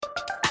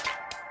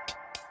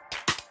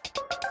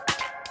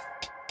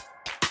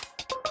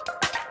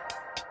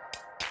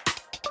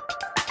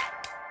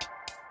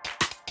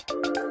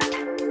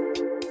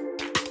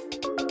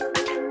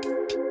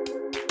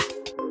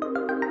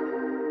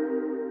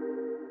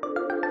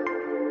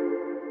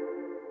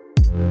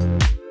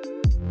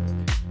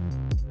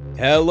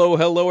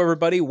Hello,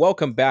 everybody.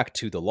 Welcome back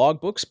to the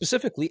Logbook,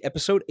 specifically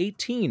episode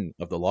 18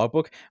 of the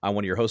Logbook. I'm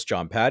one of your hosts,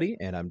 John Patty,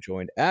 and I'm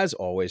joined, as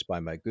always, by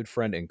my good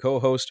friend and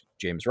co-host,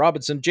 James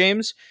Robinson.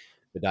 James,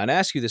 did I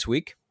ask you this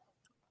week,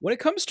 when it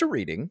comes to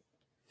reading,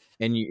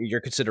 and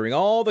you're considering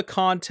all the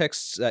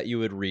contexts that you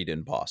would read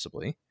in,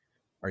 possibly,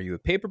 are you a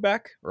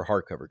paperback or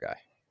hardcover guy?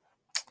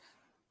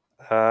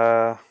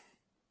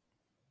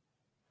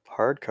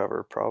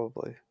 Hardcover,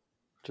 probably.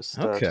 Just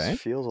Okay.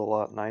 feels a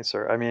lot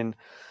nicer. I mean,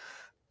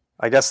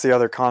 I guess the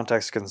other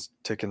context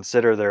to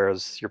consider there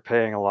is you're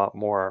paying a lot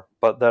more.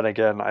 But then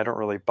again, I don't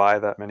really buy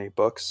that many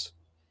books,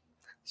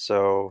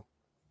 so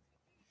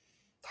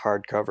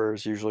hardcover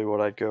is usually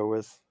what I'd go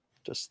with.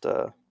 Just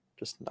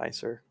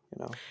nicer,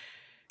 you know.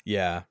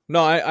 Yeah.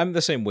 No, I'm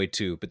the same way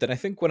too. But then I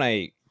think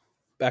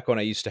back when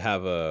I used to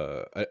have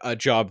a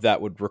job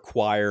that would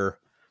require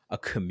a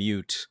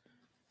commute,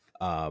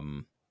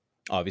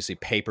 obviously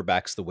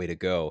paperback's the way to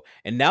go.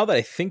 And now that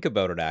I think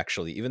about it,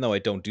 actually, even though I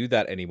don't do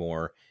that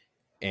anymore,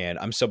 and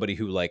I'm somebody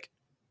who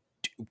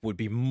would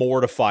be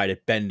mortified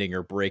at bending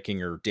or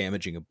breaking or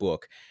damaging a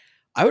book,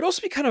 I would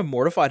also be kind of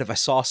mortified if I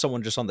saw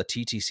someone just on the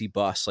TTC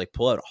bus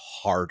pull out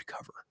a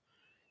hardcover.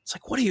 It's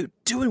like, what are you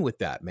doing with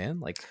that,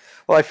 man?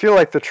 Well, I feel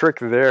like the trick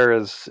there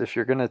is if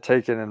you're gonna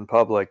take it in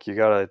public, you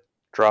gotta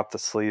drop the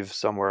sleeve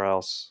somewhere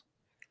else.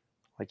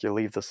 Like you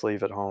leave the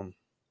sleeve at home.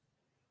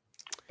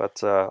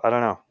 But I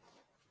don't know.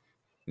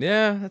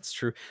 Yeah, that's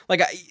true.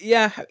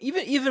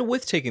 Even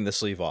with taking the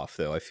sleeve off,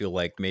 though, I feel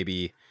like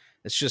maybe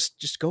it's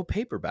just go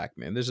paperback,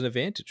 man. There's an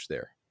advantage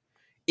there.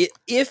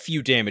 If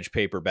you damage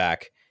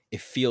paperback,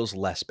 it feels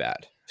less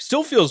bad.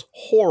 Still feels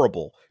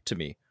horrible to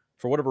me.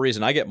 For whatever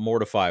reason, I get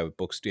mortified with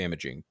books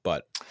damaging,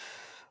 but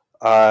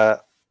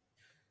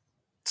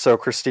so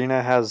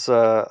Christina has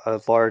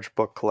a large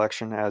book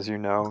collection, as you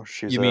know.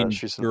 She's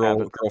she's an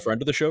avid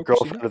girlfriend of the show.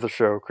 girlfriend of the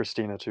show.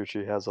 Christina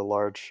Tucci has a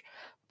large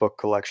book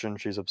collection.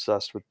 She's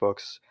obsessed with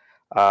books.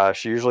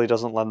 She usually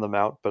doesn't lend them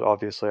out, but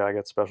obviously I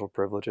get special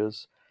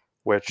privileges,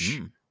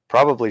 which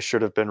probably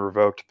should have been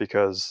revoked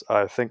because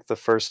I think the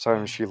first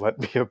time she lent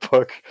me a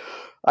book,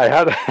 I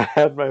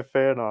had my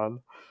fan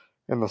on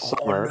in the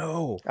summer,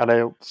 and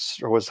I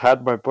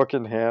had my book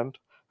in hand,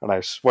 and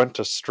I went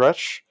to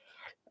stretch,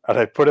 and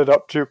I put it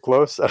up too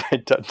close, and I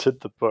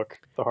dented the book,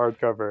 the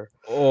hardcover,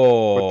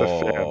 with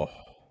the fan.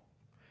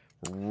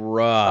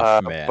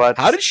 Rough, man. But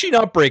how did she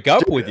not break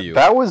up with you?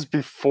 That was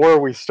before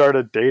we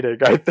started dating,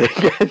 I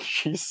think, and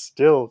she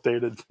still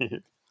dated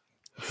me.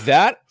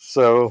 That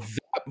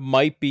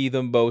might be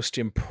the most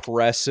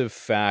impressive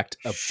fact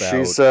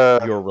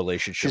about your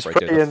relationship. She's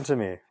pretty into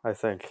me, I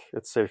think.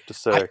 It's safe to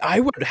say. I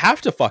would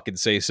have to fucking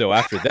say so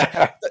after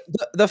that.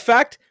 the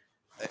fact...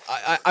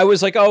 I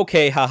was like, oh,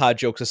 okay, haha,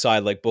 jokes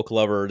aside, book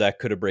lover, that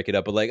could have break it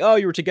up, but oh,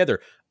 you were together.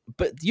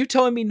 But you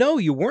telling me, no,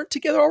 you weren't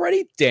together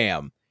already?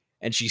 Damn.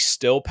 And she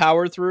still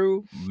powered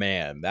through?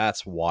 Man,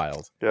 that's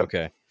wild. Yep.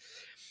 Okay.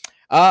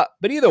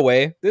 But either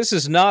way, this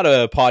is not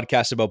a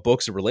podcast about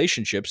books and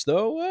relationships,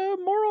 though.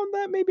 More on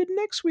that maybe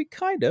next week,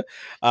 kind of.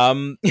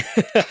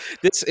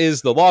 This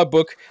is the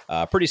Logbook,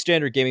 pretty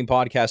standard gaming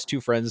podcast.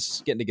 Two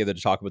friends getting together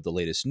to talk about the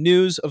latest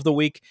news of the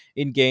week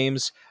in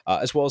games,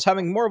 as well as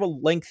having more of a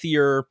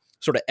lengthier,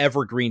 sort of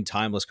evergreen,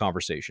 timeless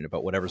conversation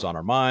about whatever's on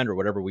our mind or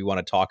whatever we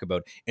want to talk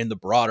about in the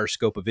broader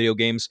scope of video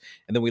games.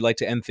 And then we like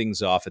to end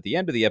things off at the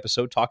end of the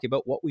episode talking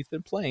about what we've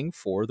been playing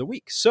for the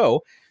week.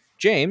 So,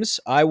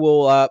 James, I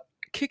will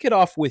kick it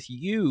off with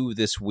you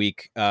this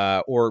week,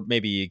 or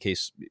maybe in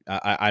case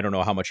I don't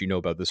know how much you know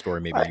about this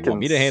story. Maybe you want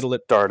me to handle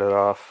it. Start it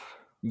off.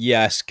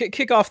 Yes,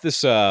 kick off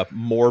this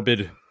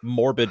morbid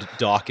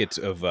docket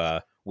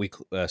of week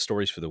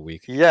stories for the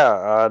week.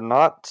 Yeah,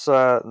 not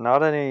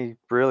any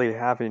really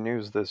happy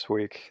news this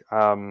week.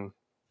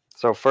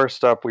 So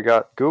first up, we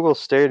got Google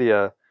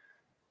Stadia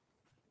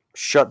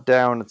shut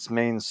down its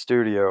main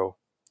studio,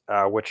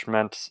 which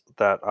meant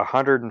that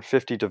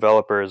 150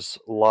 developers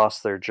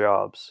lost their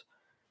jobs,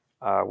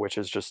 which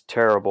is just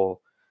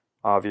terrible,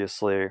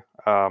 obviously.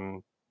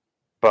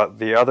 But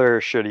the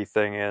other shitty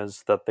thing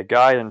is that the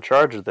guy in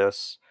charge of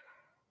this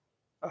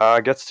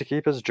gets to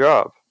keep his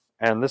job.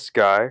 And this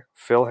guy,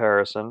 Phil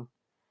Harrison,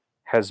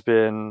 has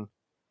been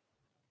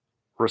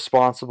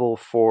responsible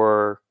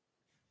for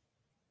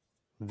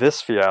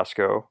this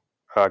fiasco.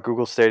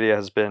 Google Stadia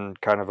has been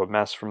kind of a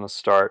mess from the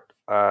start.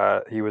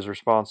 He was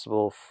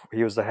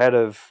he was the head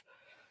of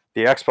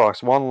the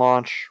Xbox One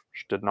launch,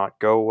 which did not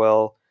go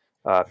well.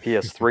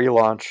 PS3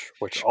 launch,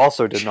 which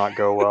also did not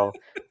go well.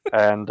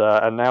 And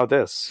now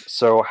this.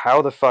 So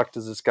how the fuck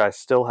does this guy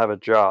still have a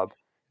job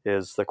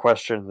is the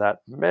question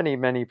that many,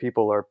 many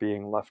people are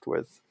being left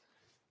with.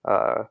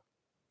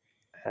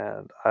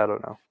 And I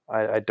don't know.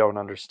 I don't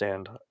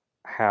understand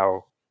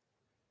how.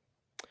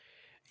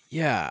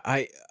 Yeah,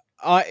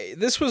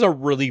 this was a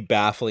really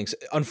baffling.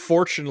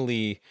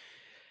 Unfortunately,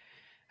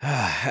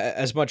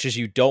 as much as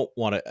you don't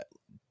want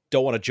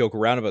to joke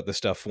around about this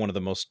stuff, one of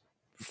the most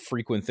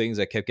frequent things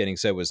that kept getting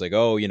said was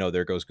oh,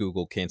 there goes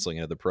Google canceling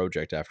another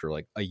project after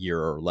a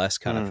year or less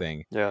kind of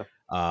thing. Yeah.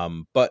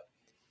 But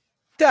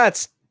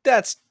that's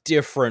that's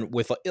different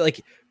with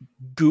like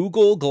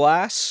Google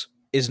Glass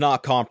is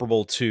not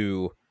comparable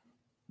to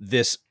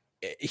this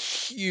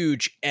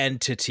huge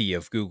entity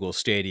of Google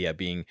Stadia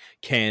being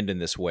canned in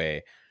this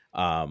way.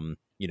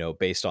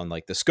 Based on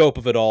like the scope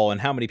of it all and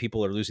how many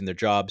people are losing their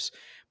jobs.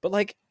 But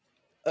like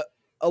a,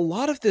 a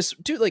lot of this,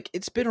 dude, like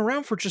it's been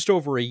around for just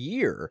over a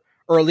year,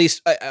 or at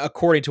least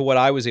according to what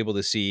I was able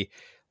to see,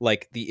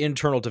 like the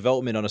internal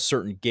development on a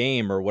certain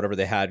game or whatever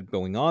they had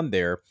going on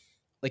there,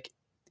 like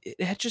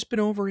it had just been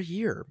over a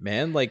year,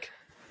 man. Like,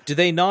 do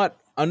they not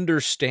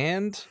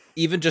understand,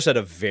 even just at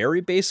a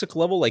very basic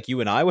level, like you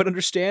and I would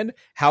understand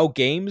how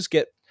games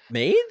get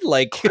made?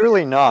 Like,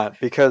 Clearly not,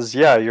 because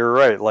yeah, you're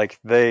right. Like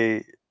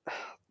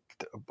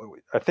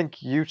I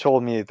think you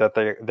told me that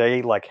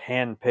they like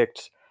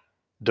handpicked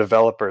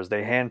developers.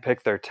 They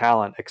handpicked their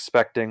talent,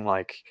 expecting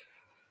like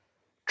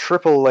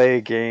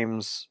AAA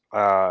games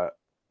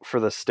for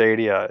the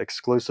Stadia,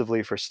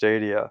 exclusively for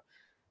Stadia.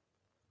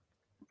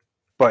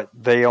 But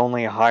they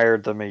only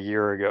hired them a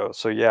year ago.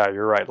 So yeah,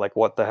 you're right. Like,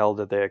 what the hell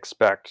did they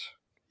expect?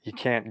 You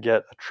can't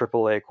get a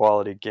AAA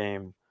quality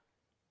game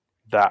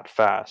that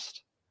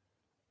fast.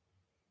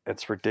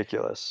 It's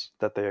ridiculous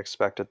that they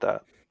expected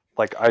that.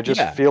 Like, I just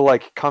yeah, feel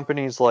like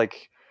companies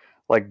like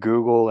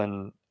Google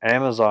and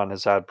Amazon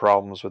has had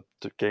problems with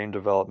game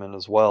development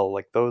as well.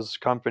 Like, those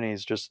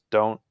companies just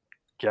don't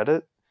get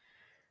it,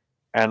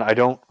 and I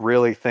don't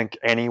really think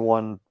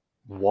anyone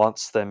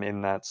wants them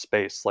in that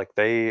space. Like,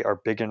 they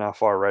are big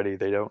enough already.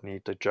 They don't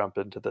need to jump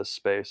into this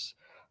space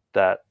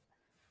that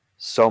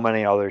so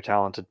many other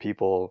talented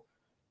people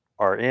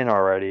are in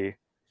already.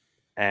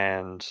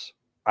 And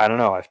I don't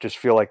know, I just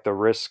feel like the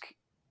risk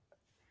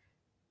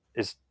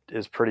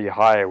is pretty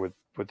high with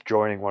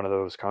joining one of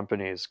those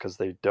companies because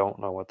they don't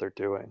know what they're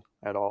doing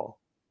at all.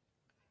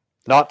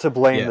 Not to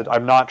blame yeah. the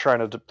I'm not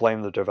trying to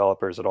blame the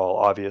developers at all,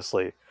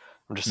 obviously.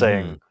 I'm just Hmm.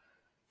 saying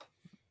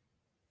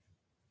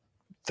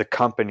the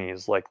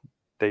companies, like,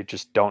 they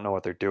just don't know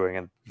what they're doing,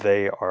 and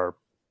they are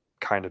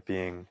kind of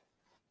being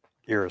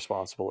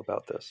irresponsible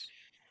about this.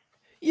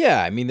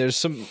 Yeah, I mean, there's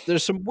some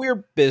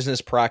weird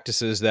business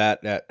practices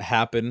that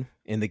happen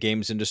in the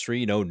games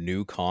industry.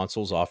 New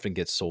consoles often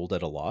get sold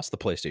at a loss. The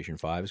PlayStation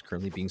 5 is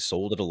currently being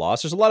sold at a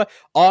loss. There's a lot of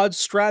odd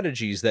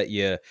strategies that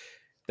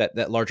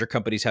larger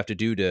companies have to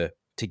do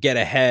to get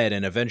ahead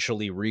and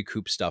eventually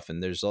recoup stuff.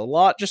 And there's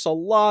just a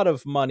lot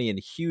of money and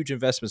huge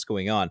investments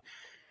going on.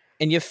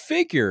 And you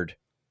figured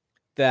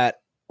that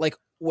like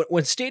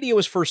when Stadia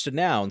was first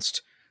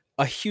announced,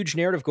 a huge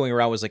narrative going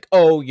around was like,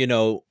 oh,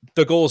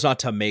 the goal is not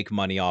to make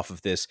money off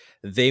of this.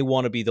 They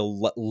want to be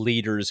the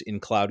leaders in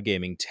cloud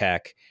gaming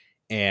tech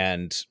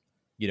and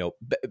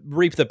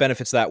reap the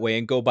benefits that way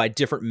and go by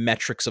different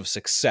metrics of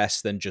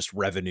success than just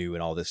revenue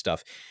and all this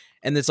stuff.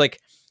 And it's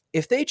like,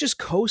 if they just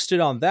coasted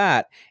on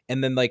that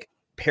and then like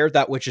paired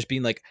that with just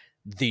being like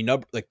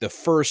the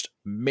first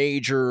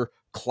major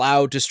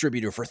cloud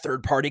distributor for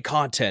third party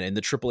content in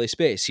the AAA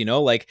space,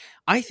 like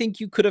I think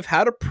you could have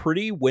had a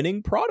pretty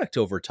winning product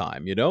over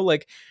time,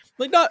 like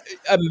not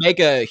a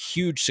mega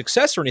huge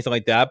success or anything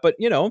like that, but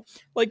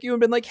like you have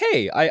been like,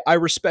 hey, I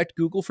respect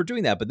Google for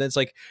doing that. But then it's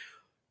like,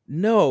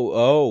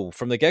 no,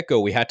 from the get go,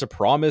 we had to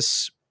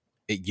promise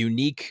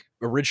unique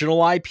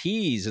original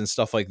IPs and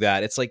stuff like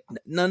that. It's like,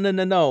 no, no,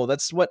 no, no.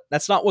 That's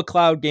not what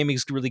cloud gaming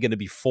is really going to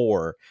be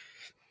for,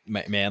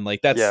 man. Like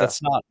Yeah,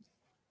 that's not.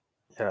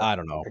 yeah, I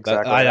don't know.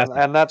 exactly. That's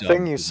And that thing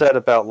dumb. you said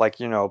about, like,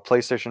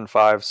 PlayStation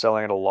 5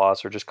 selling at a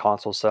loss, or just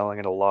console selling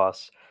at a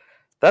loss,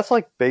 that's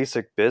like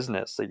basic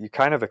business that you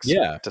kind of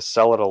Yeah. expect to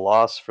sell at a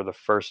loss for the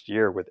first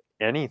year with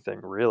anything,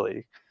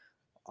 really.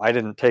 I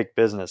didn't take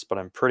business, but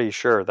I'm pretty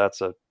sure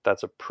that's a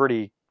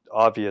pretty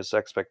obvious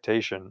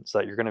expectation, is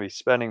that you're going to be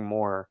spending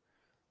more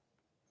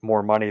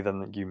money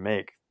than you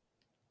make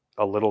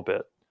a little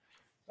bit,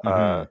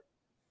 uh, Hmm.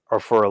 or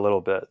for a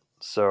little bit.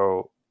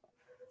 So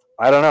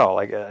I don't know.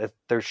 Like,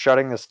 they're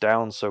shutting this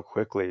down so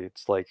quickly.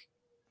 It's like,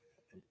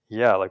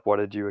 yeah, like, what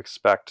did you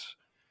expect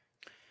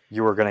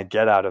you were going to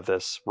get out of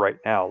this right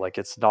now? Like,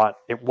 it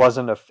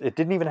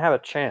didn't even have a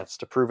chance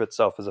to prove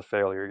itself as a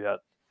failure yet,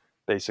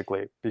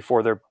 basically,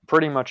 before they're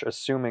pretty much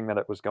assuming that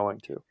it was going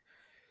to.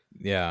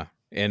 Yeah.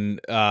 And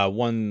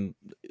one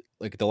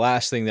like the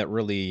last thing that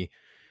really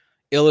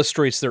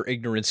illustrates their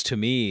ignorance to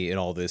me in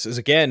all this is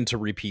again to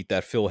repeat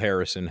that Phil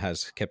Harrison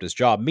has kept his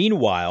job.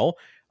 Meanwhile,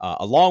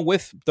 along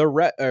with the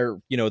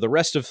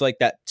rest of like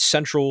that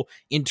central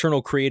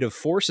internal creative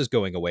force is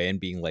going away and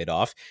being laid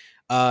off.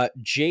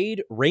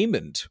 Jade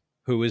Raymond,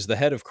 who is the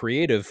head of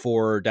creative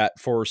for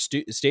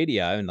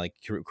Stadia and like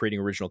creating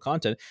original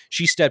content,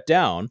 she stepped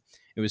down.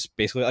 It was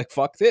basically like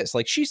fuck this.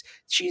 Like she's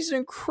an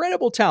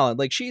incredible talent.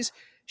 Like she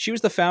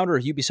was the founder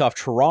of Ubisoft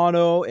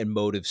Toronto and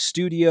Motive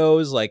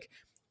Studios. Like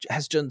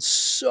has done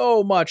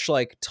so much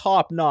like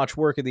top notch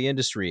work in the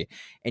industry,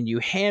 and you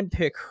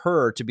handpick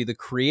her to be the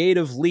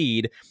creative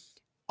lead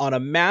on a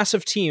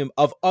massive team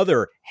of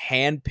other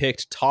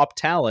handpicked top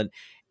talent,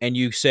 and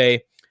you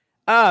say,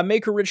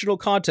 make original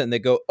content. And they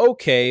go,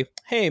 okay,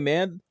 hey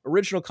man,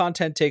 original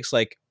content takes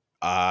like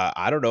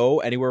I don't know,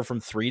 anywhere from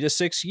 3 to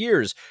 6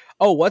 years.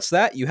 Oh, what's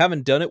that? You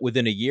haven't done it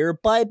within a year?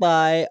 Bye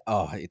bye.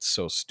 Oh, it's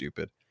so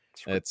stupid.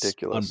 It's It's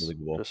ridiculous.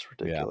 unbelievable. Just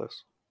Yeah.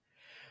 ridiculous.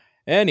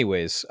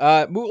 Anyways,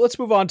 let's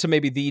move on to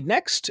maybe the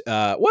next.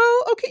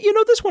 Well, okay,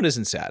 this one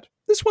isn't sad.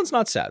 This one's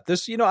not sad.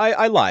 This,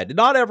 I lied.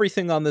 Not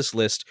everything on this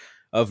list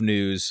of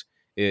news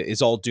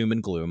is all doom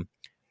and gloom.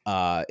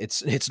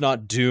 It's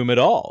not doom at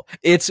all.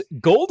 It's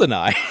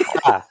GoldenEye.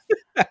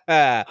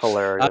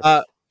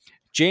 Hilarious.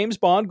 James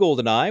Bond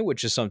GoldenEye,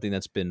 which is something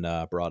that's been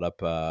brought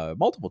up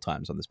multiple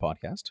times on this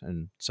podcast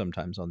and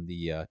sometimes on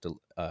the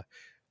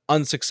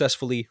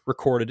unsuccessfully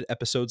recorded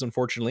episodes,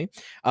 unfortunately.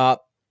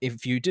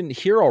 If you didn't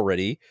hear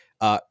already,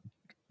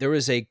 there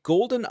is a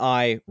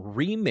GoldenEye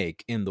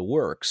remake in the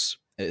works,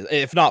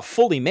 if not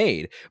fully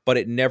made, but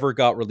it never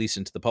got released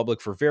into the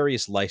public for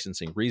various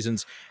licensing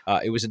reasons.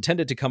 It was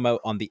intended to come out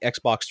on the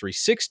Xbox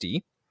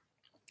 360.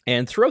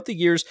 And throughout the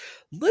years,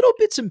 little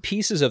bits and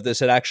pieces of this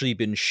had actually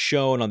been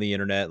shown on the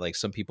internet, like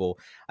some people,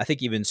 I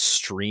think, even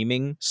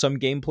streaming some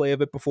gameplay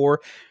of it before.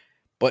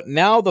 But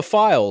now the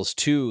files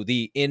to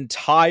the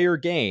entire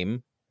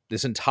game,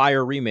 this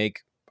entire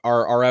remake,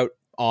 are out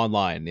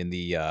online in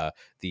the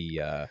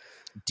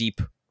deep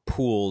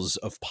pools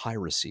of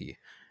piracy.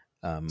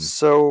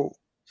 So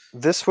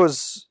this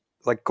was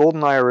like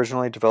GoldenEye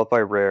originally developed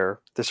by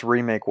Rare. This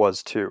remake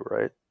was too,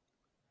 right?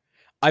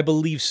 I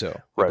believe so.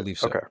 Right. I believe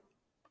so. Okay.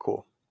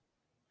 Cool.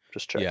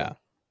 Just checking. Yeah.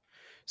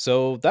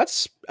 So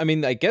that's,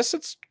 I guess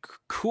it's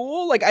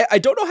cool. Like, I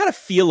don't know how to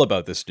feel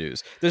about this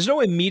news. There's no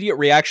immediate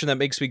reaction that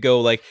makes me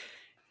go like,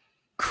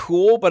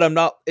 cool, but I'm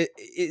not,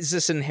 is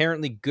this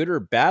inherently good or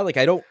bad? Like,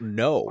 I don't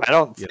know. I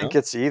don't think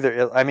it's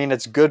either. I mean,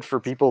 it's good for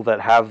people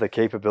that have the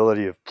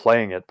capability of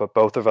playing it, but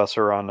both of us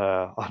are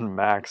on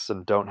Macs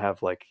and don't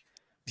have like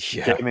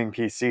gaming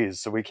PCs,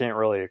 so we can't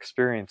really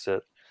experience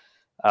it.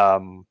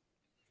 But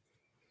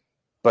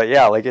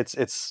yeah, like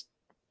it's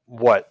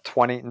what,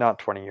 20, not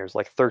 20 years,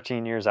 like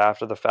 13 years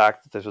after the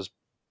fact that this was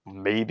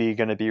maybe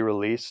going to be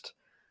released.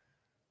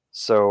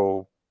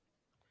 So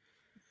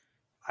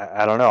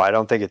I don't know. I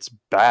don't think it's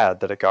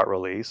bad that it got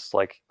released.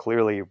 Like,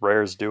 clearly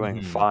Rare's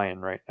doing fine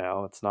right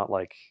now. It's not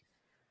like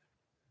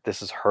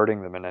this is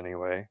hurting them in any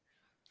way.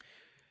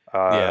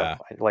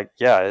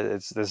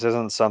 This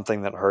isn't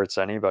something that hurts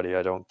anybody.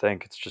 I don't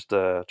think. It's just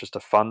a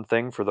fun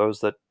thing for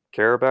those that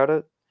care about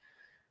it,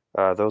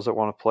 those that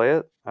want to play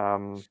it.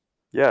 And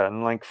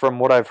like from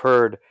what I've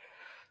heard,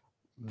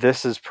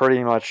 this is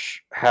pretty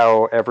much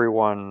how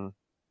everyone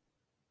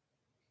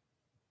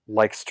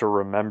likes to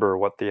remember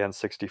what the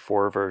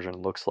N64 version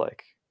looks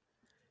like.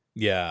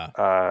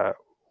 Yeah.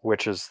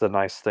 Which is the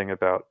nice thing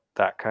about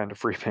that kind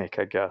of remake,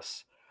 I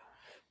guess.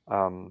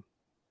 Like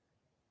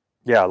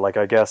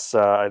I guess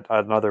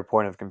another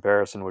point of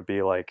comparison would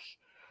be like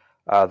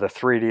the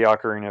 3D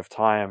Ocarina of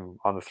Time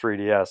on the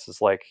 3DS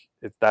is like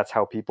that's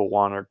how people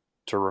wanted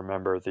to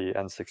remember the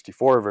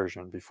N64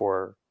 version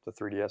before the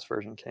 3DS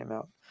version came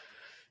out.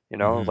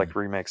 Like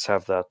remakes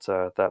have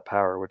that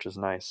power, which is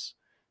nice,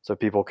 so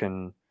people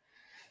can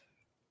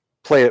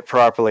play it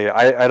properly.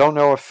 I don't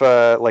know if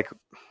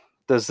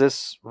does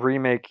this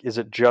remake, is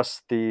it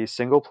just the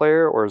single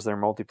player or is there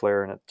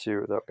multiplayer in it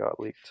too that got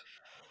leaked?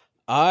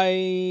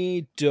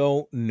 I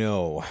don't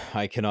know.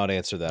 I cannot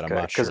answer that. Okay,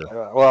 I'm not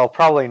sure. Well,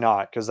 probably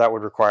not, because that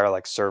would require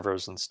like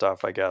servers and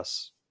stuff, I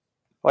guess.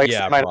 Like,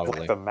 yeah, might have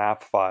like the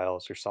map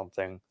files or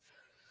something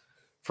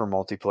for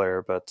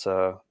multiplayer, but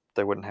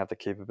they wouldn't have the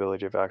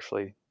capability of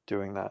actually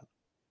doing that.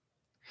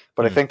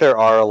 But I think there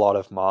are a lot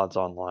of mods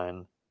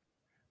online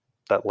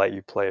that let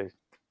you play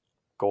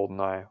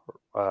GoldenEye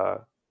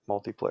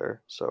multiplayer.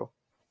 So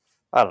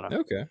I don't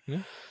know. Okay.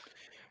 Yeah.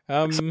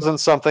 This wasn't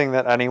something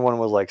that anyone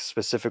was like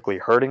specifically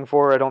hurting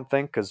for, I don't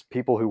think, because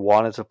people who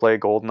wanted to play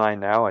GoldenEye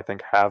now, I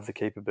think, have the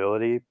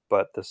capability,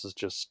 but this is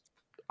just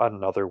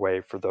another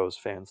way for those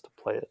fans to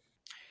play it.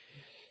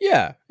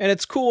 Yeah, and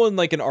it's cool in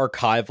like an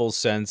archival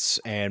sense,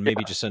 and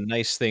maybe just a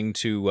nice thing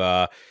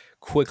to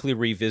quickly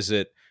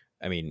revisit.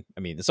 I mean,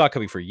 it's not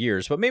coming for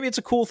years, but maybe it's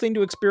a cool thing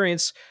to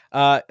experience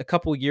a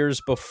couple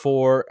years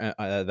before.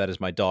 That is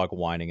my dog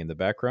whining in the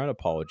background.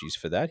 Apologies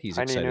for that. He's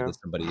excited that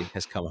somebody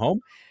has come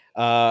home.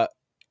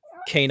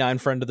 Canine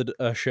friend of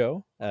the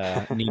show,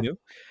 Ninu.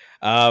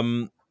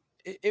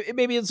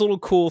 Maybe it's a little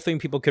cool thing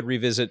people could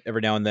revisit every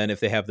now and then if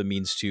they have the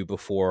means to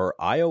before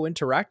IO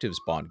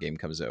Interactive's Bond game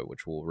comes out,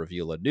 which will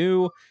reveal a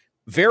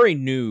very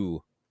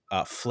new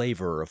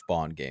flavor of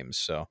Bond games.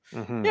 So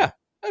yeah,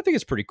 I think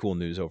it's pretty cool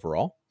news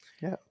overall.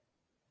 Yeah.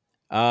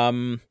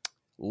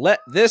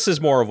 This is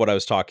more of what I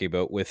was talking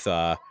about with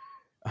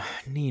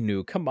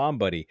Ninu. Come on,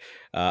 buddy.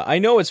 I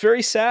know it's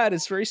very sad.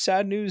 It's very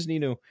sad news,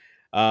 Ninu.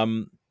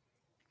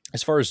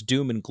 As far as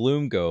doom and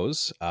gloom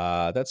goes,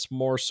 that's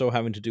more so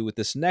having to do with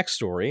this next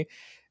story,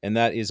 and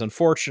that is,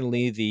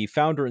 unfortunately, the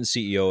founder and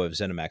CEO of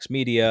ZeniMax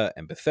Media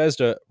and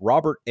Bethesda,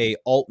 Robert A.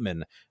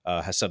 Altman,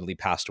 has suddenly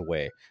passed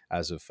away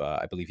as of,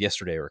 I believe,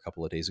 yesterday or a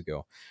couple of days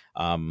ago.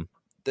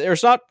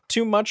 There's not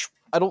too much,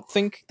 I don't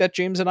think, that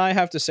James and I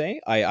have to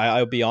say.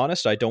 I'll be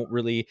honest, I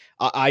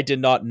did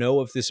not know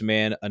of this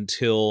man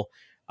until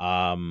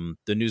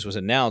the news was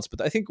announced.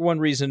 But I think one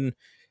reason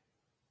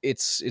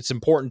it's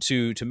important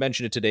to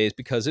mention it today is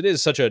because it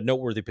is such a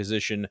noteworthy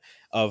position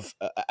of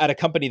at a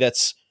company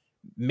that's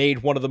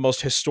made one of the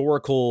most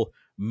historical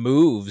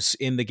moves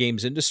in the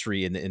games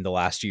industry in the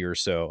last year or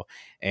so,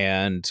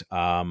 and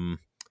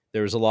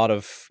there was a lot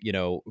of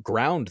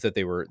ground that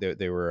they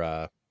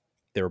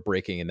were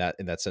breaking in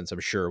that sense. I'm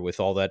sure with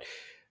all that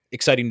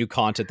exciting new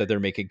content that they're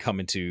making come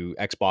into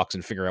Xbox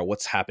and figure out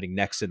what's happening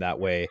next in that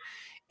way.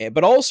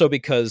 But also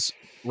because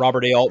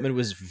Robert A. Altman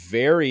was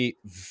very,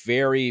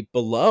 very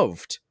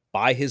beloved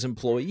by his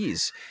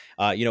employees.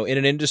 In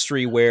an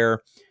industry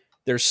where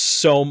there's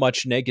so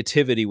much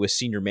negativity with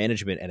senior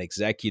management and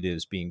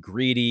executives being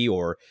greedy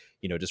or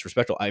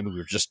disrespectful. I mean, we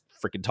were just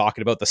freaking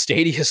talking about the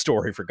Stadia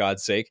story, for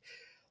God's sake.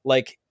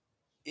 Like,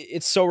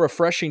 it's so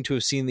refreshing to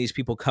have seen these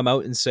people come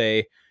out and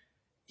say,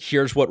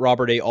 here's what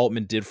Robert A.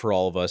 Altman did for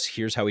all of us.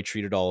 Here's how he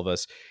treated all of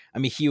us. I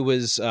mean, he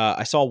was,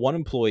 I saw one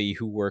employee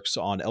who works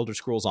on Elder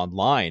Scrolls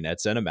Online at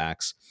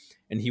ZeniMax,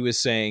 and he was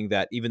saying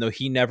that even though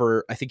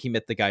I think he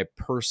met the guy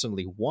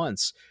personally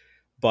once,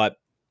 but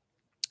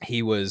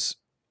he was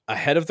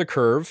ahead of the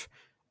curve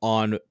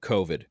on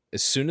COVID.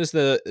 As soon as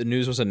the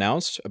news was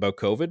announced about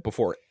COVID,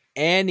 before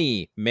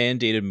any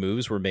mandated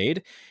moves were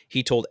made,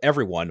 he told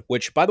everyone,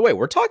 which, by the way,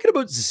 we're talking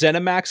about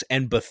ZeniMax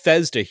and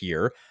Bethesda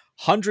here,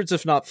 hundreds,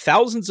 if not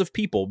thousands of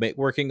people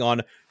working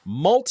on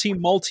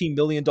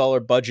multi-million-dollar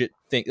budget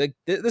thing. Like,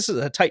 this is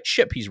a tight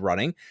ship he's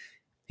running.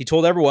 He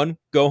told everyone,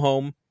 go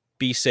home,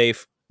 be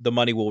safe. The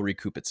money will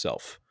recoup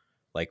itself.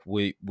 Like,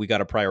 we got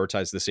to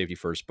prioritize the safety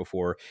first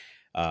before,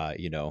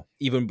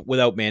 even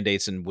without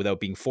mandates and without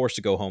being forced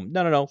to go home.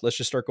 No. Let's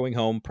just start going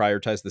home,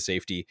 prioritize the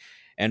safety.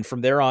 And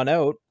from there on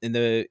out, for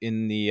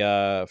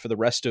the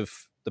rest of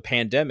the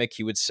pandemic,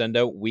 he would send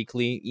out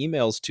weekly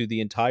emails to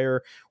the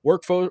entire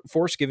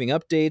workforce, giving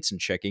updates and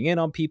checking in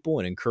on people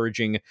and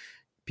encouraging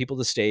people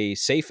to stay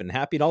safe and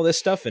happy and all this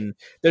stuff. And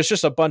there's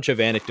just a bunch of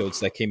anecdotes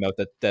that came out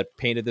that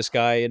painted this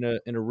guy in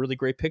a really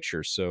great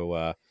picture.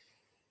 So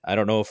I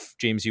don't know if,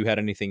 James, you had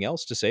anything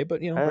else to say,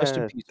 but rest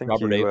in peace,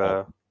 Robert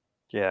A.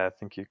 Yeah, I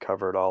think you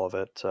covered all of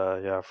it.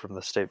 Yeah, from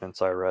the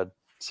statements I read,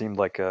 seemed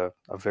like a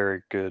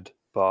very good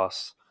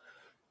boss,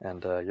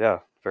 and yeah,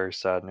 very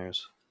sad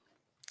news.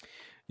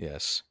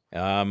 Yes.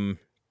 To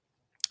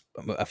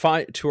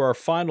our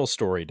final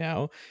story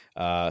now.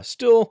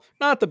 Still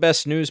not the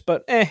best news,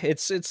 but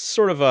it's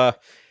sort of a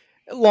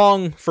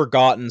long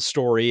forgotten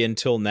story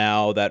until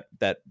now that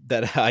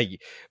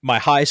my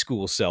high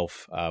school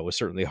self was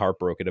certainly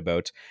heartbroken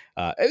about.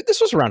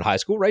 This was around high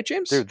school, right,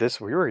 James? Dude,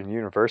 we were in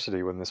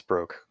university when this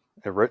broke.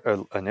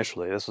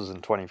 Initially, this was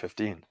in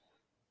 2015.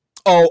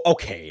 Oh,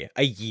 okay,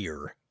 a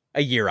year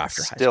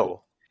after high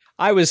school.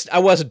 I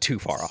wasn't too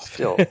far off.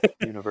 Still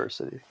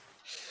university.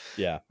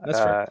 Yeah, that's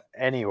fair.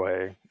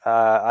 Anyway,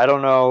 I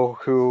don't know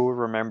who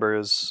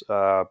remembers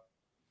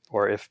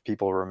or if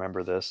people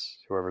remember this,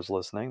 whoever's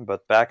listening,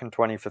 but back in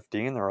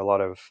 2015, there were a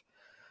lot of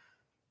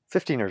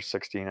 15 or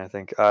 16, I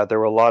think. There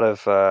were a lot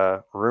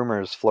of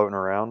rumors floating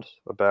around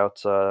about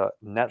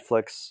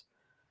Netflix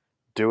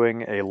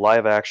doing a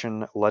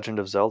live-action Legend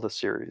of Zelda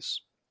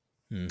series.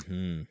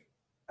 Mm-hmm.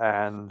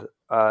 And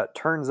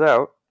turns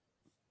out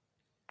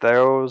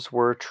those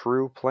were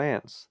true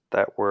plans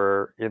that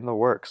were in the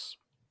works.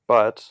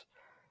 But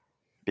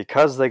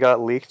because they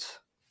got leaked,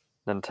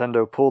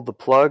 Nintendo pulled the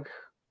plug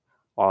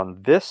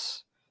on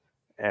this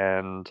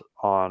and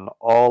on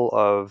all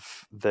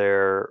of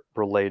their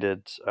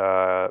related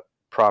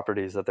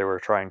properties that they were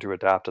trying to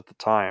adapt at the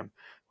time,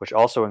 which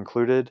also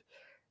included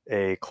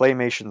a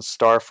claymation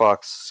Star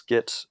Fox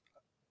skit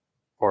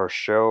or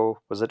show.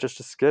 Was it just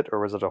a skit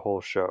or was it a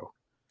whole show?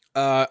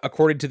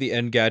 According to the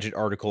Engadget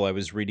article I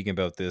was reading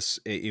about this,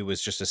 it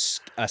was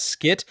just a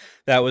skit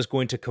that was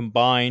going to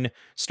combine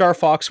Star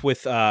Fox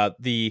with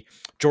the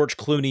George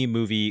Clooney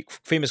movie,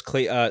 famous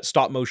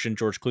stop motion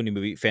George Clooney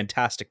movie,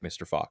 Fantastic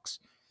Mr. Fox.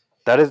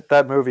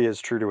 That movie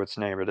is true to its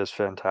name. It is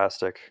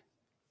fantastic,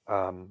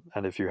 and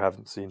if you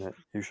haven't seen it,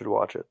 you should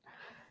watch it.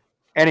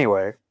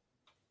 Anyway,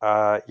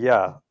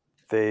 yeah,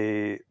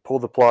 they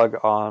pulled the plug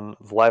on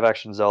the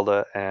live-action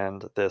Zelda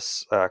and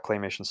this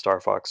claymation Star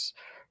Fox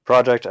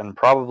project, and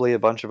probably a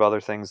bunch of other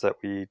things that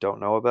we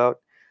don't know about,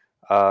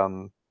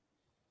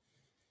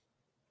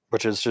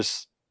 which is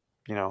just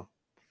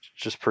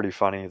pretty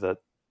funny that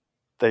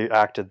they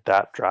acted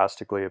that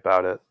drastically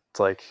about it. It's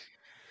like,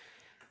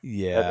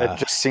 yeah, it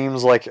just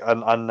seems like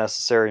an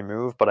unnecessary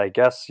move, but I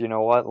guess, you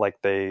know what,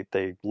 like they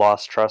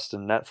lost trust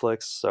in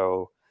Netflix,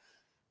 so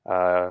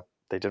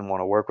they didn't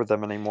want to work with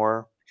them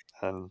anymore,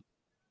 and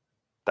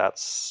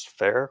that's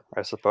fair,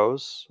 I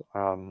suppose.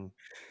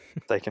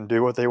 They can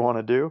do what they want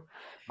to do.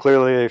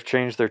 Clearly, they've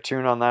changed their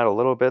tune on that a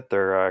little bit.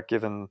 They're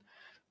giving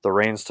the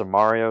reins to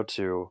Mario,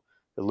 to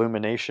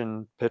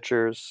Illumination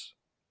Pictures,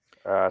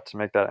 to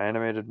make that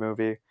animated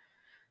movie.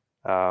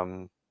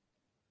 I'm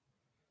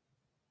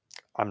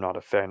not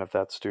a fan of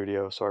that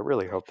studio, so I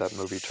really hope that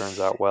movie turns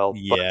out well.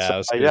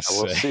 Yeah, but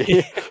we'll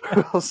see.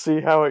 We'll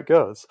see how it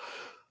goes.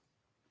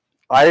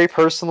 I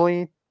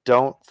personally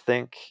don't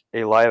think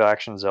a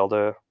live-action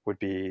Zelda would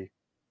be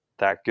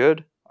that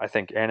good. I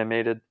think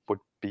animated would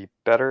be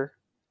better.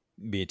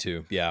 Me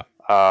too. Yeah.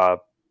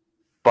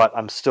 But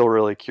I'm still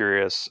really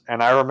curious.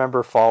 And I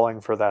remember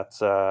falling for that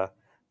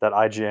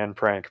IGN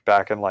prank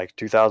back in like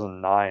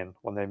 2009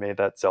 when they made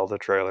that Zelda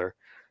trailer.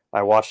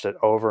 I watched it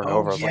over and Oh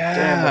over. I was like,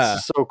 "Damn, this yeah.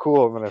 is so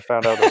cool!" And then I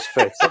found out it was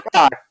fake. It's like,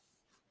 ah,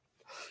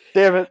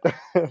 damn it.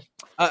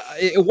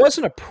 It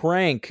wasn't a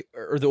prank,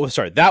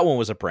 sorry, that one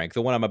was a prank.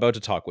 The one I'm about to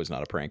talk was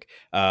not a prank.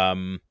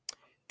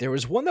 There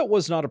was one that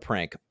was not a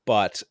prank,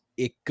 but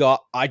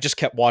I just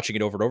kept watching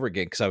it over and over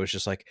again because I was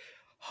just like,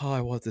 oh,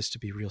 I want this to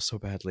be real so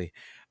badly.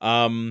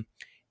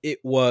 It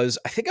was,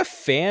 I think, a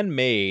fan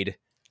made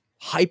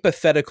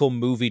hypothetical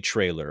movie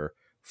trailer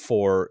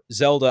for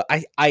Zelda.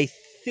 I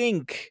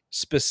think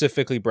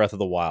specifically Breath of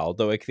the Wild,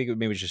 though I think it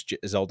maybe just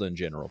Zelda in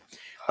general.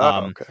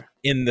 Okay.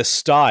 In the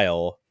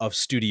style of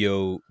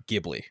Studio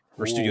Ghibli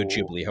or Studio Ooh,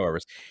 Ghibli, however.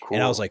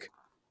 And I was cool. like,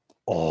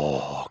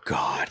 oh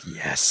God,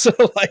 yes.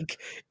 Like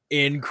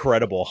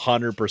incredible,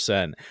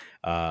 100%.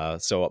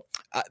 So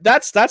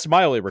that's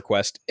my only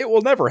request. It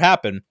will never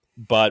happen,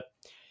 but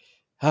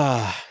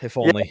if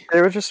Yeah, only.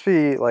 it would just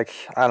be like,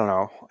 I don't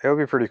know. It would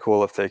be pretty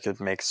cool if they could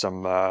make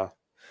some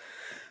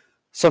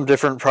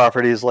different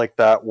properties like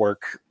that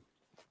work.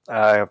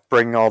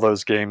 Bring all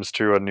those games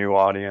to a new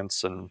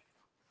audience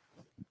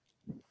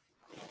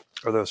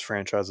or those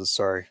franchises.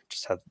 Sorry,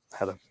 just had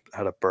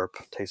a burp.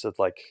 Tasted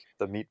like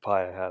the meat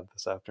pie I had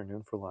this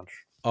afternoon for lunch.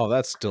 Oh,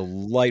 that's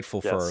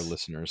delightful for our Yes,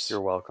 listeners.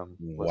 you're welcome,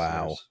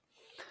 Wow.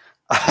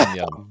 listeners. Yum,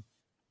 yum.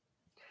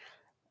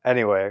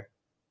 Anyway,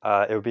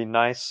 it would be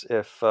nice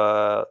if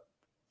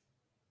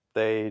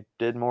they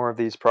did more of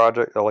these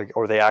projects,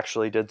 or they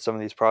actually did some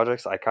of these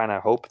projects. I kind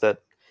of hope that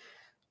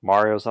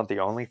Mario's not the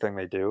only thing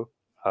they do.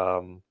 I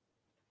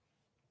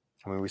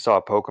mean, we saw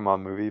a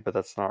Pokemon movie, but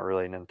that's not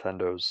really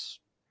Nintendo's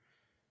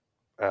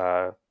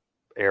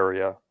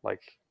area.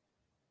 Like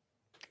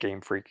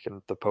Game Freak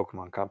and the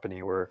Pokemon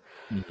Company were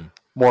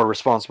more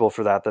responsible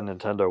for that than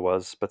Nintendo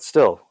was. But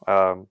still,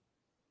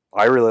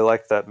 I really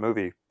liked that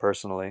movie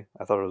personally.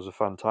 I thought it was a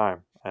fun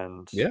time,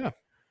 and Yeah.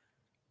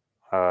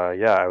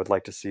 yeah, I would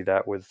like to see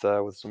that with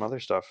some other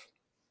stuff.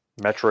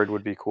 Metroid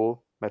would be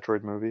cool.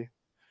 Metroid movie.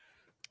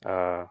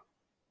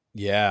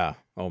 Yeah.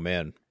 Oh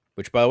man.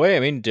 Which, by the way, I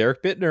mean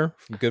Derek Bittner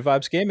from Good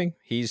Vibes Gaming.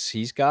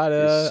 He's got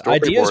He's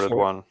ideas storyboarded for it.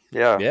 one.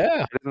 Yeah,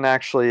 Yeah. I didn't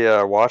actually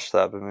watch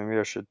that, but maybe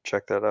I should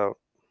check that out.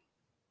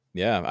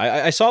 Yeah.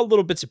 I saw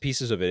little bits and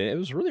pieces of it. It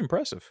was really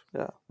impressive.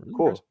 Yeah, Really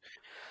cool.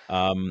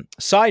 impressive.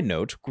 Side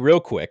note, real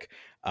quick.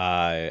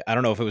 I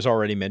don't know if it was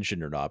already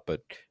mentioned or not,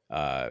 but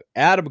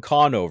Adam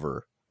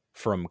Conover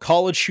from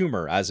College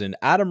Humor, as in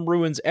Adam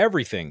Ruins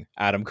Everything,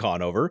 Adam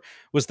Conover,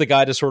 was the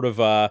guy to sort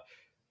of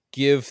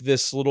give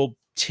this little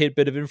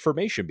tidbit of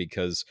information,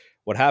 because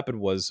what happened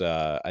was,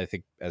 I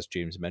think, as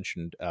James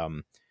mentioned,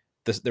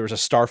 there was a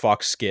Star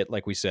Fox skit,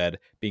 like we said,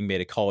 being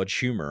made at College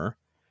Humor.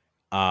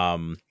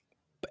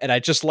 And I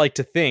just like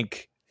to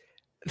think,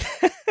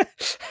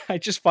 I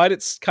just find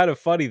it's kind of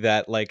funny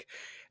that, like,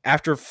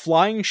 after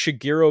flying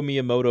Shigeru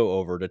Miyamoto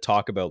over to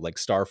talk about like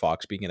Star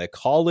Fox being in a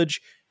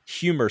College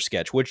Humor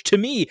sketch, which to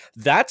me,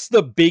 that's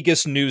the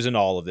biggest news in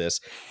all of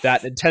this,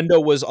 that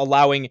Nintendo was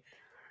allowing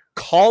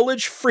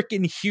College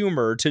freaking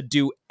Humor to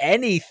do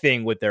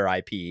anything with their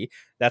IP.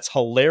 That's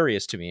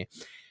hilarious to me.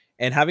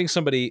 And having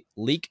somebody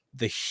leak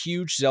the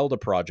huge Zelda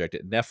project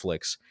at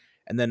Netflix,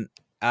 and then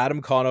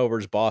Adam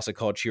Conover's boss at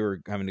College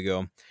Humor having to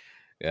go,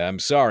 yeah, I'm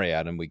sorry,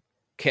 Adam, we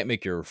can't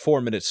make your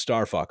 4-minute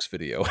Star Fox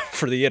video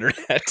for the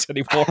internet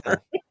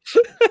anymore.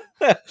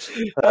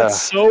 That's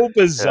so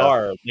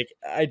bizarre. Yeah.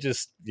 Like,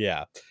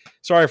 yeah.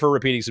 Sorry for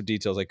repeating some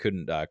details. I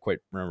couldn't quite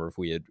remember if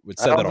we had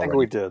said I that don't think already.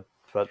 we did,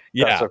 but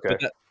Yeah, that's okay.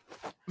 but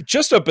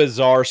just a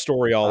bizarre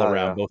story all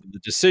around, Yeah. both the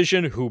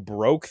decision, who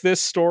broke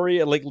this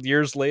story like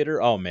years later.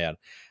 Oh man.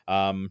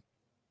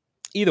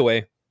 Either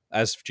way,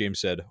 as James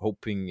said,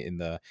 hoping in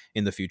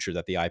the future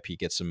that the IP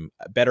gets some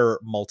better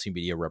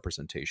multimedia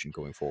representation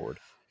going forward.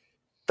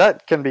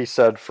 That can be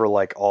said for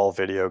like all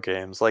video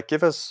games. Like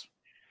give us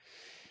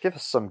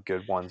some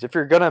good ones if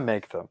you're gonna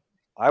make them.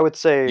 I would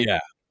say Yeah.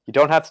 you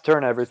don't have to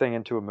turn everything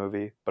into a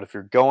movie, but if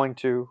you're going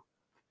to,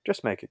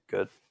 just make it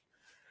good.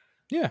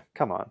 Yeah.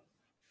 Come on.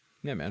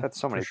 Yeah, man. Had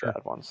so For many sure.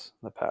 bad ones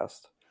in the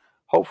past.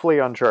 Hopefully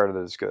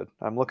Uncharted is good.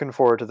 I'm looking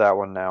forward to that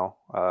one now.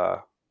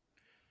 I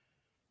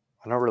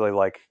don't really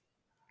like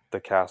the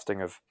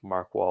casting of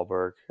Mark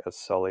Wahlberg as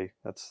Sully.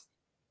 That's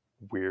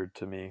weird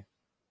to me.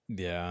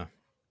 Yeah.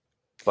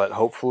 But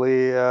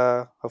hopefully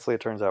it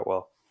turns out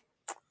well.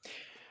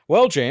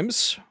 Well,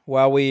 James,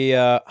 while we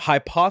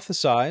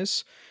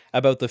hypothesize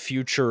about the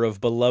future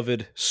of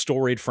beloved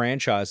storied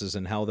franchises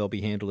and how they'll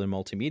be handled in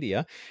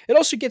multimedia, it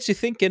also gets you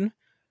thinking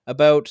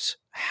about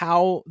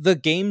how the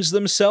games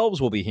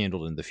themselves will be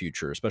handled in the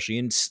future, especially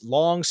in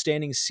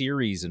long-standing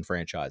series and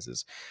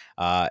franchises.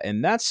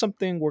 And that's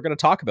something we're going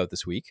to talk about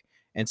this week,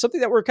 and something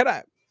that we're kind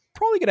of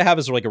probably going to have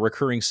as like a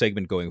recurring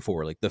segment going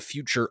forward, like the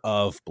future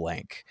of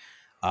blank.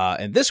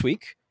 And this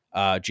week,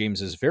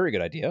 James's very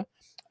good idea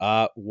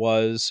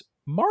was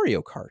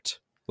Mario Kart,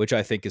 which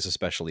I think is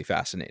especially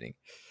fascinating.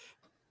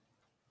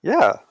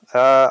 Yeah,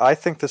 I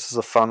think this is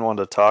a fun one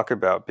to talk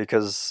about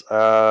because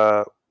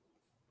I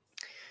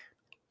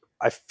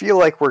feel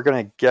like we're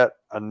going to get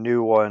a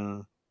new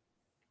one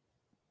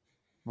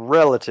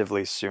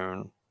relatively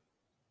soon.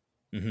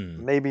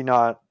 Hmm. Maybe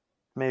not,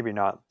 maybe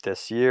not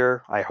this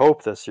year. I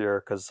hope this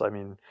year because I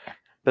mean,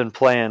 been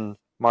playing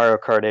Mario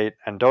Kart 8,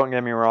 and don't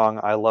get me wrong,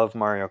 I love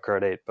Mario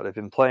Kart 8, but I've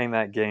been playing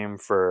that game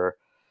for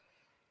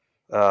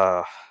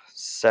uh,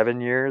 7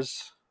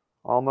 years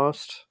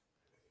almost,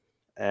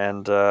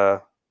 and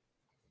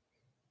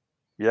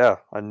yeah,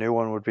 a new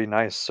one would be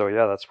nice. So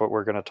yeah, that's what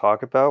we're going to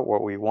talk about.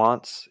 What we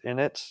want in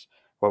it,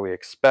 what we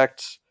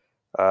expect.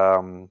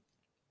 Um,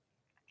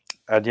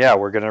 and yeah,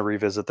 we're gonna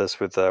revisit this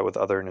with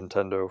other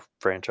Nintendo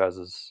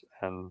franchises,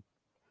 and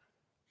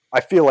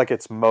I feel like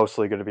it's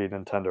mostly going to be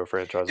Nintendo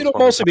franchises It'll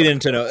when we mostly be talk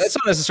Nintendo. about That's this.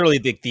 not necessarily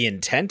the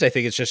intent. I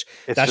think it's just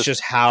It's that's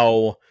just just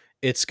how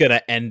it's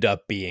gonna end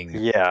up being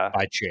yeah,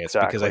 by chance,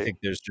 because I exactly. think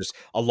there's just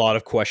a lot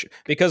of question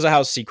because of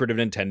how secretive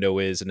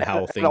Nintendo is and how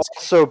And things.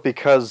 also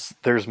because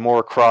there's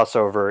more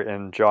crossover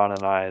in John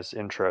and I's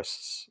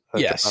interests,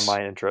 John and Yes,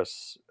 my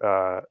interests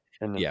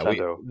in yeah,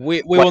 Nintendo. we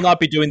Like will not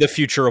be doing the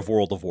future of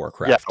World of yeah,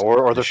 Warcraft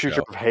or on this the future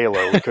show, of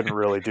Halo. We couldn't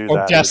really do or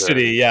that either,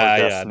 Destiny. or Yeah,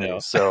 Destiny. no.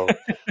 So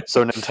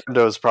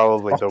Nintendo is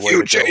probably the Fuck way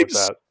you, to go with James.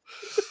 that.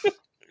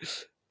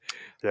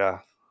 Yeah.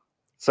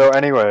 So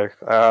anyway,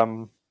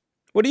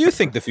 What do you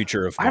think the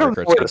future of I Mario don't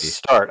know Kart's where gonna to be?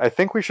 start. I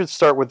think we should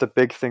start with the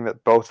big thing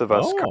that both of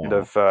us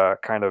Oh,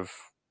 kind of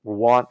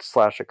want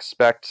slash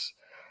expect,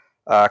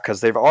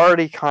 because they've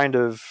already kind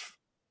of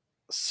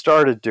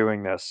started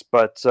doing this,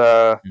 but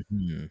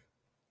mhm.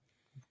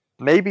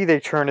 maybe they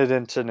turn it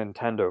into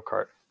Nintendo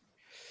Kart.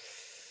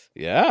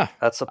 Yeah.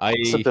 That's a I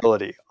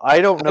possibility. I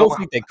don't I know. don't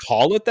think they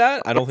call it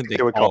that. I I don't don't think think they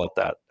they would call call it it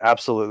that. that.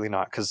 Absolutely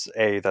not. Because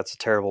A, that's a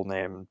terrible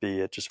name. And B,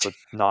 it just would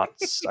not.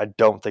 I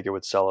don't think it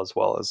would sell as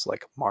well as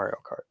like Mario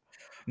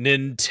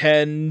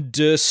Nintendo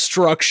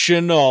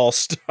Destruction All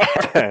Star.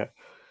 Kart.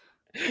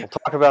 We'll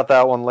talk about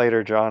that one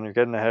later, John. You're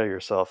getting ahead of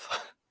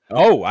yourself.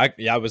 Oh, I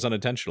was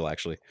unintentional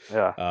actually.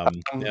 Yeah.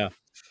 Yeah.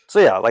 So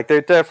yeah, like they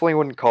definitely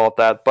wouldn't call it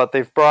that, but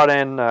they brought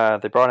in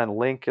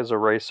Link as a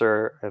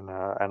racer and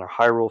a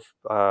Hyrule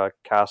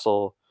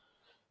Castle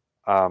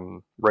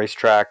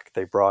racetrack.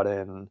 They brought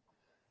in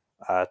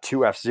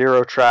two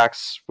F-Zero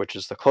tracks, which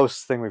is the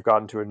closest thing we've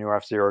gotten to a new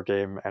F-Zero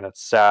game, and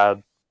it's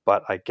sad,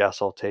 but I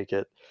guess I'll take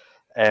it.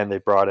 And they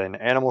brought in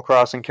Animal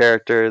Crossing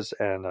characters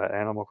and an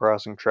Animal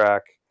Crossing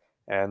track,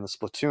 and the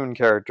Splatoon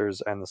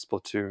characters and the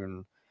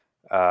Splatoon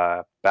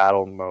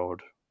battle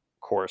mode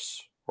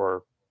course,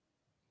 or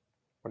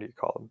what do you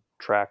call them?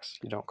 Tracks.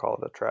 You don't call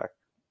it a track.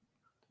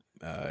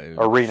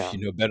 Arena.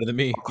 You know better than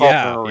me. I'll call it an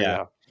Yeah, yeah.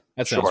 arena.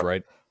 That sounds Sure.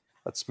 right.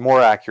 That's more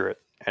accurate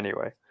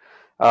anyway.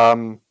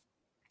 Um,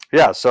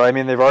 yeah, so I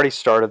mean, they've already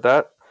started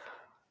that.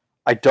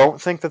 I don't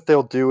think that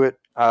they'll do it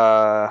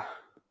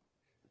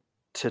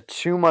to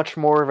too much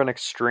more of an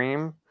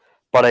extreme,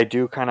 but I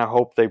do kind of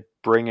hope they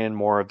bring in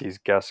more of these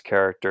guest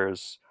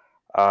characters.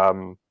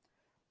 Um,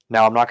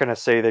 Now, I'm not going to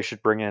say they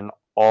should bring in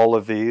all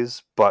of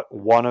these, but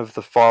one of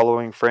the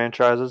following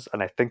franchises,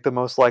 and I think the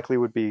most likely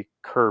would be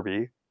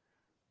Kirby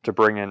to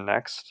bring in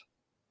next.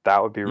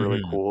 That would be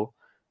really Hmm. cool.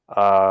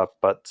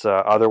 But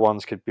other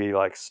ones could be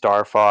like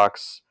Star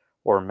Fox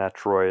or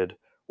Metroid,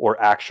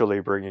 or actually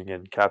bringing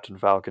in Captain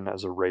Falcon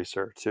as a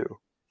racer too.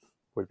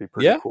 Would be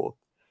pretty Yeah, cool.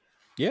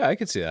 yeah, I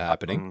could see that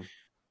happening. Um,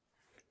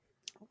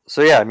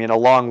 so yeah, I mean,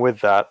 along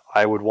with that,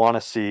 I would want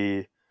to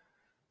see.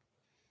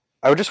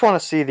 I would just want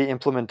to see the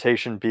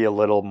implementation be a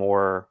little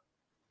more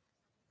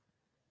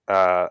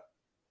uh,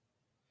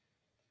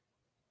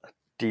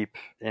 deep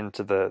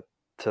into the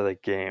to the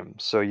game.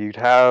 So you'd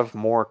have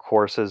more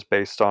courses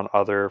based on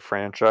other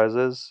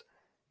franchises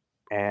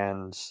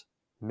and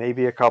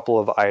maybe a couple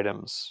of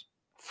items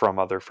from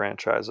other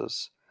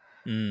franchises.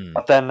 Mm.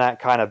 But then that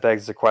kind of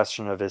begs the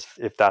question of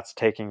if that's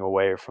taking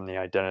away from the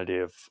identity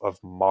of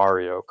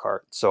Mario Kart.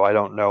 So I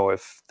don't know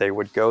if they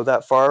would go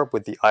that far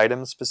with the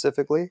items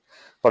specifically,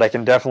 but I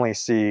can definitely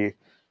see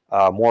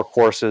more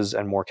courses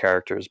and more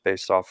characters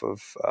based off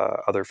of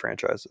other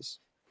franchises.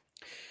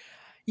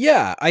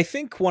 Yeah, I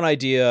think one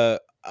idea.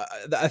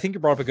 I think you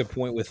brought up a good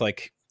point with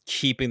like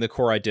keeping the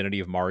core identity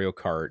of Mario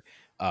Kart.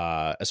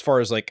 As far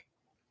as like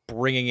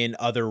bringing in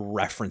other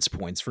reference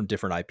points from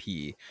different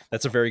IP.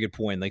 That's a very good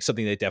point. Like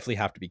something they definitely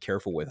have to be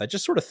careful with. I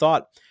just sort of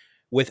thought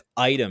with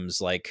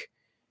items like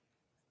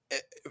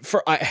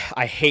for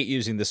I hate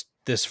using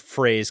this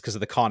phrase because of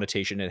the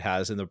connotation it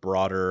has in the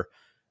broader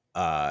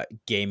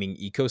gaming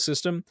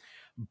ecosystem,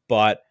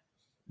 but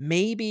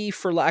maybe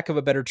for lack of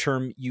a better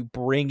term, you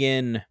bring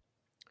in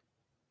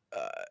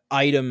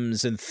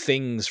items and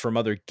things from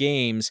other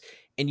games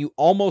and you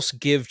almost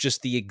give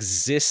just the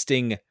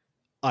existing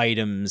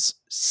items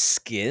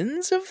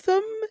skins of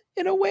them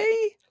in a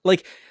way,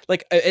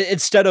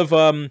 instead of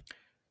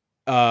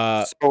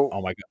So,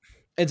 oh my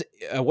god,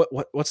 and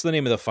what's the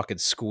name of the fucking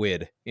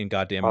squid in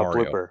goddamn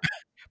Mario? blooper.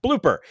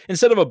 Blooper.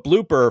 Instead of a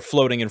blooper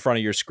floating in front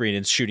of your screen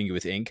and shooting you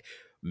with ink,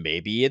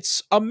 maybe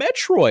it's a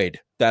Metroid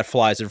that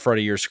flies in front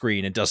of your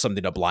screen and does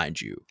something to blind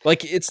you.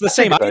 Like it's the That's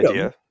a same good item.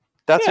 idea.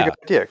 That's a Yeah, good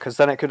idea, because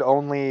then it could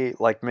only,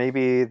 like,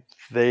 maybe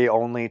they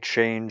only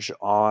change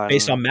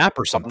based on map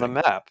or on the something.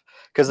 map,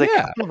 because they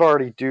Yeah, kind of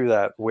already do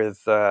that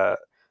with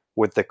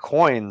the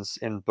coins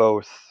in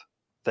both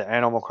the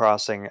Animal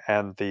Crossing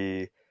and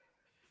the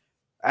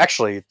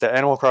actually the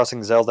Animal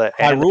Crossing Zelda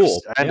and Hyrule.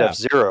 F Yeah.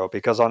 Zero,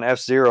 because on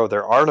F-Zero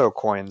there are no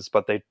coins,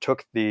 but they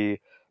took the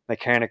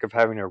mechanic of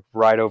having to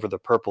ride over the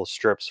purple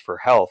strips for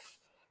health,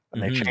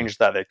 and they Hmm. changed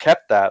that. They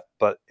kept that,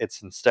 but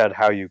it's instead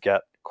how you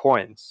get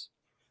coins.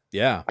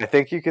 Yeah. I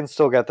think you can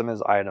still get them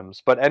as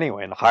items, but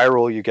anyway, in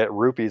Hyrule you get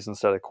rupees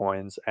instead of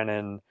coins, and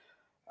in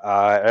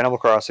Animal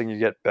Crossing you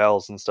get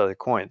bells instead of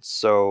coins.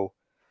 So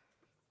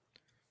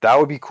that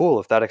would be cool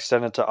if that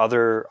extended to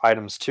other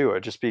items too.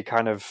 It'd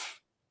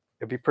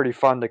be pretty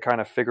fun to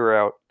kind of figure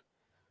out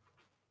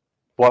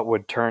what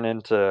would turn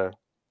into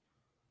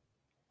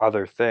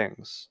other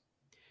things.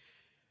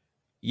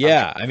 I'm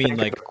Yeah. I trying to mean,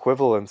 think of like,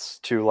 equivalents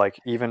to, like,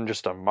 even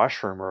just a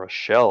mushroom or a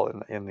shell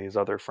in these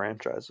other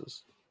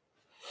franchises.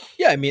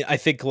 yeah, I mean, I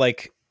think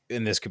like,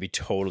 and this could be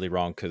totally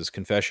wrong because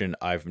confession,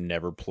 I've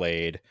never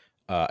played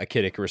a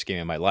Kid Icarus game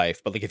in my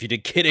life. But like, if you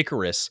did Kid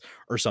Icarus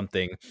or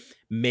something,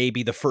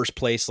 maybe the first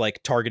place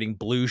like targeting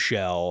blue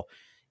shell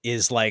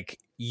is like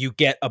you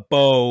get a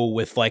bow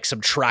with like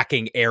some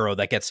tracking arrow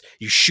that gets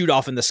you shoot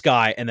off in the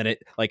sky and then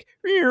it like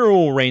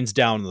rains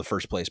down on the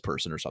first place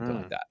person or something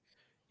like Hmm. that.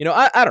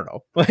 I don't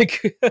know.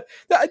 Like,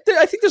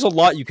 I think there's a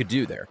lot you could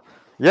do there.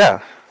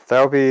 Yeah,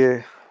 that would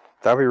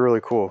be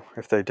really cool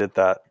if they did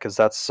that, because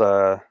that's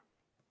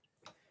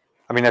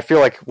I mean, I feel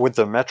like with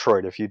the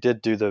Metroid, if you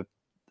did do the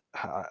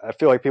I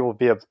feel like people would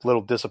be a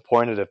little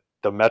disappointed if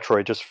the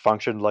Metroid just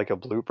functioned like a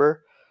blooper.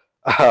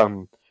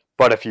 Um,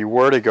 but if you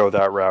were to go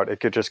that route, it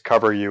could just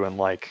cover you in,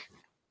 like,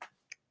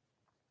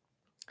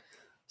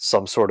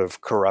 some sort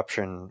of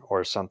corruption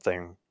or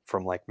something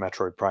from, like,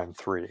 Metroid Prime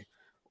 3,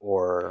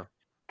 or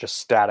just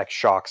static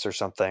shocks or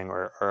something,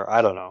 or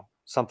I don't know,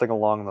 something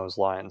along those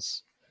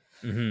lines.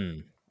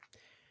 Hmm.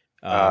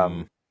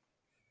 Um,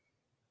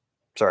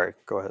 sorry,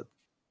 go ahead.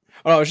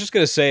 Oh, I was just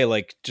gonna say,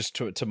 like, just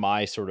to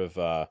my sort of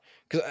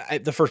because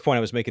the first point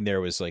I was making there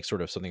was like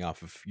sort of something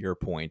off of your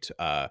point,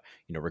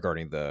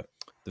 regarding the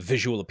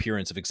visual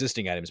appearance of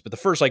existing items. But the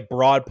first like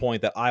broad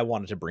point that I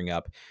wanted to bring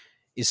up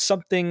is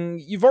something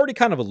you've already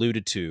kind of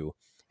alluded to,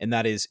 and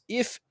that is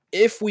if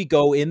we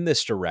go in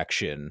this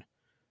direction,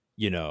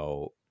 you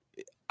know,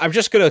 I'm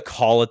just gonna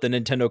call it the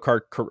Nintendo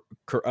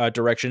Kart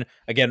direction.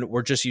 Again,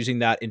 we're just using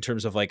that in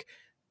terms of like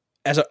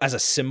as a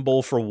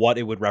symbol for what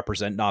it would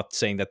represent, not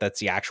saying that that's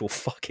the actual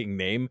fucking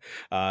name.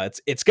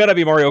 It's gonna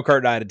be Mario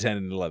Kart 9 and 10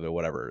 and 11,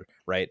 whatever,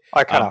 right?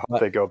 I kind of hope But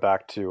they go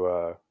back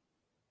to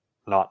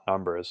not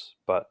numbers,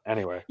 but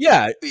anyway,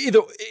 yeah,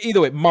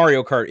 either way,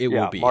 Mario Kart it will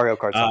yeah, be. Mario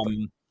Kart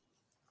something.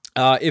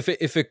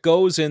 If it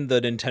goes in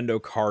the Nintendo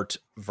Kart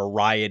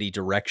variety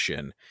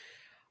direction,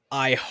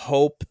 I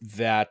hope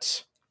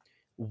that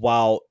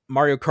while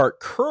Mario Kart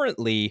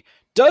currently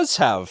does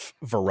have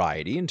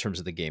variety in terms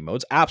of the game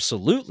modes,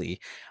 absolutely,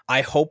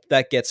 I hope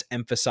that gets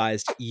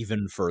emphasized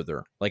even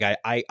further. Like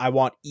I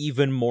want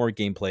even more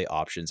gameplay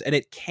options, and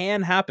it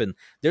can happen.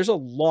 There's a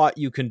lot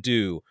you can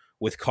do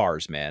with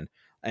cars, man,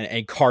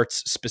 and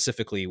karts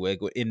specifically.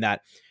 In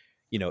that,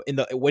 in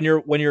the when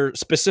you're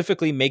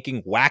specifically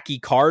making wacky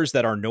cars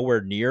that are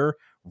nowhere near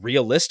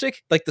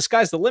realistic, like the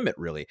sky's the limit,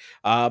 really.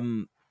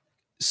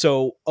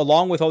 So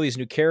along with all these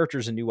new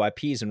characters and new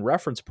IPs and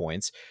reference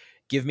points,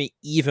 give me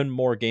even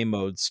more game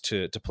modes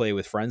to play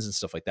with friends and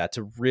stuff like that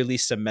to really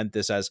cement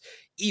this as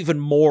even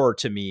more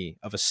to me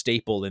of a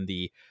staple in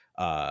the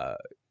uh,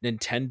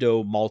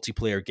 Nintendo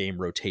multiplayer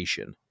game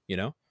rotation.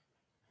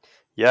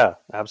 Yeah,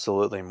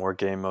 absolutely. More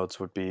game modes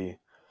would be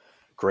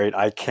great.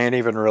 I can't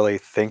even really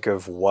think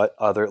of what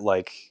other,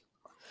 like,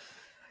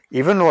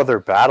 even other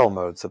battle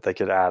modes that they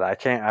could add.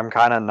 I'm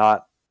kind of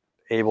not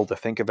able to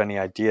think of any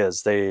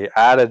ideas. They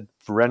added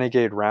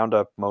Renegade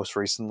Roundup most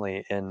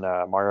recently in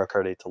Mario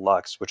Kart 8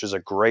 Deluxe, which is a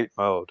great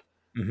mode.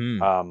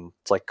 Hmm.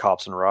 It's like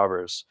cops and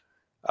robbers.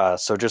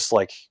 So just,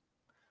 like,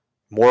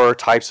 more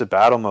types of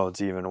battle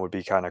modes even would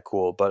be kind of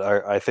cool. But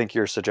I think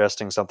you're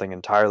suggesting something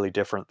entirely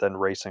different than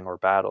racing or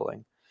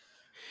battling.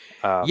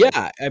 Um,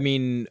 Yeah, I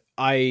mean,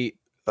 I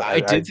I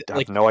did have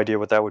like no idea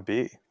what that would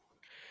be.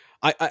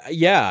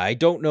 yeah, I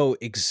don't know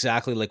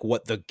exactly like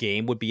what the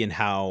game would be and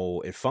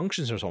how it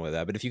functions or something like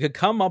that. But if you could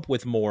come up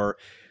with more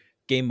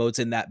game modes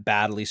in that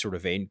battley sort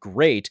of vein,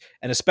 great.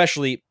 And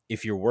especially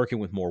if you're working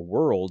with more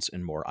worlds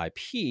and more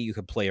IP, you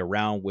could play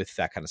around with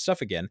that kind of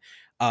stuff again.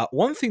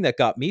 One thing that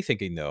got me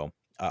thinking, though,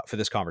 for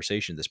this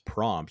conversation, this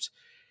prompt,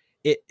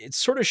 it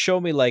sort of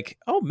showed me like,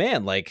 oh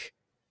man, like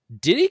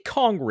Diddy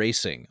Kong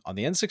Racing on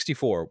the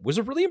N64 was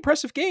a really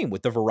impressive game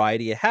with the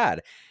variety it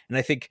had. And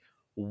I think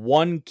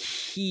one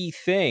key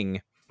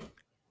thing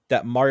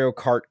that Mario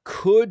Kart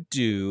could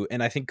do,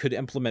 and I think could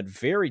implement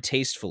very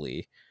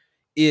tastefully,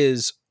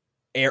 is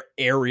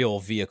aerial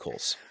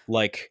vehicles.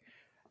 Like,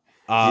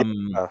 um,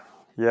 Yeah,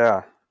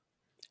 yeah,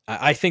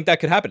 I think that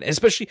could happen,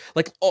 especially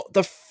like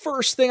the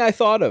first thing I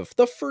thought of.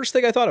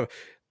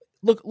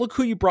 Look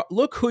who you brought.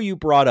 Look who you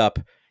brought up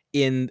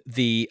in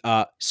the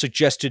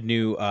suggested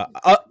new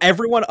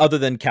everyone other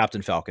than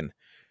Captain Falcon,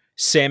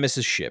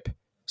 Samus's ship,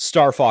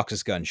 Star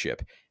Fox's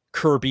gunship,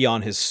 Kirby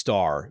on his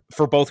star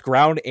for both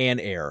ground and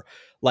air.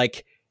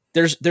 Like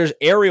there's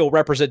aerial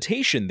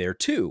representation there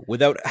too,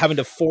 without having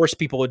to force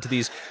people into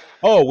these.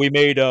 Oh, we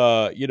made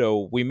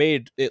we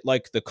made it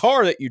like the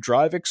car that you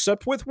drive,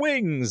 except with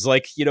wings.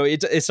 Like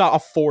it's not a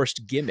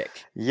forced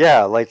gimmick.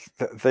 Yeah, like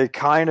they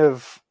kind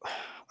of,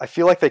 I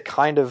feel like they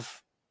kind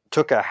of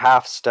took a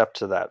half step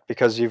to that,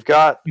 because you've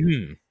got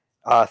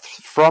Mm-hmm.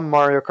 from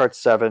Mario Kart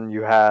 7,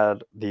 you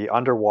had the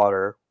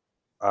underwater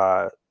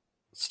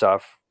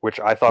stuff, which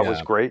I thought was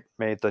Yeah. great,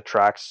 made the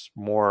tracks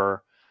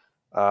more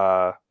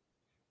uh,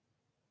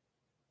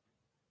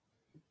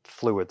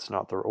 fluids,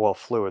 not the well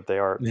fluid. They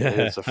are. It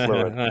is a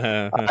fluid.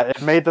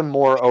 It made them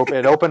more open.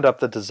 It opened up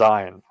the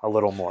design a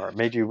little more. It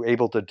made you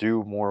able to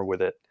do more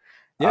with it.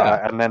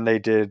 Yeah. And then they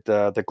did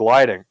the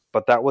gliding,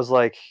 but that was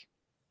like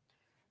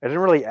it didn't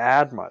really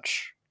add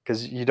much,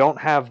 because you don't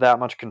have that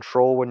much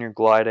control when you're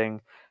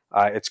gliding.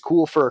 It's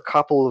cool for a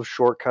couple of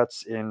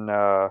shortcuts in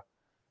Mario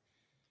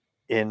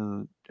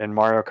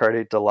Kart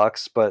 8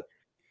 Deluxe, but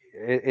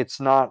it's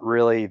not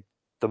really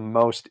the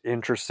most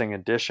interesting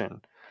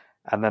addition.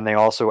 And then they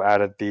also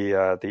added the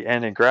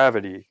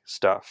anti-gravity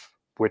stuff,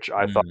 which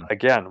I thought Mm.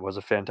 again was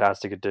a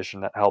fantastic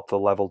addition that helped the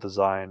level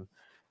design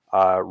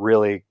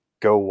really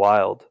go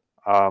wild.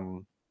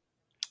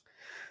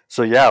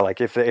 So yeah, like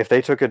if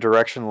they took a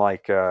direction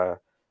like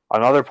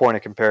another point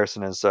of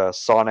comparison is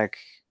Sonic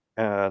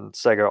and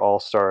Sega All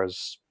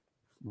Stars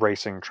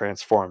Racing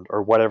Transformed,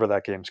 or whatever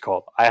that game's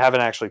called. I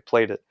haven't actually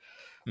played it,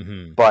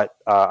 Mm-hmm. but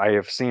I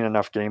have seen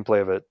enough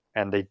gameplay of it,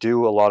 and they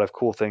do a lot of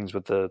cool things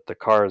with the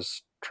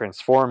cars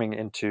transforming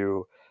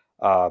into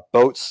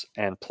boats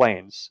and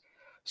planes.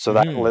 So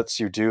that Mm-hmm. lets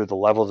you do the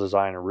level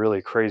design in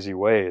really crazy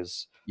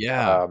ways.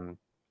 Yeah. Um,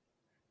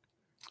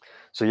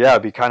 so yeah,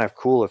 it'd be kind of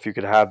cool if you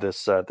could have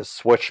this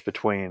switch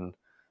between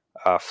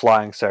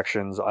flying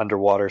sections,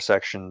 underwater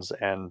sections,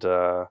 and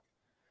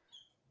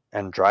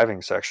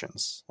driving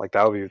sections. Like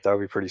that would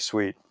be pretty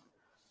sweet.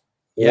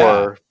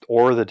 Yeah.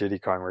 Or the Diddy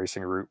Kong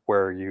Racing route,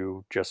 where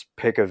you just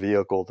pick a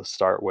vehicle to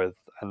start with,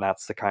 and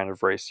that's the kind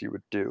of race you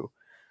would do.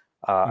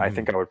 I Mm-hmm.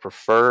 think I would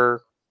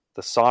prefer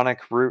the Sonic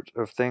route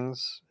of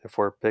things if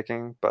we're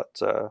picking,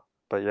 but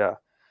yeah,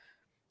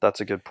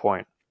 that's a good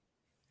point.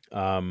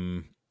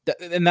 And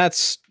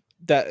that's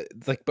that.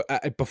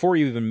 Like, before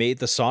you even made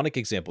the Sonic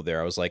example,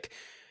 there, I was like,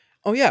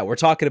 oh yeah, we're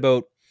talking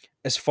about,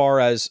 as far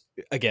as,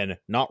 again,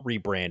 not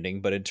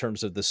rebranding, but in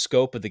terms of the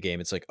scope of the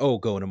game, it's like, oh,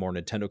 go in a more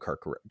Nintendo Kart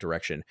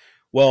direction.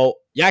 Well,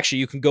 actually,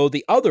 you can go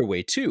the other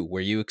way too,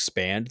 where you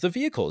expand the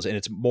vehicles and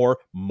it's more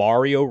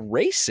Mario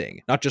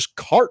racing, not just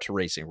kart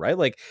racing, right?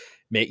 Like,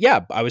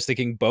 yeah, I was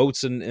thinking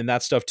boats and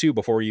that stuff too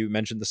before you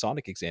mentioned the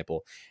Sonic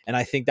example. And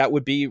I think that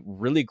would be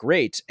really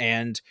great.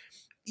 And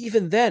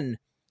even then,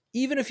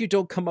 even if you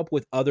don't come up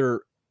with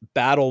other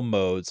battle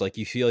modes, like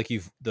you feel like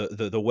you've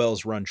the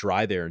wells run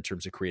dry there in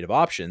terms of creative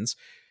options,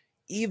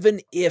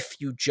 even if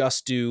you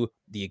just do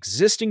the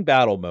existing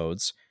battle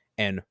modes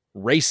and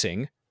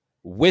racing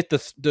with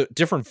the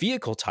different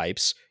vehicle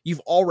types, you've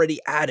already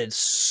added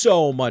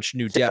so much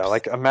new Yeah, depth.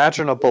 like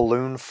imagine a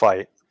balloon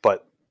fight,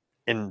 but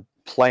in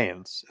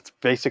planes. It's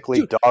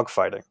basically Dude,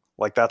 dogfighting.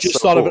 Like that's so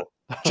just thought of it.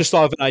 cool. Just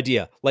thought of an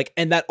idea. Like,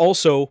 and that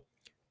also,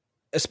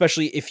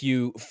 especially if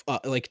you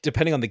like,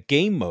 depending on the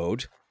game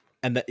mode,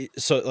 and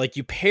so like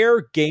you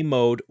pair game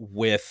mode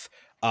with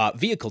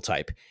vehicle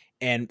type,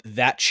 and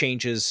that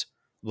changes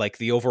like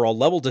the overall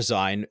level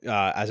design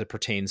as it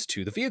pertains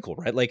to the vehicle,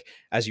 right? Like,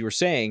 as you were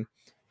saying,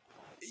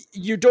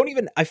 you don't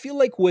even, I feel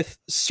like with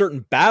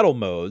certain battle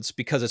modes,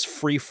 because it's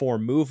free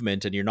form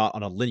movement and you're not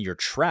on a linear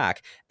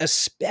track,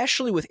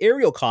 especially with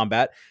aerial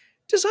combat,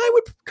 design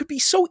could be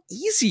so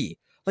easy.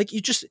 Like,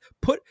 you just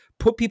put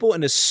people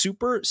in a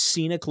super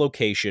scenic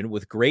location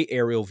with great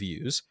aerial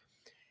views,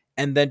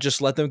 and then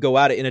just let them go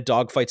at it in a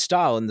dogfight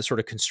style in the sort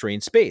of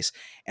constrained space.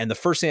 And the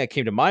first thing that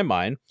came to my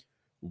mind,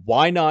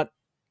 why not?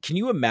 Can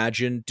you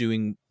imagine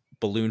doing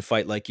balloon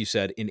fight, like you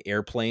said, in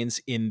airplanes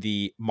in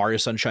the Mario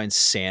Sunshine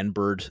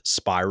Sandbird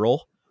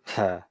spiral?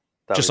 That'd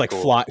Just be like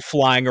cool.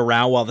 flying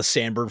around while the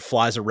sandbird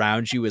flies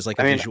around you as like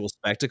I a mean, visual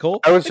spectacle.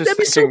 I was Like, just that'd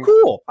be so thinking.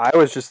 cool. I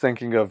was just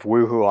thinking of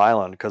Woohoo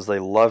Island, because they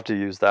love to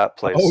use that Oh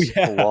place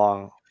yeah, for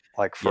a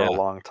yeah.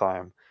 long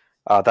time.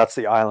 That's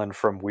the island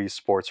from Wii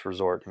Sports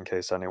Resort, in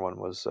case anyone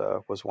was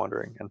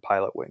wondering, and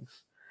Pilot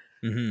Wings.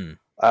 Hmm.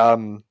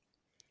 Um,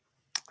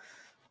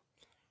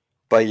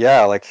 but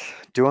yeah, like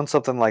doing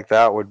something like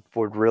that would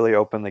really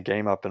open the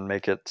game up and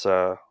make it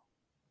a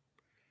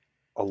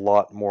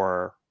lot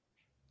more,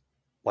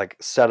 like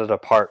set it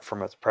apart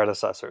from its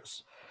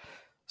predecessors.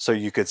 So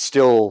you could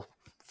still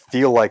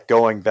feel like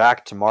going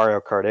back to Mario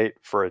Kart 8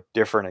 for a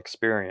different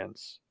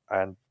experience,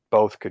 and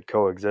both could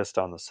coexist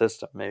on the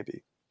system,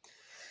 maybe.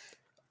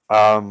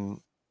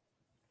 Um,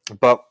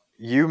 but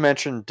you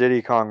mentioned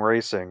Diddy Kong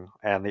Racing,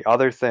 and the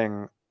other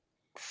thing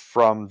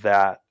from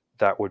that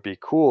would be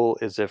cool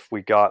is if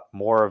we got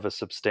more of a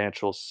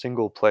substantial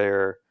single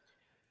player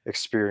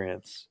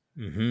experience.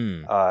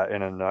 Hmm.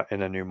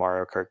 in a new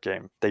Mario Kart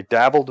game. They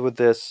dabbled with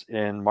this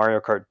in Mario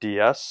Kart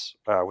DS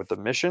with the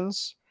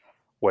missions,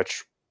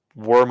 which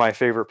were my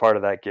favorite part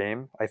of that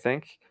game. I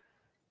think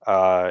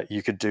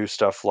you could do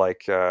stuff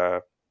like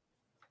there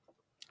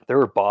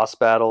were boss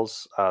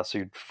battles, so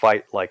you'd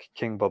fight like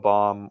King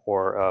Babam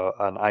or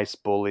an ice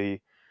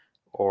bully,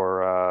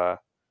 or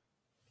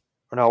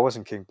no, it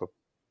wasn't King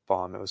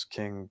Babam, it was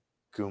King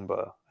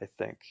Goomba, I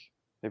think.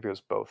 Maybe it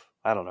was both.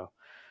 I don't know.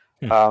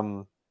 Hmm.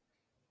 Um,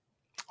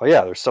 well,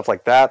 yeah, there's stuff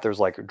like that. There's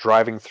like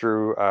driving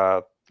through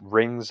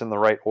rings in the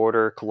right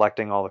order,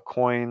 collecting all the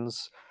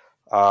coins,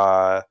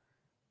 uh,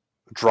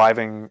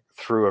 driving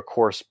through a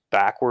course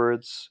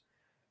backwards.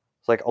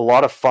 It's like a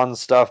lot of fun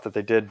stuff that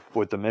they did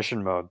with the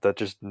mission mode that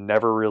just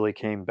never really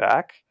came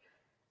back.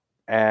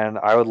 And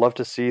I would love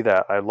to see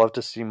that. I'd love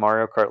to see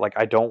Mario Kart. Like,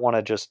 I don't want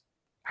to just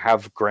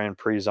have Grand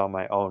Prix on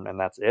my own and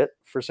that's it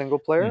for single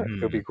player.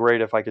 It would be Hmm.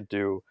 great if I could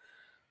do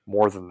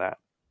more than that.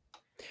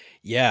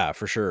 Yeah,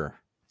 for sure.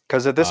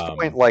 Because at this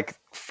point, Um, like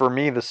for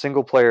me, the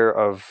single player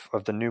of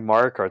the new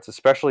Mario Karts,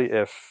 especially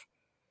if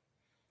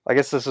I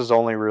guess this is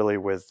only really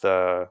with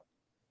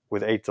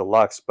 8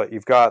 Deluxe, but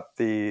you've got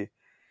the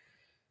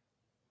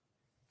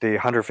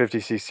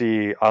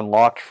 150cc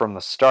unlocked from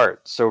the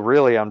start. So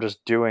really, I'm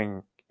just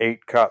doing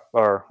 8 cup,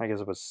 or I guess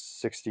it was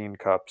 16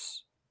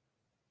 cups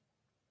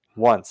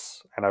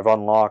once, and I've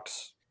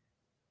unlocked,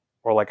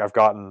 or like I've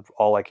gotten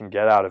all I can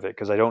get out of it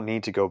because I don't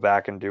need to go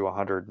back and do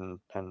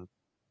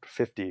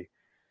 150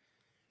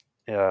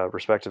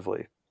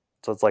 respectively.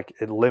 So it's like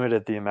it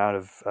limited the amount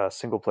of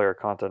single player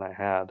content I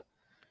had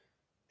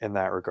in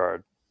that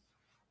regard.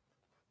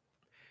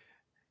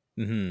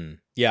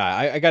 yeah,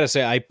 I gotta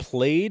say, I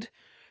played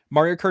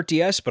Mario Kart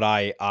DS, but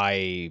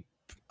I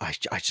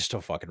just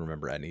don't fucking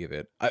remember any of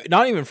it.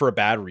 Not even for a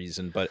bad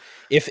reason, but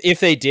if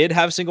they did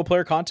have single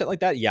player content like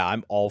that, yeah,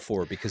 I'm all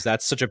for it because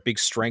that's such a big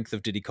strength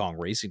of Diddy Kong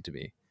Racing to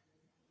me.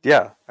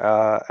 Yeah,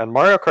 and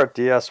Mario Kart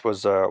DS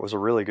was a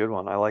really good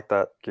one. I like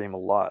that game a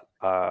lot.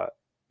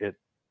 It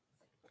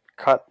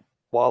cut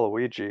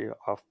Waluigi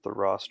off the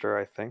roster,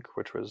 I think,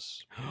 which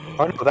was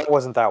oh no, that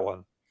wasn't that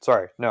one.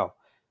 Sorry, no,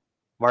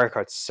 Mario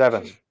Kart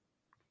 7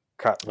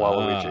 cut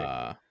Waluigi,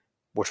 Ah,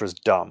 which was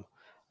dumb.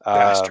 Um,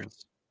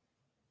 bastards.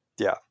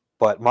 yeah,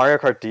 but Mario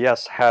Kart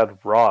DS had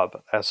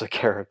Rob as a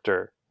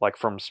character, like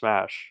from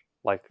Smash,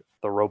 like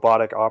the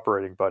robotic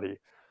operating buddy.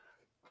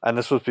 And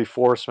this was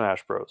before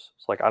Smash Bros.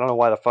 It's like I don't know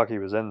why the fuck he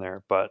was in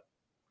there, but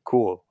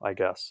cool, I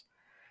guess.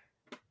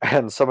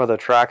 And some of the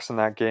tracks in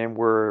that game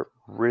were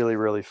really,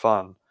 really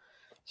fun.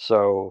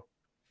 So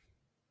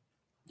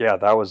yeah,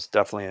 that was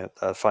definitely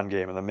a fun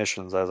game, and the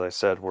missions, as I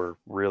said, were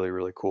really,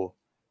 really cool.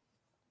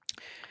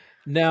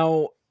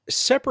 Now,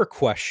 separate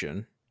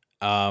question.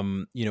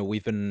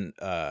 We've been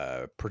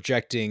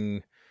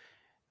projecting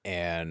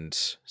and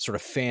sort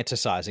of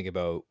fantasizing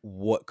about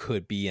what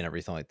could be and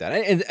everything like that.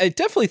 And I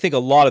definitely think a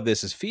lot of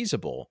this is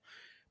feasible,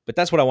 but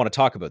that's what I want to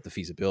talk about, the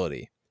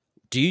feasibility.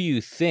 Do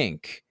you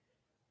think,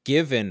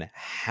 given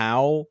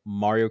how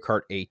Mario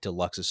Kart 8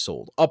 Deluxe is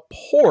sold, a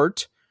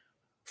port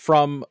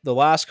from the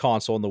last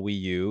console on the Wii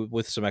U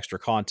with some extra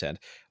content,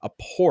 a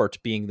port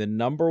being the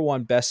number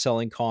one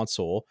best-selling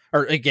console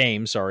or a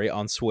game, sorry,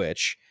 on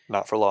Switch,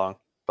 Not for long,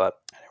 but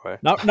anyway.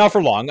 not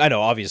for long. I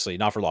know, obviously,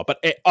 not for long,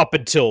 but up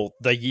until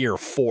the year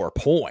 4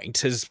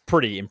 is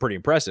pretty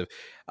impressive.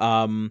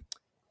 Um,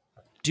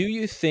 do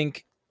you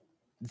think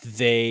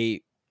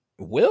they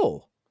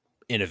will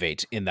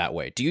innovate in that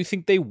way? Do you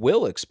think they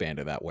will expand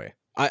in that way?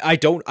 I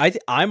don't.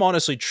 I'm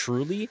honestly,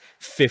 truly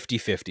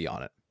 50-50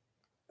 on it.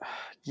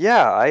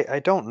 Yeah, I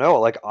don't know.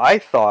 Like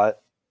I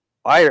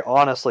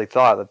honestly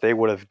thought that they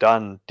would have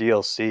done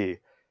DLC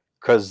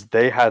because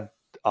they had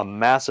a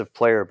massive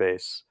player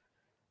base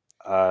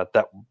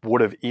that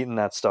would have eaten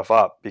that stuff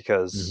up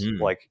because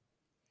Hmm. like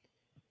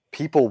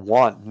people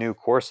want new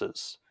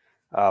courses.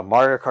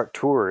 Mario Kart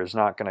Tour is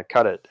not going to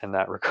cut it in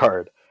that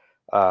regard.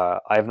 I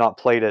have not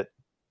played it,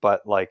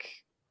 but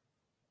like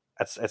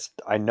it's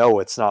I know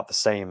it's not the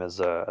same as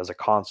a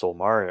console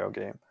Mario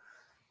game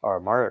or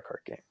a Mario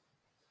Kart game.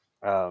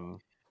 Um,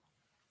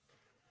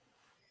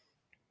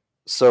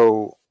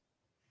 so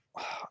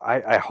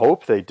I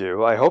hope they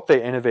do. I hope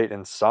they innovate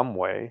in some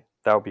way.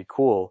 That would be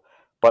cool.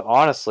 But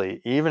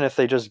honestly, even if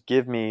they just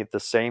give me the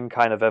same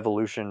kind of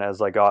evolution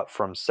as I got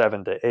from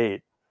 7 to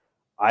 8,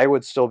 I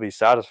would still be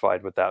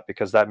satisfied with that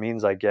because that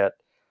means I get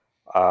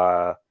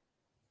uh,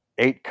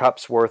 8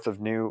 cups worth of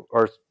new,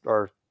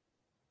 or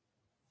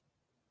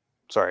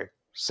sorry,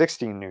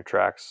 16 new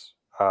tracks,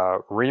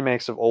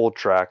 remakes of old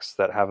tracks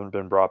that haven't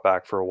been brought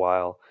back for a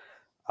while.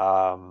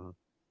 Um,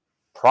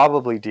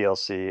 Probably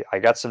DLC. I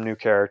got some new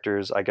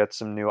characters. I get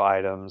some new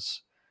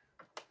items,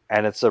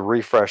 and it's a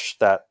refresh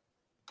that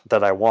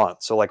I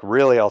want. So like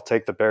really I'll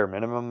take the bare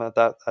minimum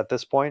at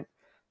this point.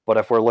 But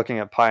if we're looking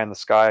at pie in the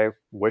sky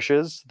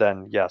wishes,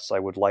 then yes, I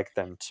would like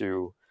them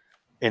to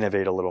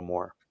innovate a little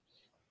more.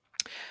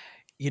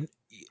 You,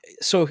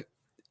 so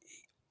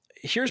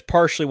here's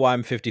partially why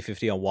I'm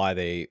 50-50 on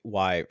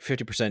why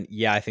 50%,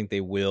 yeah, I think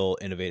they will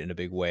innovate in a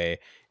big way,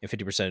 and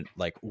 50%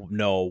 like,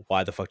 no,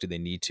 why the fuck do they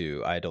need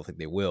to? I don't think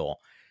they will.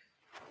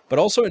 But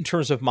also in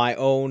terms of my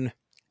own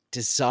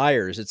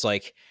desires, it's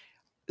like,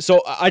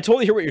 so I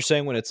totally hear what you're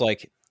saying when it's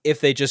like, if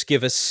they just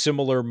give a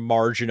similar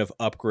margin of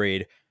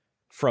upgrade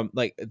from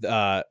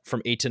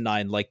 8 to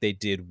 9 like they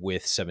did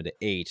with 7 to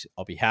 8,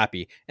 I'll be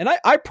happy. And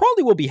I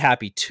probably will be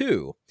happy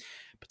too.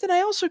 But then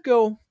I also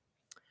go,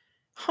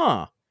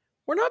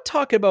 we're not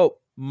talking about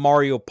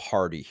Mario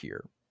Party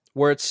here,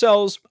 where it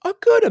sells a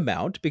good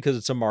amount because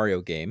it's a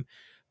Mario game,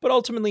 but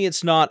ultimately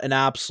it's not an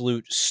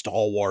absolute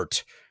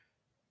stalwart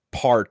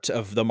part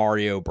of the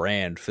Mario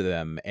brand for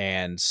them.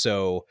 And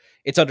so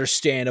it's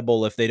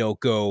understandable if they don't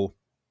go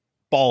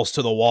balls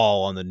to the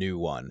wall on the new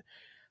one.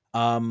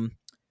 Um,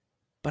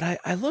 but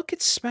I look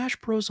at Smash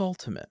Bros.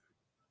 Ultimate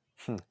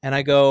and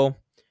I go,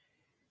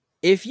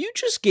 if you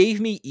just gave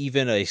me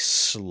even a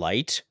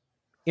slight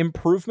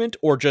improvement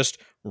or just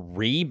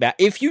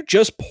if you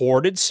just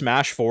ported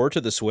Smash 4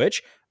 to the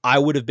Switch, I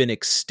would have been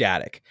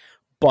ecstatic.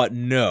 But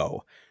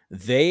no,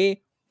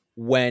 they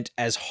went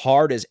as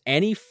hard as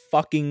any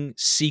fucking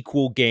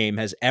sequel game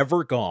has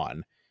ever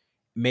gone,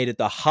 made it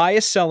the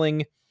highest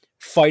selling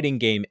fighting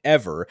game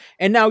ever.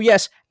 And now,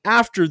 yes,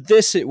 after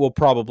this, it will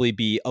probably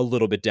be a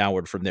little bit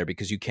downward from there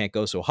because you can't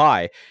go so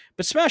high.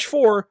 But Smash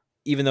 4,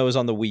 even though it was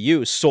on the Wii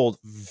U, sold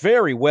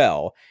very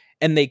well.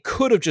 And they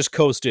could have just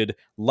coasted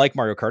like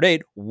Mario Kart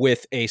 8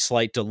 with a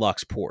slight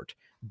deluxe port.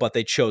 But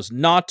they chose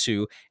not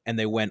to, and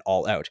they went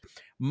all out.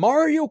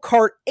 Mario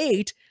Kart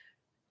 8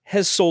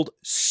 has sold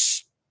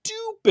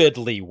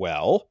stupidly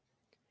well.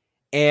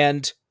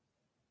 And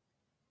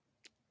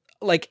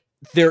like,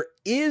 there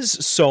is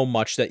so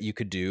much that you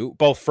could do,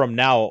 both from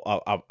now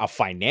a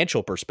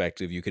financial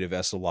perspective. You could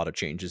invest a lot of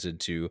changes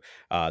into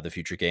the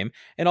future game,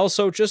 and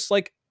also just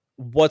like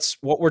what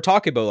we're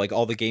talking about, like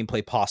all the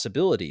gameplay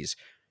possibilities.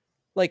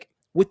 Like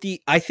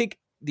I think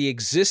the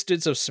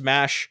existence of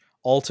Smash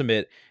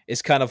Ultimate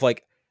is kind of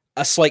like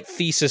a slight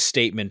thesis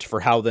statement for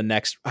how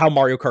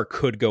Mario Kart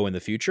could go in the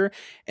future.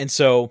 And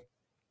so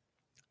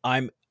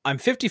I'm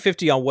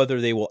 50-50 on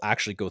whether they will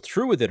actually go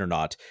through with it or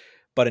not.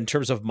 But in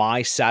terms of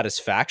my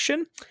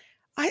satisfaction,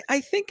 I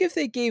think if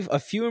they gave a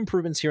few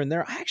improvements here and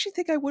there, I actually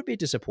think I would be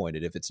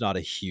disappointed if it's not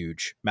a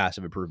huge,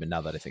 massive improvement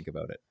now that I think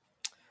about it.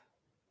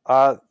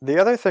 The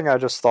other thing I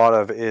just thought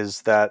of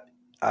is that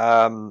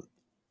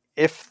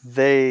if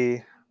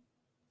they...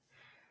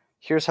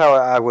 Here's how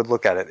I would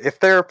look at it. If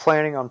they're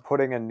planning on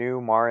putting a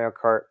new Mario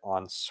Kart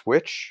on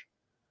Switch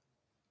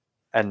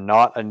and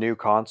not a new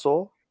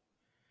console,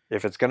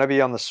 if it's going to be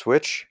on the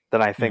Switch,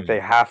 then I think they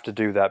have to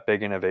do that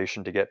big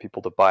innovation to get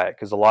people to buy it.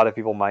 Because a lot of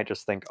people might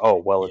just think, oh,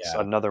 well, it's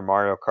another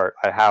Mario Kart.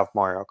 I have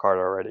Mario Kart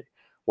already.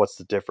 What's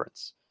the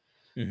difference?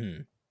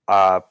 Mm-hmm.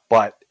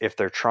 But if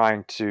they're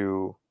trying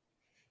to...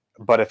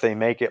 But if they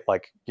make it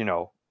like,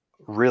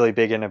 really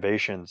big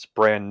innovations,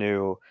 brand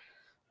new,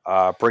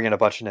 bring in a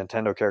bunch of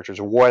Nintendo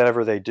characters,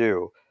 whatever they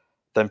do,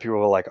 then people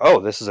are like, oh,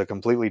 this is a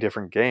completely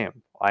different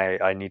game.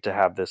 I need to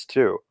have this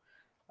too.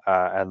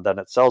 And then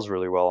it sells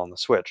really well on the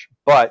Switch.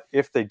 But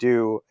if they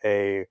do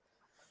a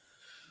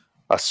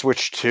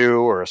Switch 2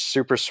 or a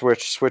Super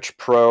Switch, Switch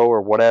Pro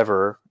or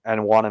whatever,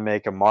 and want to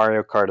make a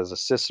Mario Kart as a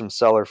system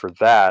seller for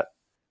that,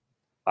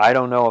 I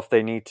don't know if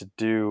they need to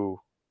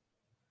do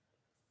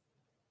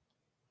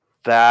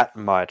that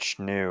much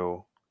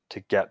new to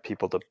get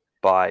people to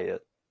buy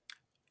it.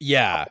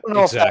 Yeah, I don't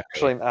know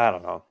exactly. I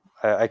don't know.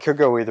 I could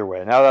go either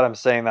way. Now that I'm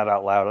saying that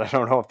out loud, I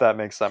don't know if that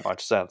makes that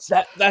much sense.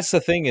 That's the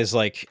thing is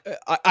like,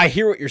 I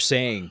hear what you're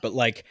saying, but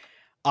like,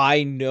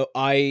 I know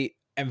I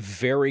am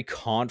very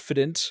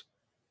confident.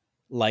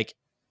 Like,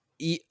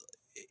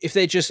 if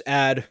they just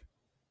add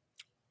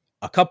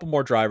a couple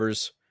more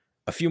drivers,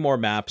 a few more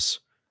maps,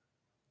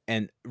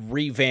 and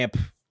revamp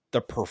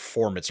the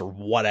performance or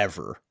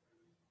whatever,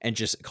 and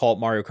just call it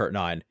Mario Kart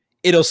 9,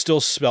 it'll still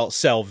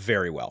sell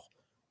very well.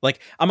 Like,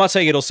 I'm not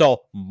saying it'll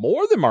sell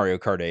more than Mario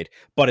Kart 8,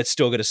 but it's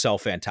still going to sell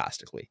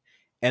fantastically.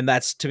 And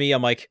that's, to me,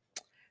 I'm like,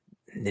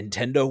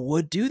 Nintendo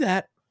would do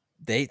that.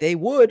 They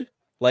would.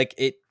 Like,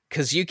 it,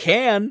 because you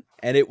can,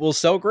 and it will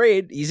sell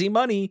great, easy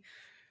money.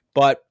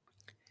 But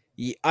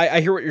I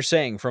hear what you're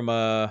saying from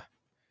if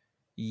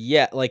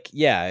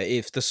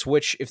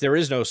there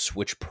is no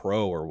Switch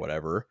Pro or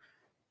whatever,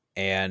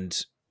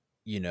 and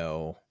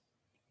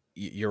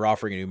you're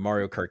offering a new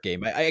Mario Kart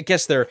game, I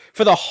guess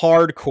for the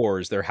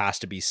hardcores, there has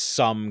to be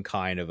some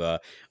kind of a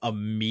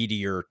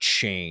meteor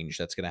change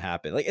that's going to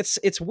happen. Like,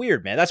 it's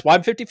weird, man. That's why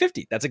I'm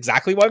 50-50. That's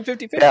exactly why I'm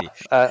 50-50.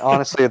 Yeah,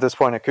 honestly, at this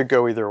point, it could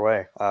go either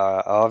way.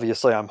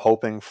 Obviously, I'm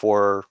hoping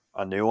for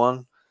a new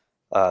one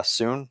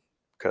soon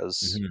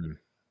because,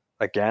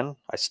 again,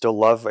 I still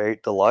love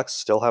 8 Deluxe.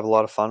 Still have a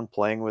lot of fun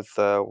playing with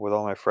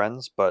all my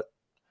friends, but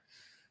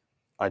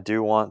I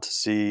do want to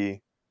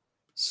see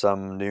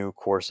some new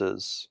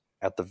courses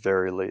at the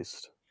very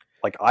least.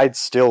 Like, I'd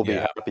still be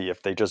happy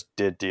if they just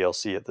did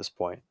DLC at this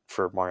point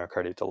for Mario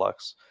Kart 8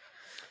 Deluxe.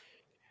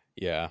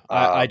 Yeah,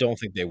 I don't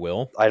think they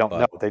will. I don't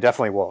know. They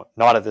definitely won't.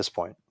 Not at this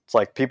point. It's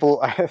like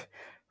people...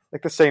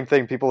 like the same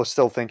thing. People are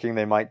still thinking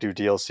they might do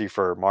DLC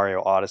for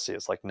Mario Odyssey.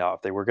 It's like, no,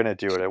 if they were going to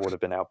do it, it would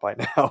have been out by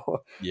now.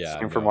 Yeah,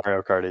 Same for no.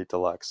 Mario Kart 8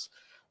 Deluxe.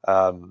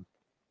 Um,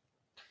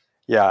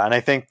 yeah, and I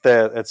think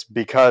that it's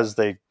because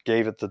they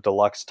gave it the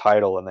deluxe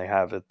title and they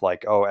have it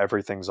like, oh,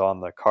 everything's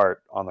on the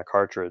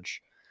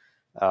cartridge.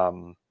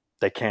 Um,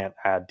 they can't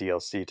add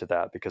DLC to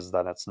that because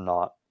then it's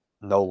no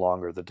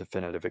longer the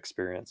definitive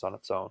experience on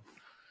its own.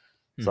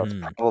 So that's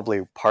Hmm.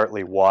 probably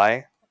partly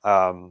why.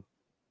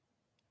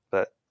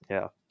 But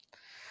yeah.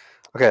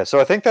 Okay, so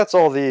I think that's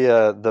all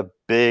the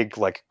big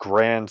like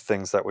grand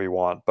things that we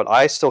want. But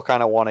I still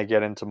kind of want to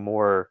get into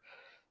more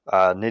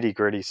nitty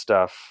gritty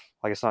stuff.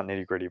 I guess not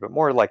nitty gritty, but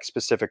more like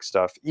specific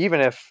stuff. Even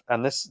if,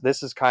 and this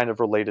is kind of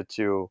related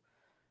to,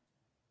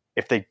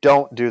 if they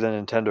don't do the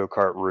Nintendo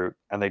Kart route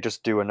and they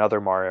just do another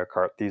Mario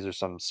Kart, these are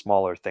some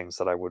smaller things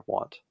that I would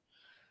want.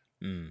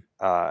 Mm.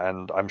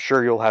 And I'm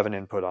sure you'll have an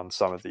input on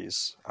some of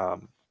these.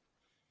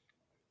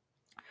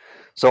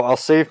 So I'll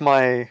save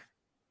my.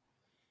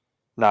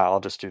 Nah, I'll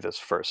just do this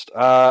first.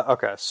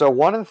 Okay, so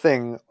one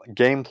thing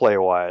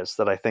gameplay wise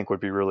that I think would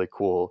be really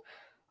cool,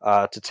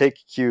 to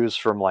take cues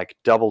from like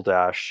Double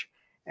Dash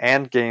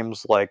and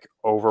games like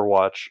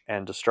Overwatch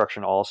and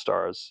Destruction All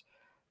Stars,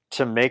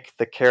 to make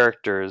the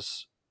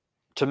characters,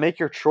 to make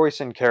your choice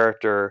in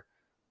character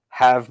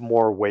have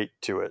more weight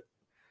to it.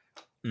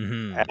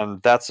 Hmm.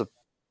 And that's a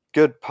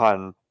good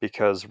pun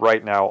because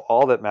right now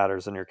all that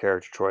matters in your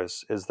character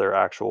choice is their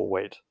actual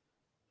weight.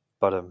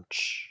 But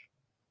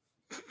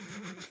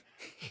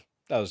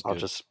That was I'll good.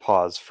 just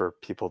pause for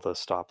people to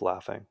stop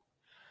laughing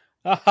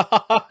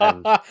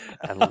and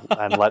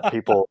and let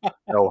people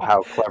know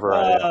how clever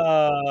I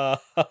am.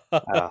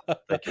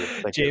 Thank you,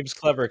 thank you. James,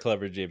 clever,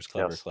 clever, James,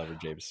 clever, Yes, clever,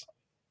 James.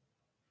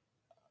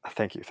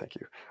 thank you, thank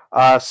you.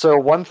 So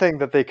one thing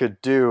that they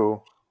could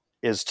do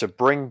is to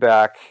bring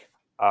back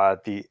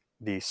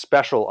the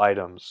special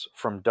items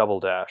from Double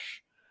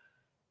Dash.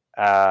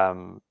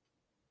 Um,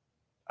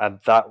 and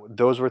that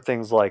those were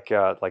things like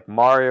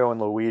Mario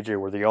and Luigi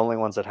were the only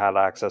ones that had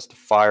access to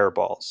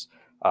fireballs.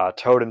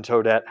 Toad and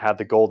Toadette had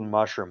the golden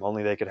mushroom;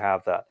 only they could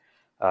have that.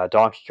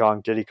 Donkey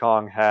Kong, Diddy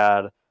Kong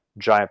had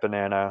giant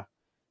banana.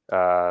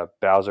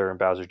 Bowser and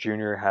Bowser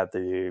Jr. had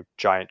the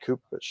giant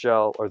Koopa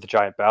shell or the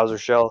giant Bowser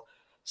shell,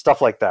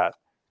 stuff like that.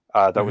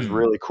 That was Hmm.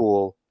 really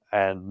cool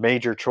and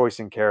made your choice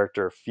in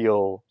character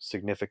feel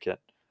significant.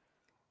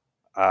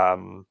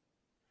 Um,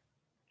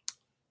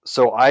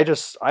 so I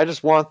just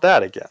want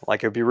that again.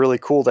 Like it'd be really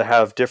cool to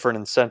have different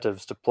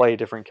incentives to play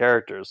different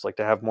characters, like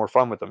to have more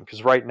fun with them.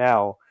 Because right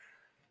now,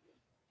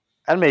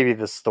 and maybe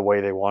this is the way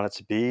they want it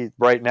to be.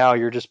 Right now,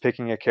 you're just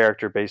picking a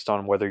character based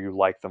on whether you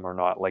like them or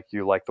not, like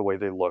you like the way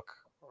they look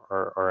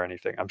or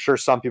anything. I'm sure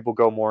some people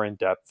go more in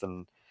depth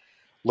and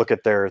look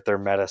at their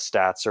meta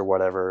stats or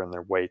whatever and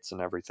their weights and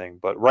everything.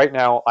 But right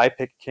now, I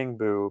pick King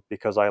Boo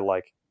because I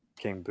like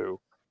King Boo.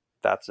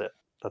 That's it.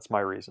 That's my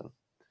reason.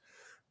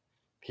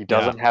 He Yeah,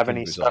 doesn't have King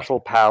any Boo's special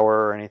awesome.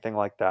 power or anything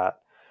like that.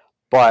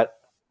 But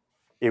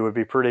it would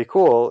be pretty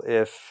cool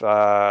if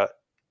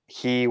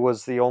he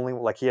was the only,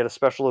 like he had a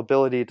special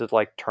ability to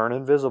like turn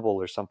invisible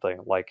or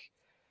something, like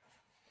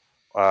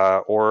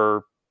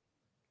or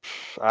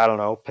I don't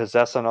know,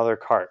 possess another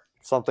cart,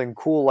 something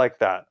cool like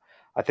that.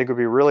 I think it would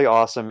be really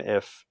awesome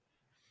if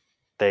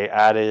they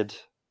added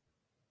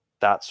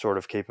that sort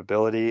of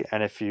capability.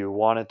 And if you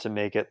wanted to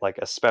make it like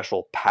a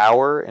special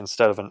power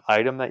instead of an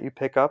item that you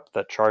pick up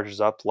that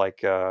charges up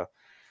like a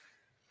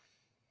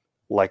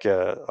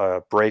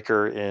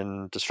breaker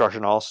in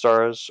Destruction All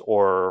Stars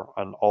or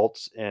an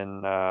alt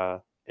in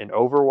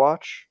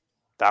Overwatch,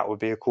 that would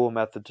be a cool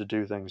method to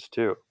do things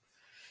too.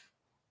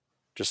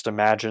 Just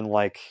imagine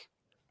like,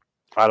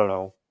 I don't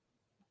know,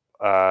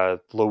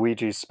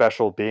 Luigi's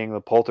special being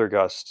the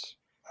poltergust,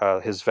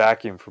 his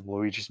vacuum from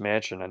Luigi's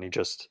Mansion, and he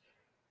just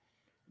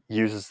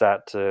uses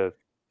that to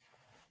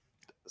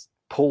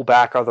pull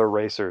back other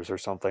racers or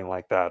something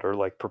like that, or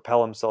like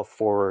propel himself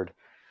forward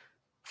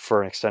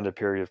for an extended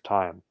period of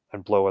time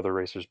and blow other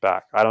racers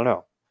back. I don't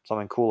know,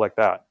 something cool like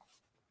that.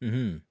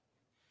 Hmm.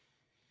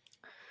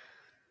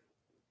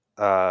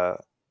 Uh,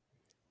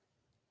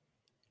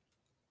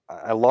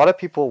 a lot of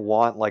people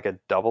want like a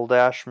double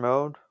dash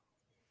mode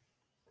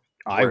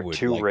I where would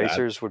two like that.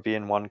 racers would be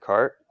in one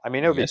cart. I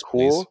mean, it would be Yes,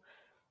 please. cool,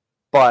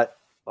 but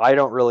I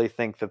don't really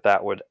think that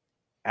that would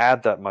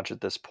add that much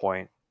at this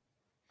point.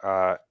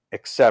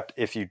 Except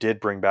if you did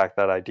bring back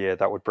that idea,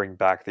 that would bring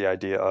back the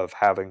idea of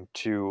having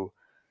two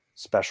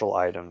special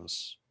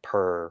items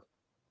per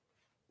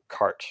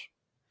cart,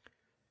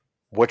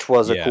 which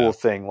was a Yeah. cool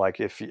thing. Like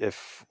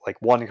if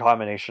like one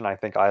combination I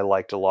think I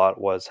liked a lot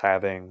was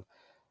having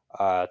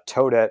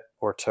Toadette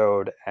or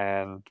Toad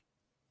and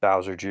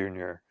Bowser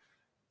Jr.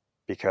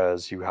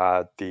 because you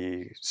had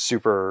the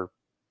super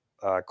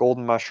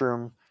golden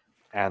mushroom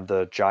and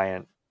the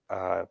giant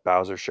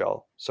Bowser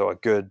shell. So a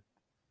good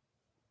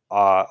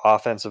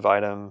offensive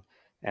item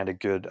and a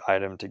good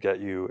item to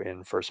get you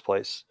in first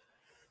place.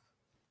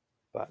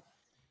 But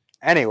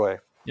anyway,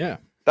 Yeah.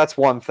 that's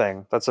one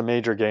thing. That's a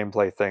major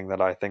gameplay thing that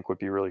I think would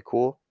be really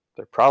cool.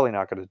 They're probably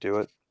not going to do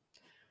it.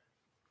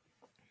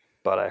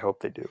 but I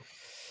hope they do.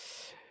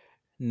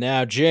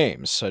 Now,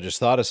 James, I just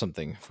thought of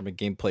something from a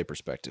gameplay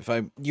perspective.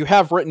 You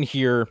have written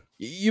here.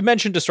 You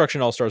mentioned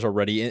Destruction All Stars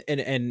already,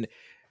 and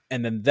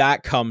then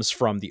that comes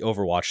from the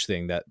Overwatch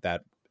thing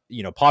that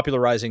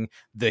popularizing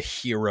the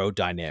hero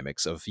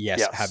dynamics of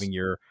Yes. having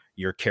your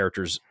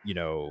characters,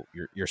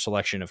 your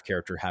selection of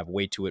character have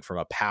weight to it from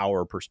a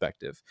power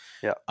perspective.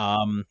 Yeah.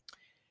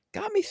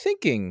 Got me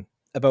thinking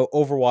about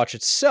Overwatch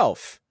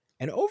itself.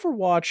 And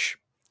Overwatch,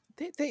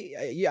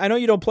 I know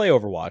you don't play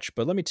Overwatch,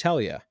 but let me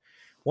tell you.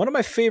 One of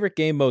my favorite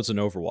game modes in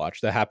Overwatch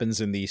that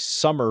happens in the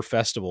summer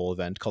festival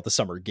event called the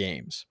Summer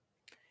Games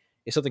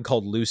is something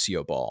called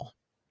Lucio Ball.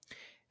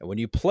 And when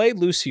you play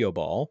Lucio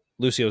Ball,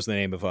 Lucio is the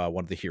name of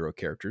one of the hero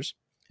characters,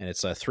 and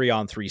it's a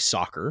 3-on-3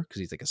 soccer because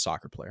he's like a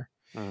soccer player.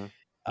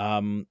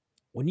 Mm-hmm.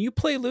 When you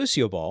play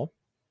Lucio Ball,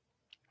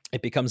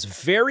 it becomes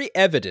very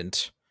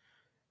evident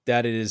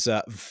that it is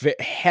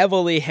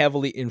heavily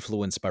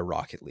influenced by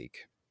Rocket League.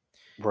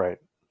 Right.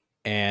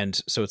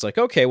 And so it's like,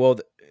 okay, well,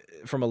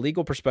 from a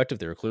legal perspective,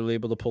 they were clearly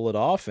able to pull it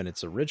off, and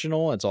it's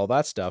original, and it's all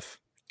that stuff.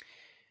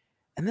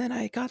 And then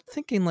I got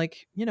thinking,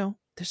 like,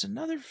 there's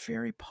another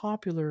very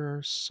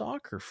popular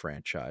soccer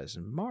franchise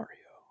in Mario.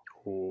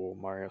 Oh,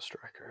 Mario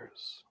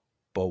Strikers.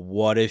 But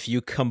what if you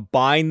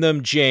combine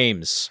them,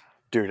 James?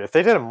 Dude, if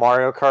they did a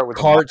Mario Kart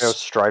with Mario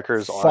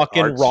Strikers on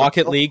fucking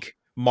Rocket League,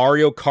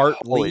 Mario Kart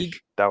League,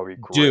 that would be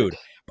great.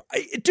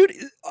 Dude,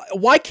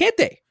 why can't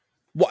they?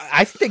 Well,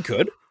 I think they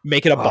could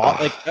make it a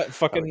bot, like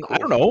fucking. Cool. I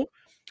don't know.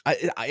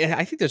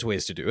 I think there's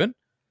ways to do it.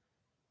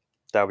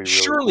 That would be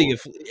really surely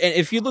cool.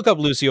 if you look up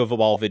Lucio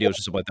Ball videos or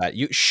something like that,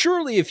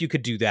 if you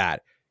could do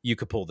that, you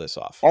could pull this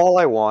off. All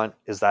I want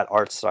is that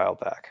art style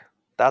back.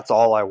 That's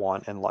all I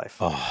want in life.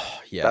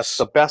 Oh, yes. That's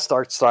the best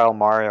art style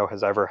Mario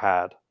has ever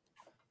had.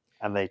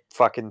 And they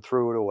fucking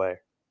threw it away.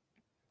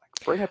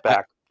 Like, bring it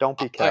back. Don't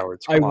be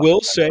cowards. I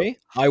will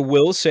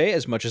say,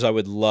 as much as I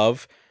would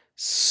love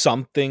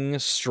something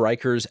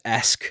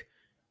Strikers-esque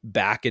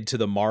back into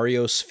the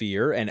Mario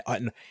sphere, and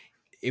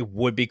it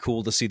would be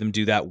cool to see them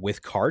do that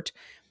with Kart.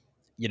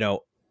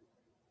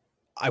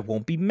 I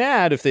won't be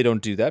mad if they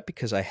don't do that,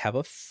 because I have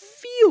a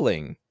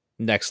feeling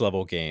Next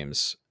Level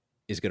Games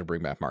is going to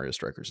bring back Mario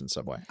Strikers in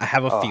some way. I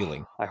have a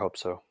feeling. I hope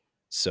so.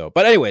 So,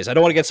 but anyways, I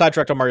don't want to get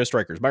sidetracked on Mario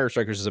Strikers. Mario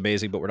Strikers is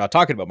amazing, but we're not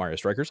talking about Mario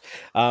Strikers.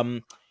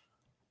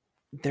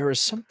 There was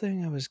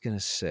something I was going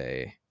to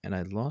say, and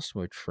I lost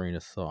my train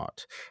of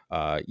thought.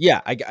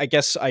 I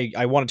guess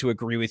I wanted to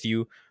agree with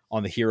you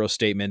on the hero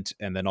statement,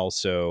 and then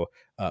also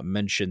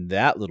mention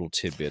that little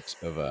tidbit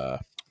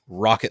of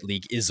Rocket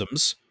League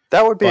isms.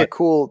 That would be a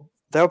cool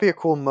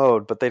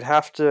mode, but they'd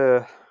have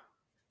to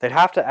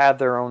add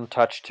their own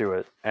touch to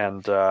it,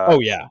 and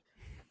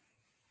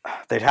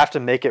they'd have to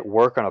make it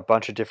work on a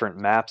bunch of different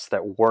maps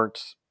that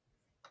weren't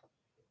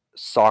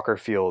soccer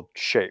field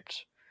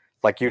shaped.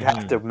 Like, you'd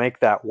have to make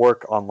that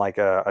work on like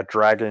a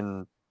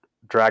dragon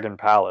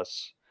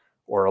palace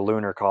or a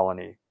lunar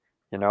colony,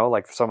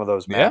 like some of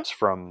those maps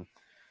from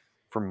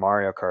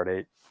Mario Kart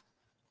 8.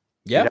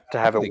 Yeah, you'd have to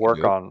have it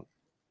work on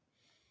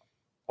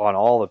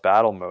all the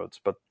battle modes,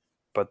 but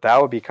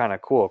that would be kind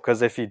of cool,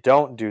 because if you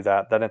don't do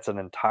that, then it's an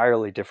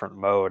entirely different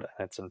mode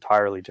and it's an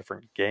entirely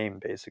different game,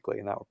 basically,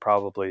 and that would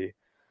probably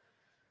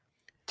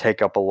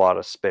take up a lot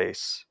of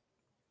space.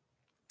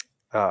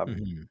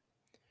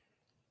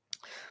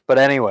 But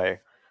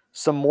anyway,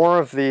 some more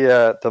of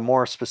the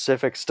more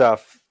specific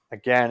stuff,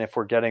 again, if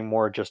we're getting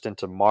more just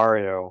into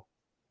Mario,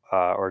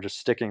 or just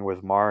sticking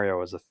with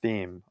Mario as a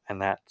theme,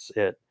 and that's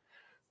it,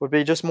 would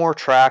be just more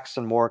tracks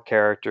and more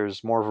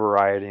characters, more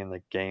variety in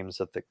the games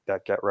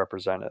that get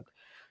represented.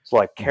 So,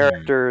 like,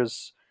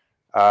 characters,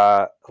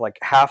 like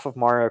half of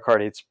Mario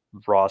Kart 8's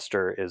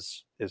roster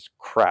is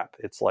crap.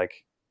 It's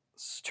like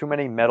too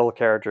many metal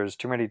characters,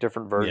 too many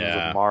different versions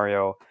of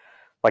Mario.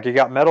 Like, you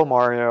got Metal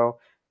Mario,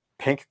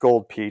 Pink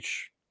Gold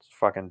Peach, it's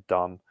fucking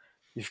dumb.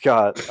 You've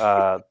got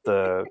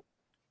the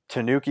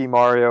Tanuki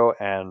Mario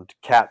and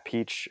Cat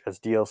Peach as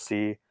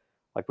DLC.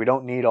 Like, we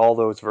don't need all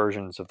those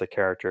versions of the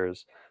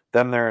characters.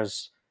 Then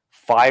there's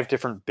 5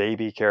 different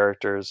baby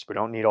characters. We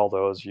don't need all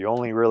those. You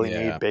only really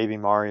need Baby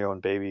Mario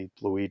and Baby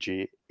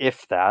Luigi,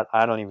 if that.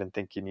 I don't even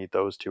think you need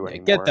those two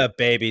anymore. Get the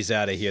babies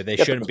out of here. They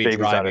shouldn't be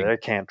driving. They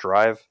can't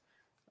drive.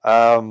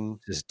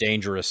 This is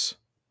dangerous.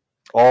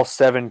 All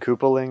 7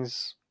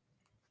 Koopalings.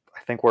 I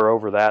think we're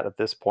over that at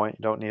this point.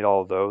 You don't need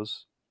all of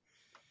those.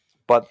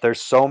 But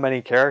there's so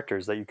many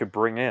characters that you could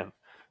bring in.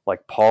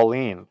 Like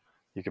Pauline,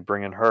 you could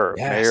bring in her.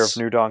 Yes. Mayor of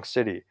New Donk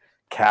City.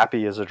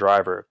 Cappy is a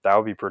driver. That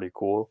would be pretty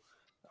cool.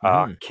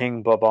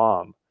 King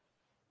Bob-omb.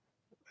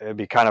 It'd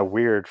be kind of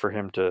weird for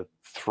him to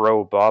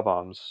throw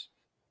Bob-ombs.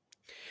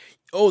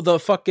 Oh, the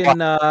fucking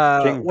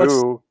King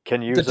Boo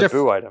can use a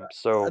Boo item.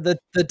 So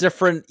the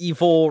different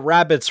evil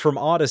rabbits from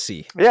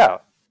Odyssey. Yeah.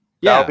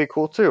 That would be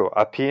cool too.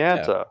 A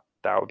Pianta.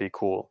 That would be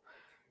cool.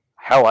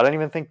 Hell, I don't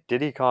even think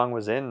Diddy Kong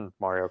was in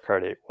Mario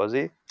Kart 8, was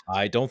he?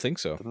 I don't think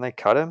so. Didn't they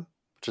cut him?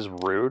 Which is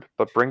rude,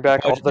 but bring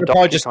back all the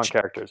Donkey Kong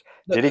characters.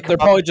 They're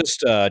probably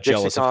just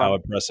jealous of how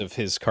impressive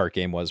his kart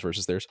game was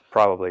versus theirs.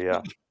 Probably,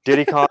 yeah.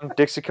 Diddy Kong,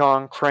 Dixie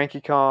Kong, Cranky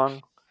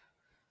Kong,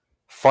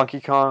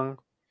 Funky Kong,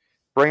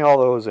 bring all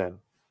those in.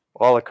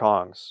 All the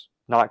Kongs.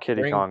 Not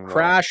Kiddy Bring Kong, though.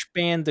 Crash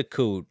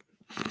Bandicoot.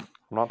 I'm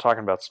not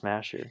talking about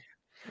Smash here.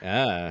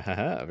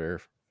 Very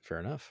fair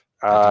enough.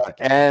 I do think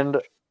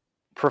And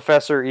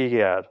Professor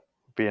Egad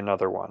would be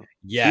another one.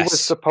 He was yes.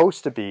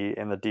 supposed to be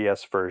in the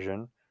DS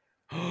version,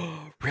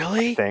 I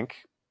Really? think,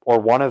 or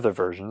one of the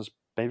versions.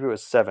 Maybe it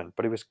was 7,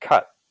 but he was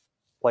cut.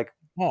 Like,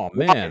 Oh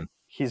why? man.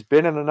 He's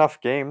been in enough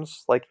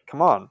games. Like,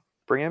 come on,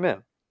 bring him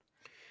in.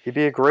 He'd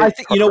be a I great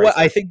think you kart know what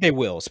I racer. think they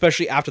will,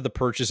 especially after the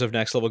purchase of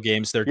Next Level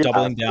Games. They're Yeah,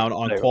 doubling down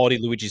on quality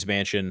Luigi's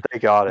Mansion. they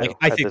got Like to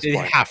I at think this they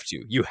point. have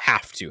to. You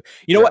have to.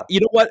 You know Yeah. what? You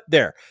know what?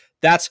 There.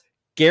 That's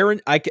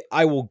guarantee.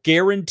 I will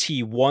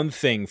guarantee one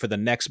thing for the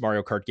next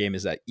Mario Kart game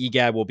is that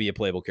EGAD will be a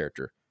playable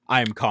character.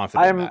 I am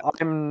confident in that.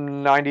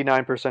 I'm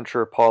 99%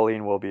 sure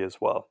Pauline will be as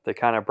well. They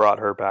kind of brought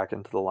her back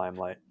into the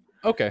limelight.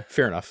 Okay,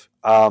 fair enough.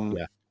 Um,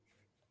 Yeah.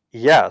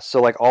 yeah,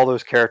 so like all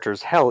those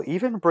characters, hell,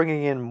 even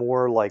bringing in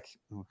more like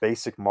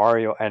basic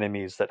Mario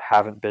enemies that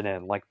haven't been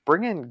in. Like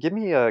give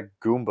me a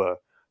Goomba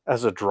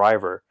as a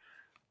driver.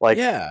 Like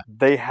Yeah.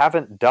 they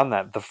haven't done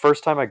that. The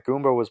first time a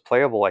Goomba was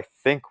playable, I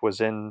think, was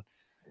in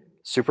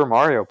Super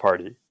Mario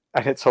Party,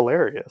 and it's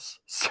hilarious.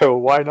 So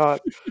why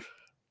not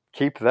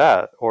keep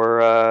that?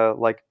 Or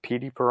like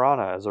Petey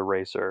Piranha as a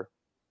racer.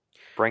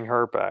 Bring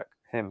her back,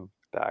 him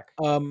back,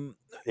 Um,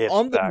 it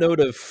on the back. note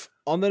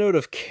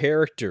of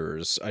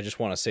characters, I just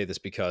want to say this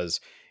because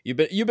you've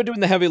been doing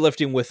the heavy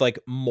lifting with like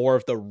more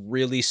of the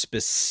really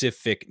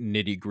specific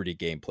nitty gritty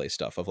gameplay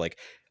stuff of like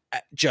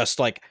just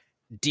like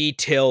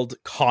detailed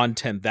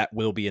content that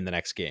will be in the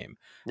next game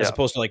as Yeah,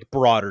 opposed to like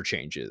broader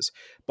changes.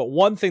 But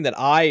one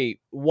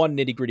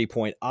nitty gritty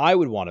point I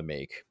would want to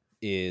make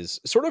is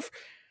sort of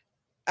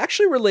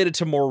actually related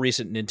to more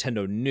recent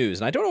Nintendo news.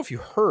 And I don't know if you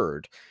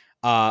heard,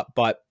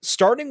 but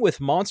starting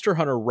with Monster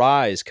Hunter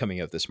Rise coming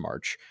out this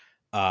March,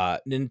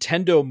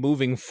 Nintendo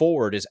moving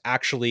forward is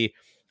actually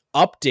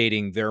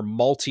updating their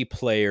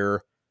multiplayer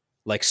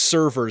like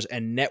servers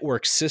and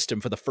network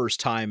system for the first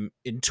time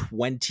in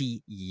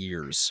 20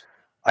 years.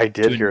 I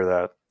did To hear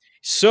that.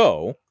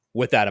 so,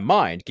 with that in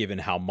mind, given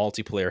how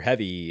multiplayer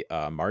heavy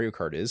Mario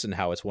Kart is and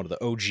how it's one of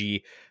the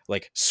OG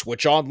like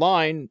Switch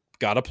Online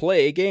gotta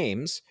play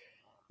games,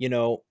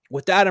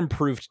 with that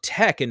improved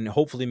tech and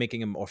hopefully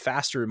making a more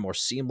faster and more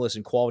seamless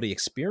and quality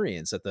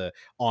experience at the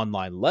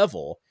online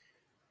level,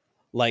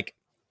 like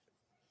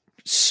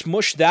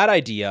smush that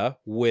idea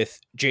with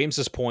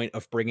James's point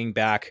of bringing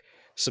back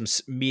some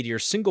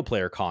meatier single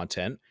player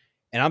content.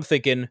 And I'm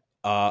thinking,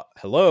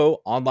 hello,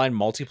 online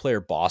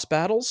multiplayer boss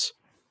battles?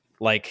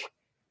 Like,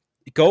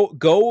 go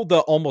the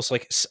almost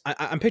like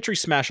I'm picturing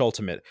Smash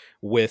Ultimate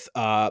with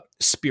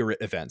spirit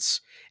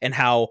events and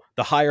how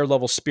the higher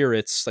level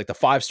spirits, like the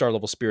 5-star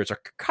level spirits, are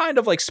kind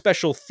of like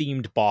special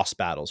themed boss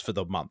battles for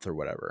the month or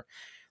whatever.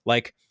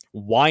 Like,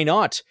 why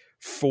not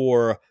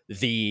for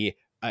the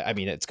I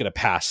mean, it's gonna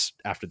pass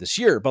after this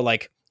year, but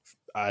like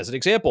as an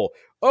example,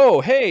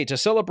 oh hey, to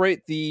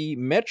celebrate the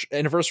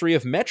anniversary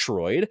of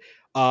Metroid,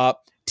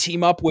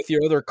 team up with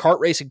your other kart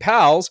racing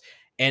pals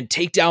and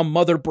take down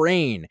Mother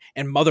Brain,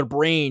 and Mother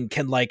Brain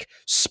can like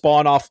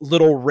spawn off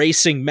little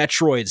racing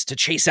Metroids to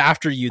chase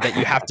after you that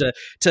you have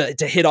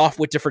to hit off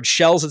with different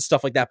shells and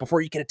stuff like that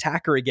before you can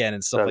attack her again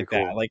and stuff That'd be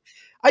like that. cool. Like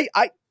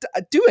I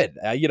do it.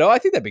 I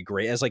think that'd be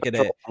great as like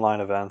For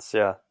online events,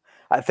 yeah.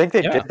 I think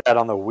they yeah. did that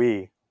on the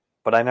Wii,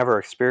 but I never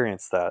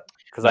experienced that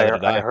because Neither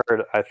did I I.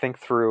 heard I think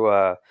through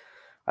I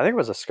think it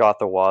was a Scott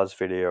the Woz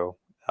video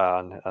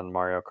on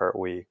Mario Kart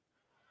Wii.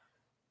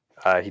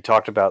 He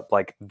talked about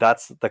like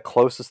that's the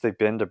closest they've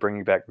been to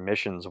bringing back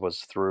missions was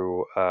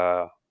through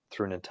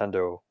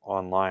Nintendo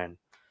Online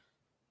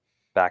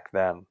back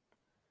then,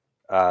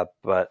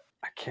 but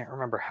I can't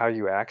remember how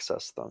you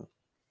access them.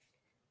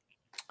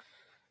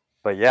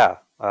 But yeah,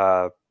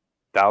 that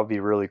would be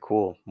really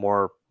cool.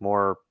 More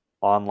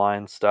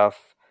online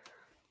stuff,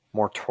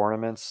 more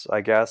tournaments.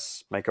 I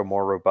guess make a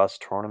more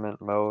robust tournament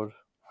mode.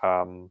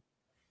 Um,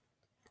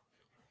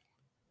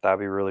 that'd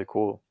be really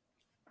cool.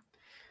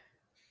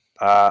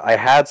 I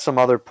had some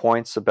other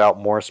points about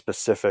more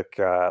specific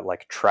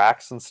like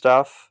tracks and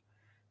stuff,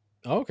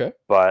 Oh, okay.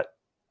 but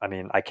I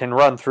mean I can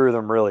run through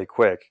them really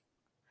quick.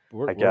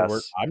 I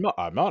guess. I'm not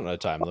on a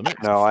time limit.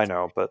 No, I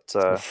know, but It's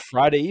a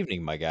Friday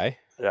evening, my guy.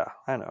 yeah,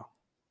 I know.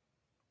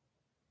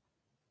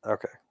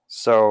 Okay,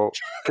 so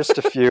just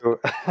a few,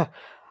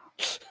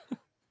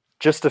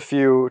 just a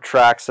few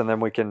tracks, and then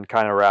we can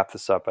kind of wrap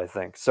this up. I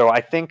think. So I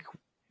think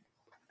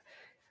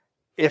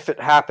if it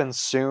happens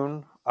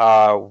soon,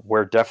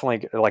 we're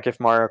definitely like if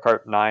Mario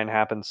Kart 9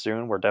 happens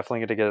soon, we're definitely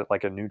going to get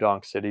like a New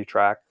Donk City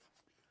track,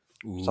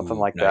 something Ooh,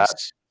 like that.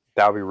 nice.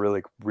 That would be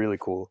really really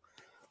cool.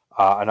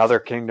 Another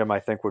kingdom I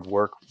think would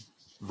work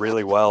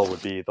really well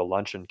would be the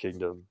Luncheon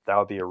Kingdom. That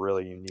would be a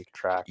really unique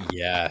track.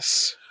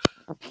 Yes.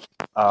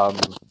 Um,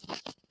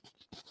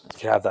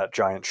 you have that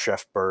giant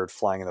chef bird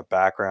flying in the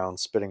background,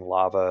 spitting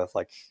lava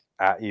like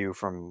at you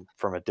from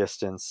a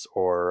distance,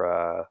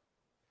 or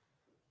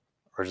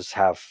just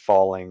have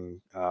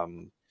falling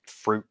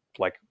fruit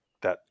like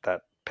that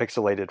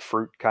pixelated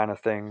fruit kind of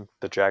thing,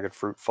 the jagged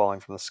fruit falling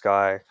from the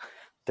sky,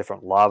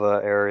 different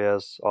lava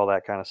areas, all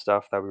that kind of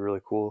stuff. That would be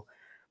really cool.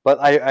 But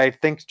I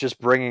think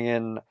just bringing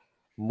in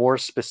more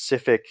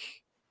specific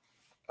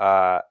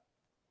uh,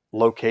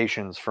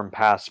 locations from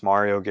past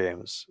Mario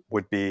games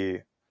would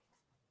be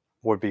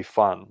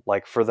fun.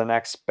 Like for the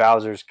next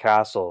Bowser's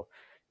Castle,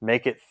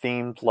 make it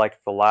themed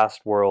like the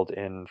last world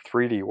in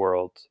 3D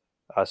World,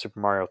 Super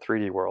Mario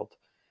 3D World,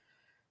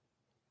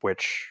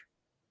 which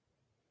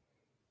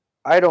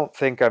I don't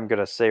think I'm going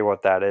to say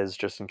what that is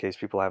just in case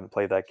people haven't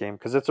played that game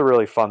because it's a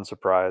really fun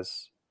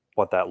surprise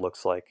what that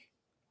looks like.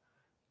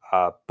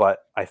 But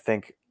I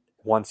think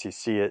once you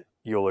see it,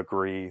 you'll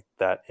agree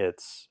that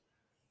it's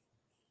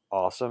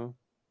awesome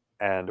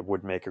and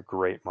would make a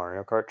great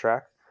Mario Kart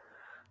track.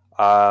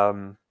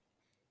 Um,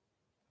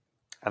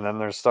 and then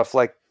there's stuff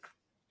like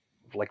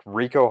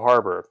Rico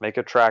Harbor. Make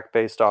a track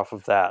based off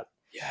of that.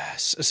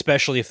 Yes,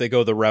 especially if they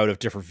go the route of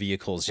different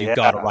vehicles, you Yeah.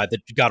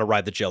 gotta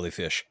ride the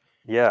jellyfish.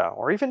 Yeah,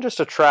 or even just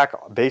a track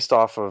based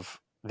off of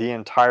the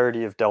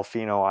entirety of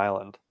Delfino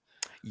Island.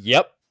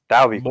 Yep,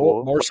 That would be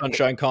cool. More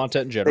Sunshine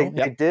content in general.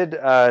 They did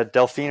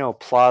Delfino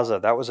Plaza.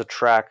 That was a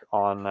track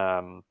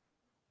on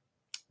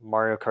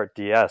Mario Kart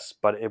DS,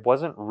 but it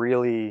wasn't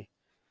really.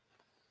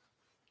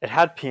 It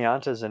had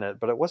Piantas in it,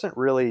 but it wasn't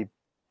really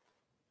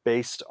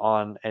based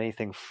on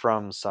anything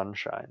from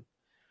Sunshine.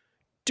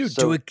 Dude,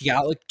 so,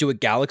 do a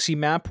galaxy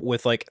map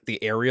with like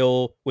the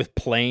aerial with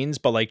planes,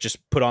 but like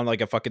just put on like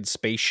a fucking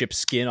spaceship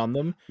skin on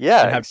them.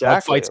 Yeah, and have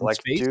exactly. fights in like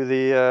space. Do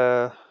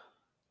the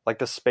like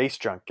the Space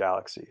Junk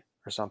Galaxy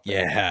or something.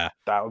 Yeah,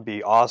 that would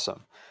be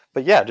awesome.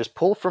 But yeah, just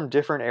pull from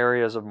different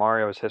areas of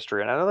Mario's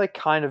history, and I know they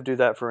kind of do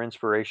that for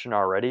inspiration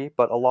already,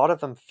 but a lot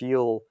of them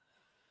feel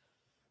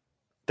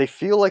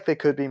like they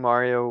could be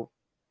Mario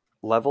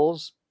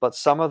levels, but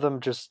some of them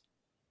just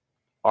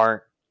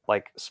aren't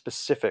like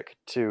specific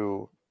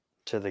to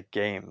the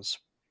games.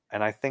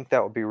 And I think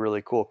that would be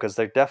really cool because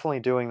they're definitely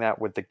doing that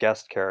with the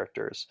guest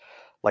characters.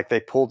 Like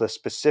they pulled a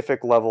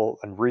specific level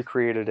and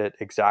recreated it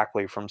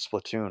exactly from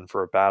Splatoon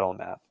for a battle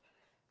map.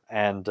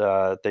 And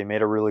they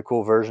made a really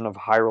cool version of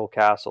Hyrule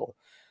Castle.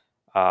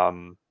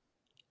 But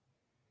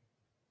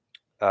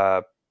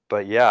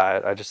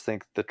yeah, I just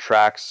think the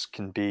tracks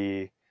can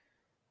be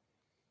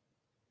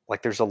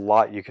like there's a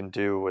lot you can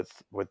do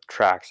with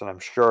tracks, and I'm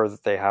sure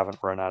that they haven't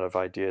run out of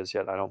ideas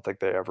yet. I don't think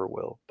they ever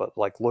will. But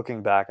like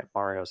looking back at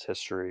Mario's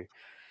history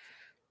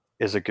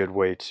is a good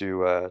way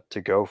to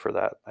go for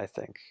that, I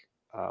think.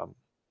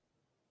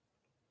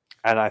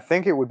 And I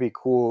think it would be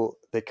cool.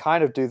 They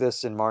kind of do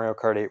this in Mario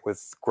Kart 8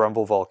 with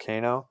Grumble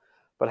Volcano,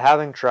 but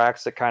having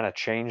tracks that kind of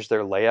change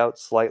their layout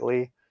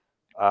slightly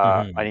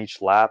on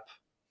each lap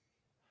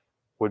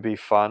would be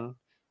fun.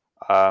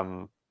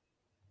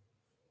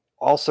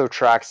 Also,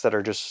 tracks that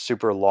are just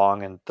super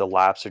long and the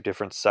laps are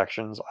different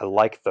sections. I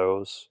like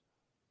those.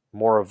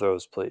 More of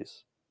those,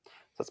 please.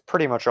 That's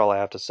pretty much all I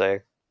have to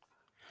say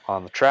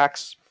on the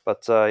tracks.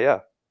 But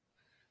yeah,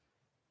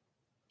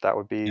 that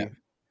would be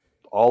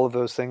all of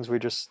those things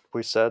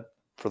we said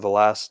for the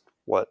last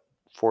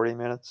 40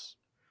 minutes.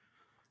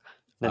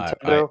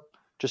 Nintendo,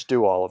 just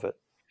do all of it.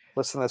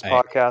 Listen to this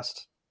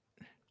podcast.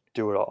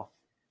 Do it all.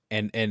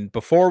 And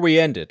before we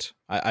end it,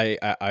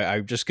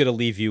 I'm just gonna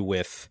leave you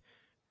with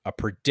a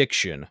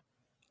prediction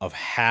of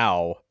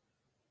how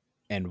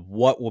and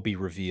what will be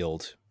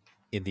revealed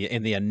in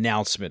the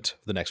announcement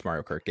of the next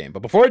Mario Kart game.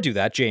 But before I do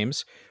that,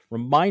 James,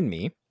 remind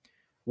me,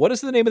 what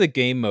is the name of the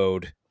game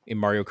mode in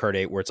Mario Kart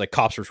 8 where it's like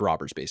cops versus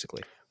robbers,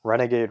 basically?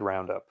 Renegade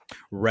Roundup.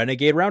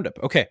 Renegade Roundup.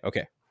 Okay.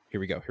 Here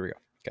we go.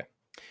 Okay.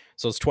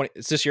 So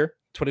it's this year,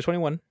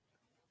 2021.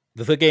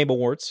 The Game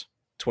Awards,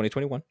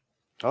 2021.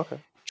 Okay.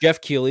 Jeff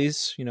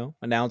Keighley's,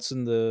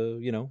 announcing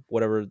the,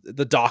 whatever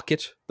the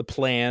docket, the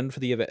plan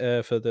for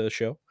the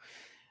show.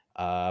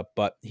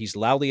 But he's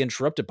loudly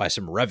interrupted by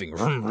some revving,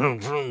 vroom, vroom,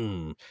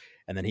 vroom,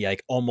 and then he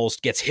like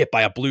almost gets hit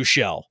by a blue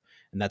shell,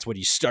 and that's when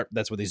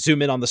they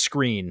zoom in on the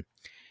screen.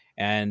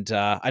 And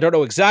I don't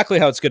know exactly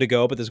how it's going to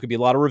go, but there's going to be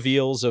a lot of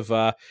reveals of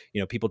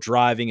people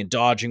driving and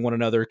dodging one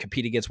another,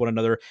 competing against one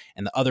another,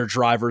 and the other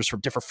drivers from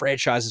different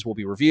franchises will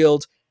be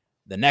revealed.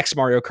 The next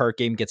Mario Kart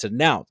game gets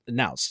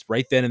announced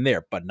right then and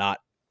there, but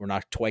we're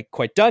not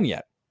quite done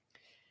yet.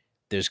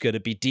 There's going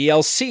to be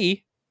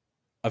DLC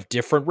of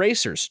different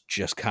racers,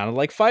 just kind of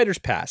like Fighters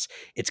Pass.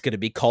 It's going to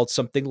be called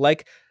something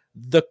like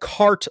the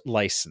Kart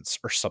license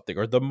or something,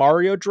 or the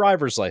Mario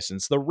driver's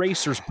license, the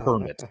racer's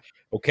permit.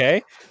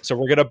 Okay, so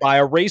we're going to buy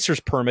a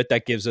racer's permit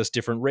that gives us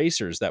different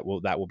racers that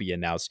will be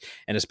announced,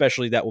 and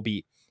especially that will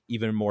be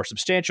even more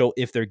substantial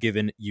if they're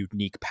given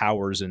unique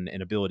powers and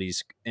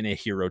abilities in a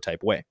hero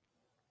type way.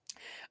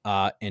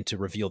 And to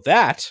reveal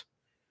that,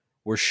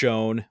 we're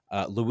shown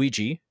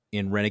Luigi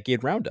in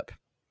Renegade Roundup.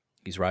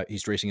 He's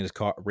racing in his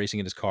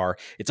car.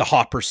 It's a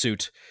hot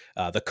pursuit.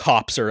 The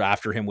cops are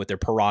after him with their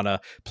piranha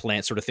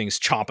plant sort of things,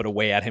 chomping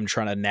away at him,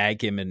 trying to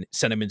nag him and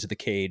send him into the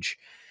cage.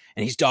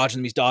 And he's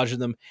dodging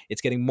them.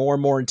 It's getting more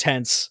and more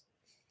intense.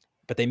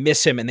 But they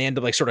miss him, and they end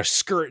up like sort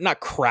of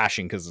not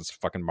crashing because it's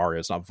fucking Mario.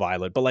 It's not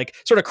violent, but like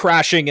sort of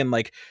crashing and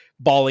like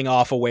balling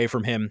off away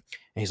from him.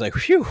 And he's like,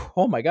 phew,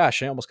 oh my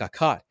gosh, I almost got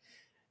caught.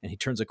 And he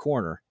turns a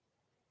corner.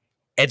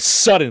 And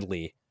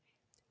suddenly,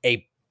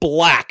 a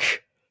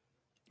black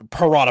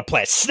piranha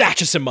plant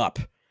snatches him up.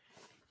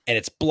 And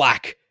it's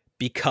black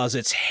because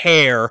it's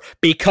hair,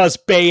 because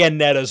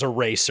Bayonetta's a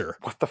racer.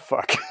 What the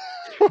fuck?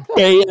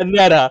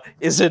 Bayonetta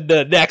is in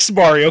the next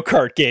Mario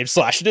Kart game /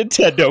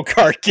 Nintendo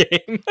kart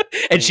game,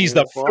 and she's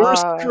the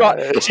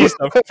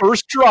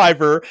first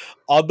driver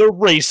on the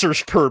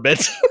racer's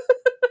permit.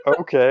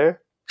 Okay,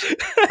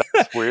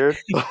 that's weird.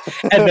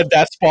 And then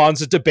that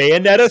spawns into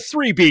Bayonetta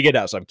 3 being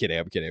announced. I'm kidding.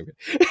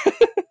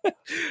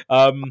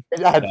 I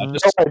had no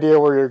idea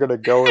where you're going to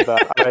go with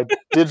that. I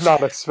did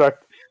not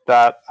expect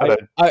that.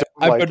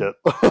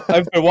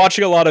 I've been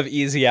watching a lot of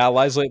Easy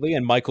Allies lately,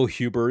 and Michael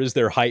Huber is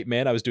their hype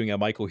man. I was doing a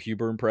Michael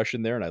Huber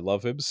impression there, and I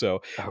love him. So,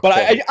 okay. But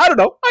I don't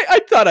know. I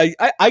thought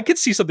I could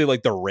see something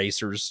like the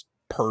racer's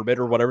permit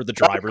or whatever, the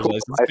driver's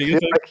license. I feel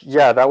like,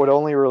 yeah, that would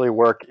only really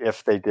work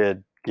if they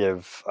did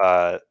give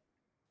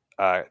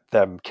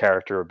them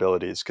character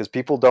abilities, because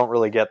people don't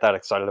really get that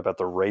excited about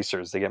the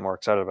racers. They get more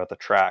excited about the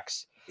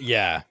tracks.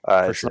 Yeah,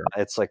 for sure.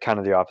 It's like kind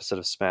of the opposite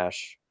of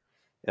Smash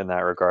in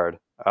that regard.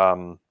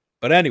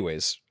 But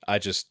anyways, I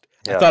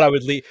thought I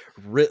would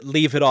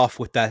leave it off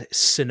with that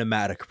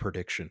cinematic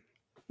prediction.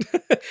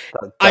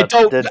 I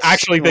don't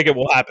actually think it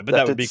will happen, but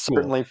that would be cool.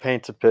 Certainly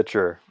paint a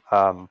picture.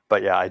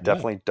 But yeah, I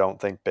definitely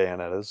don't think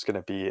Bayonetta is going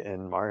to be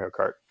in Mario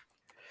Kart.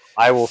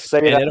 I will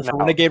say that for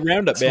Renegade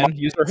Roundup, man.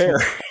 Use her hair.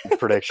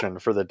 Prediction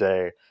for the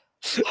day,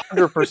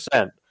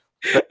 100%.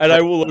 And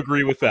I will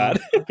agree with that.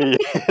 Be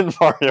in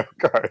Mario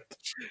Kart.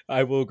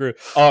 I will agree.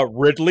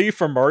 Ridley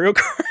from Mario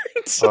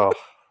Kart. Oh,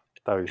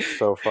 that'd be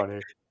so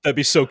funny. That'd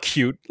be so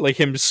cute, like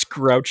him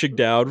scrouching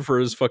down for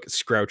his fucking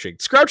scrouching.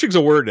 Scrouching's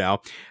a word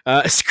now.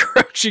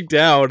 Scrouching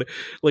down,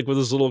 like with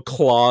his little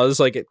claws,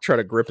 like trying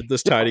to grip at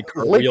this tiny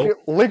cart wheel.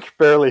 Link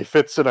barely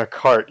fits in a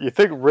cart. You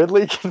think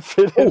Ridley can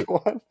fit in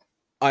one?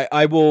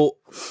 I will.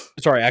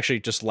 Sorry,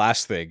 actually, just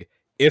last thing.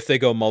 If they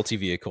go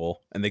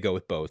multi-vehicle and they go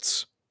with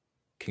boats,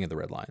 King of the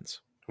Red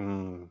Lions.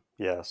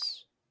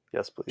 Yes,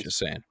 please. Just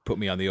saying. Put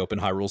me on the open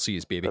Hyrule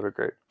Seas, baby. That'd be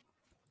great.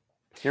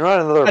 You know what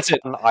another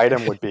fun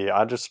item would be?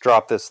 I'll just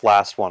drop this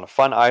last one. A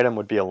fun item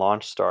would be a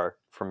launch star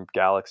from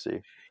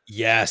Galaxy.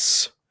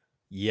 Yes.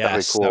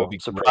 That'd be cool. I'm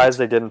surprised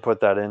they didn't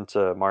put that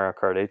into Mario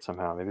Kart 8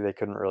 somehow. Maybe they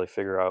couldn't really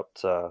figure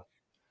out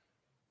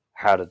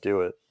how to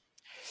do it.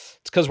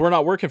 It's because we're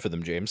not working for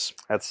them, James.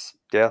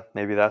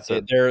 Maybe that's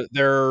it.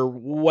 They're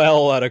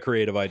well out of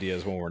creative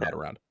ideas when we're not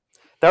around.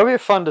 That would be a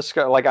fun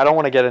discussion. Like, I don't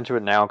want to get into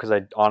it now because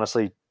I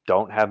honestly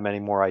don't have many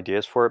more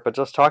ideas for it. But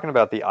just talking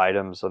about the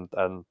items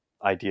and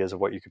ideas of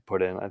what you could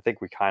put in, I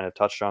think we kind of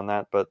touched on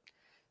that. But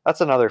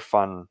that's another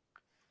fun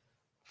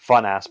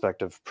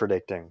aspect of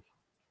predicting,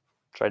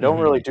 which I don't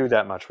really do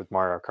that much with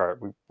Mario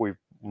Kart. We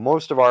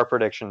most of our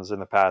predictions in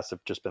the past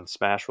have just been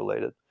Smash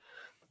related,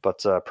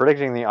 but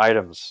predicting the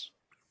items,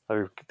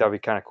 that'd be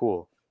kind of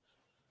cool.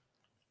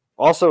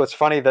 Also, it's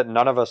funny that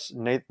neither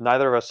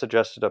of us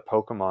suggested a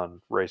Pokemon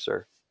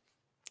racer.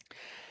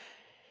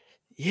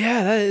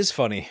 Yeah, that is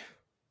funny.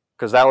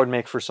 Because that would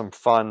make for some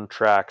fun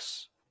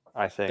tracks,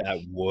 I think.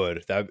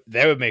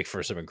 That would make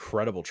for some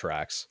incredible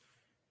tracks.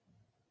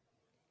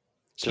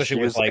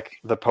 Especially with like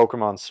the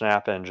Pokemon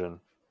Snap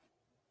engine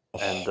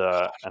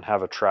and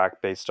have a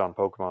track based on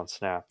Pokemon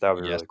Snap. That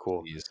would be really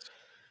cool. Please.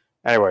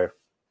 Anyway,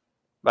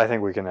 I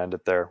think we can end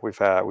it there. We've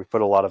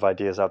put a lot of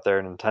ideas out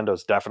there.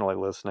 Nintendo's definitely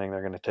listening.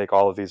 They're going to take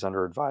all of these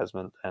under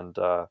advisement and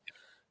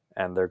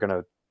they're going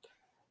to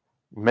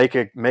make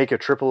a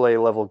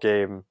AAA level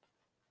game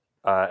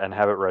and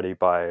have it ready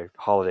by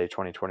holiday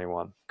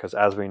 2021. Because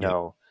as we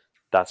know,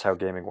 that's how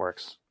gaming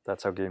works.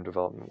 That's how game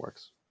development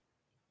works.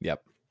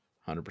 Yep,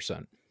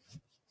 100%.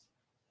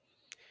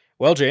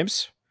 Well,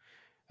 James,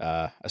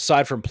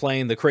 aside from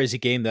playing the crazy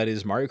game that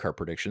is Mario Kart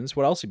predictions,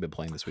 what else have you been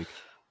playing this week?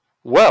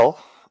 Well,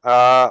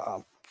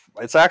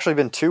 it's actually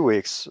been 2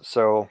 weeks,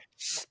 so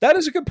that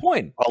is a good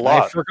point. A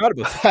lot. I forgot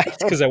about that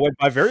because I went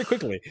by very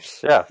quickly.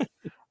 Yeah,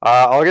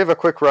 I'll give a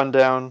quick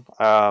rundown.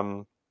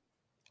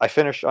 I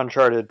finished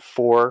Uncharted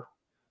 4.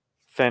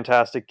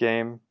 Fantastic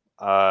game.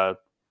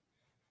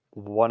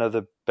 One of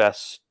the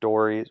best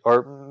stories,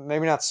 or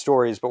maybe not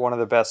stories, but one of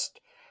the best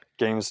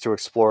games to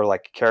explore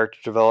like character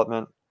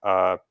development,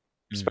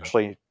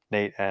 especially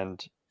Nate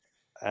and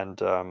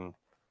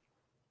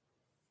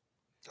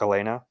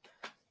Elena.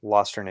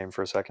 Lost her name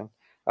for a second.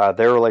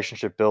 Their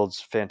relationship builds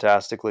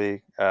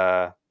fantastically.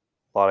 A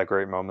lot of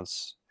great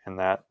moments in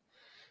that,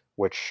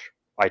 which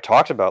I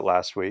talked about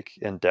last week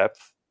in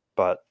depth,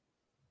 but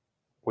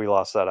we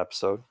lost that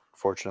episode,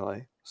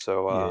 fortunately.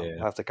 So I'll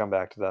have to come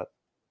back to that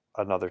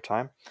another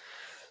time.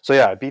 So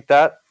yeah, I beat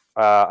that.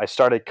 I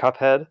started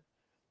Cuphead.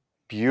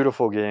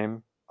 Beautiful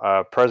game.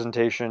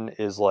 Presentation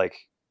is like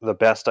the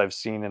best I've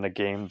seen in a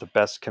game. The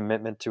best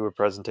commitment to a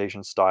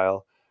presentation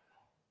style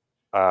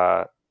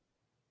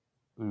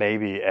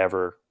maybe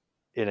ever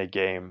in a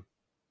game.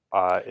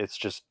 It's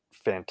just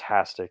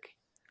fantastic.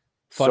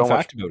 Fun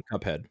fact about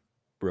Cuphead,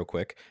 real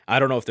quick. I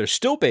don't know if they're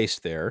still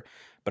based there,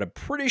 but I'm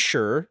pretty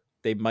sure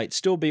they might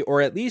still be,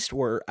 or at least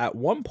were at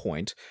one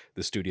point,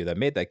 the studio that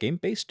made that game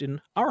based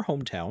in our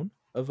hometown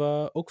of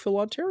Oakville,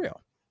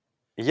 Ontario.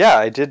 Yeah,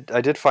 I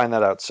did find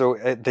that out. So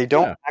they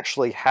don't Yeah.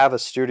 actually have a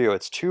studio.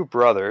 It's two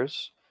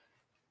brothers,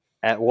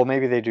 and well,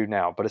 maybe they do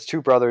now, but it's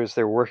two brothers.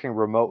 They're working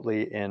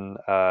remotely in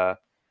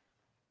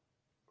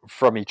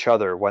from each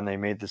other when they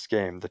made this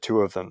game. The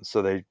two of them.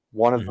 So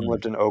one of them Hmm.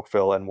 lived in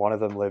Oakville, and one of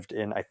them lived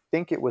in, I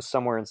think it was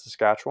somewhere in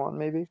Saskatchewan,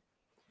 maybe.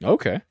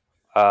 Okay.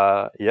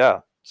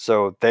 Yeah.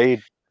 So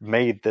they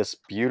made this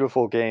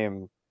beautiful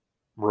game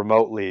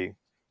remotely.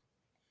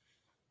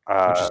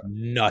 Which Uh, is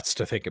nuts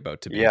to think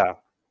about to me. yeah,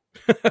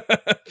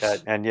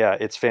 and yeah,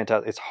 it's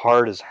fantastic. It's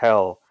hard as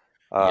hell.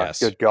 Yes.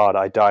 Good God,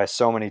 I die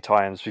so many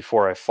times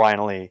before I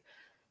finally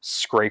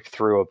scrape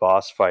through a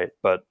boss fight,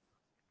 but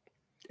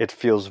it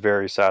feels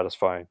very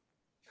satisfying.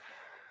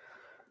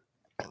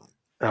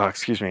 Oh,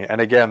 excuse me.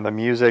 And again, the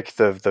music,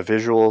 the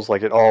visuals,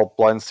 like it all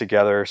blends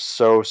together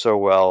so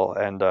well,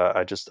 and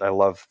I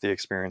love the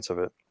experience of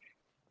it.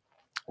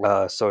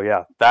 So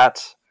yeah,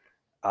 that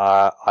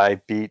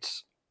I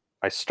beat.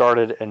 I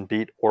started and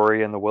beat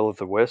Ori and the Will of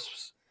the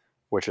Wisps,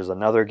 which is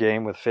another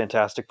game with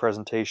fantastic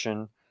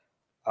presentation.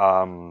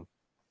 Um,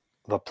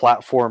 the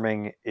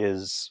platforming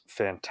is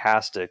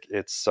fantastic.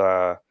 It's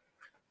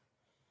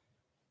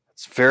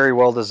very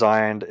well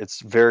designed.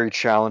 It's very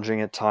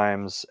challenging at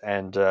times,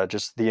 and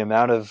just the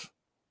amount of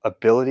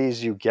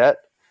abilities you get.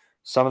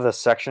 Some of the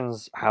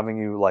sections having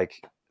you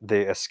like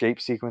the escape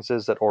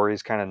sequences that Ori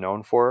is kind of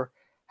known for,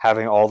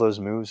 having all those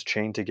moves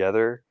chained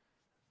together,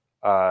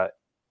 uh,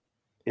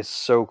 is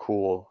so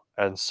cool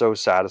and so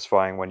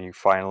satisfying when you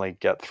finally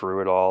get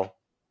through it all.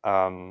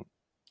 Um,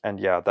 and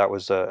yeah, that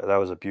was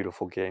a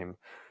beautiful game.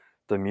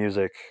 The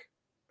music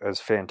is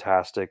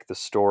fantastic. The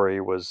story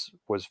was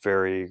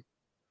very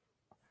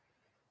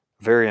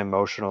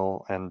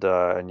emotional, and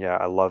yeah,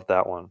 I loved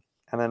that one.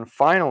 And then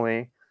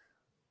finally,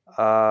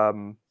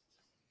 um,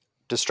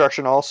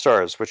 Destruction All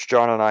Stars, which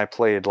John and I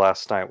played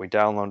last night. We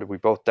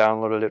both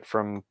downloaded it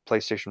from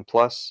PlayStation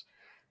Plus,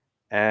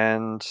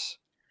 and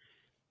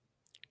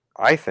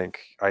I think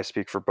I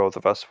speak for both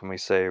of us when we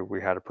say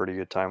we had a pretty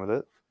good time with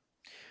it.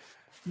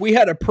 We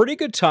had a pretty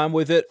good time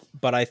with it,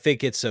 but I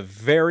think it's a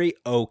very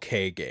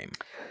okay game.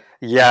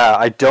 Yeah,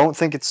 I don't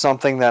think it's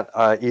something that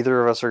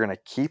either of us are going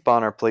to keep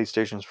on our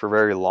PlayStations for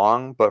very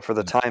long, but for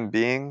the No. time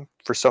being,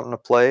 for something to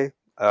play,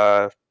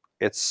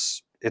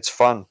 it's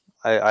fun.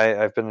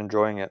 I've been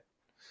enjoying it.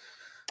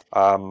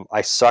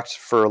 I sucked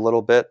for a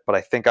little bit, but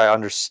I think I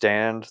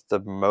understand the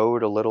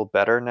mode a little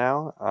better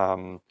now.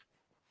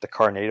 The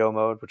Carnado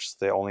mode, which is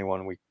the only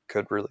one we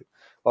could really,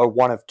 or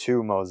one of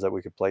two modes that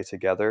we could play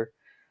together.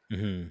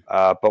 Hmm.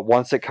 But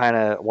once I kind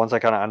of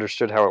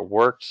understood how it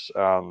worked,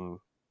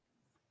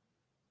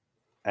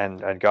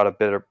 and got a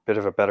bit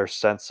of a better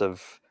sense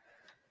of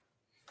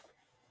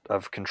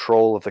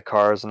control of the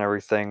cars and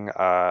everything,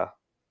 I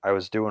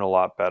was doing a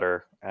lot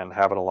better and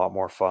having a lot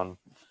more fun.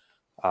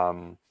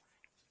 Um,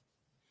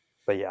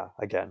 but yeah,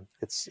 again,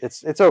 it's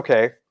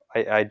okay.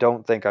 I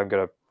don't think I'm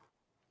gonna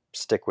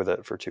stick with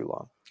it for too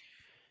long.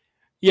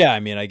 Yeah,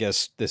 I mean, I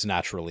guess this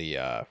naturally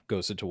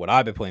goes into what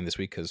I've been playing this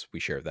week because we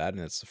share that,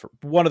 and it's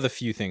one of the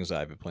few things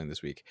I've been playing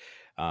this week.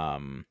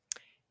 Um,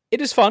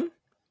 it is fun,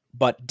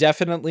 but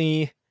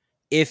definitely,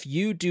 if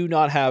you do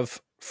not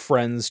have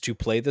friends to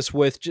play this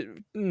with,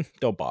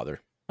 don't bother.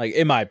 Like,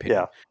 in my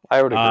Yeah, opinion,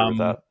 I would agree with um,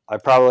 that. I'm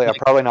like,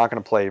 probably not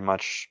gonna play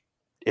much,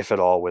 if at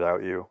all,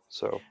 without you.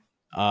 So,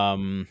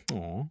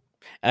 aw.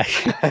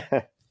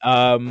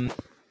 um,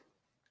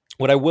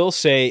 what I will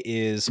say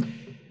is,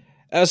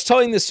 I was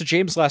telling this to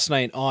James last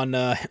night on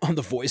on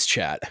the voice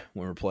chat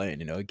when we were playing,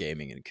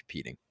 gaming and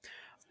competing.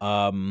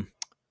 Um,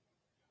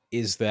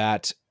 is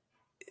that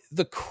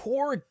the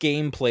core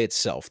gameplay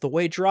itself, the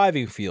way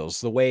driving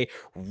feels, the way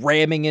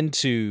ramming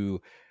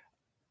into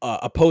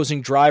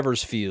opposing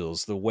drivers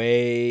feels, the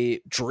way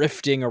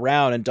drifting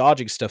around and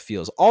dodging stuff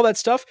feels, all that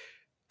stuff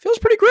feels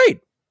pretty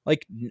great.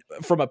 Like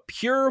from a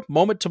pure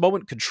moment to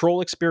moment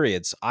control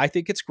experience, I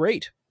think it's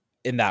great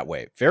in that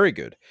way. Very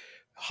good.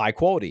 High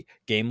quality.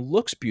 Game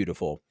looks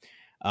beautiful.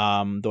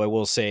 Though I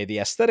will say the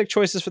aesthetic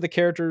choices for the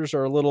characters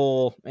are a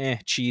little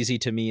cheesy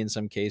to me in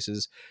some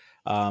cases.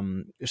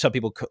 Some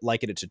people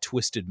liken it to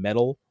Twisted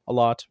Metal a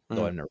lot,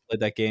 though mm, I've never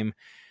played that game.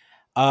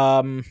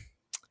 Um,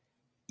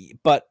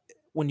 but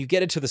when you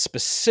get into the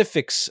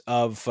specifics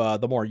of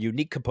the more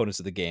unique components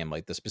of the game,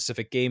 like the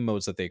specific game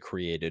modes that they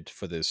created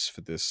for this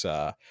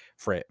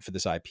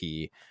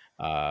IP,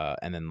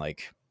 and then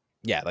like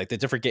the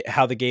different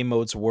how the game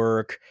modes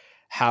work,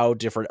 how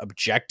different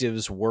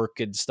objectives work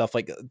and stuff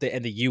like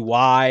and the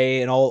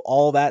UI and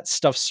all that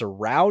stuff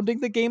surrounding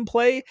the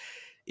gameplay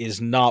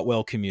is not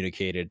well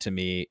communicated to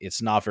me.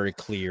 It's not very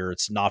clear.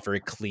 It's not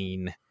very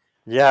clean.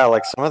 yeah,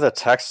 like some of the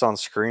text on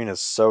screen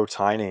is so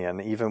tiny,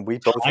 and even we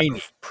both Tiny.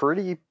 have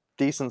pretty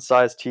decent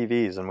sized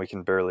TVs, and we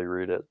can barely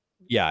read it.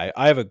 Yeah,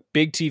 I have a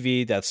big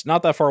TV that's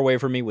not that far away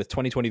from me with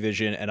 20/20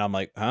 vision, and I'm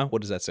like, huh?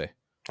 What does that say?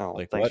 Oh,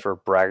 Like thanks what? for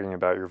bragging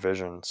about your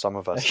vision. Some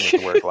of us need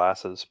to wear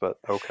glasses, but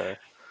okay.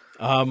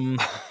 um,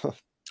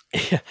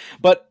 yeah,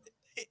 but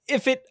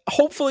if it,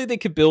 hopefully they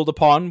could build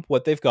upon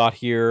what they've got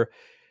here,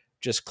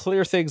 just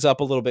clear things up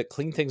a little bit,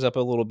 clean things up a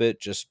little bit,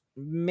 just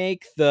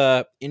make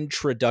the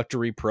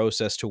introductory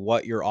process to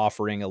what you're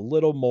offering a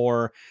little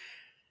more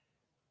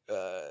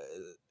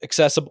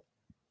accessible,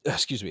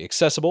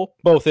 accessible,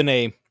 both in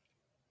a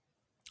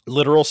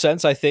literal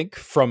sense, I think,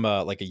 from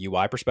like a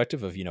UI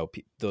perspective of,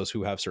 those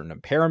who have certain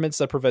impairments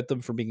that prevent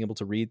them from being able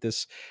to read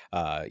this,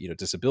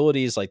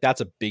 disabilities, like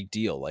that's a big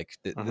deal. Like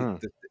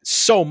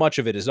so much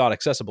of it is not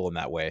accessible in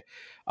that way.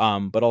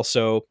 But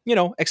also,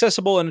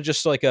 accessible in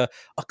just like a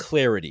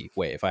clarity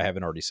way, if I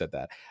haven't already said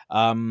that.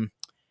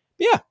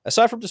 Yeah,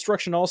 aside from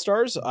Destruction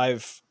All-Stars,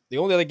 the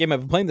only other game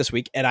I've been playing this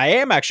week, and I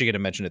am actually going to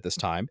mention it this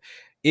time,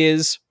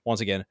 is, once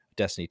again,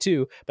 Destiny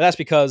 2. But that's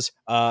because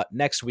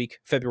next week,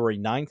 February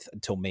 9th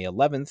until May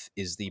 11th,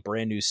 is the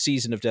brand new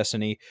season of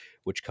Destiny,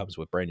 which comes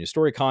with brand new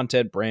story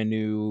content, brand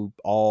new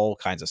all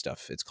kinds of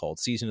stuff. It's called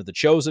Season of the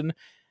Chosen.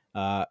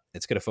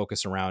 It's going to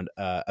focus around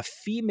a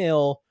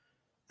female,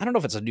 I don't know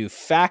if it's a new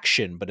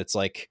faction, but it's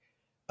like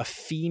a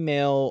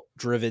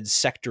female-driven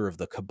sector of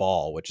the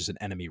Cabal, which is an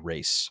enemy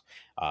race.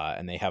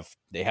 And they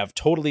have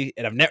totally,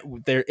 and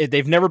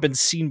they've never been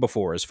seen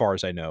before, as far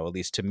as I know, at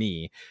least to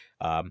me.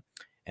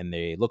 And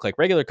they look like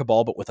regular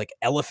Cabal, but with like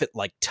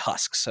elephant-like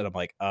tusks. And I'm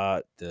like,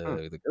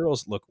 the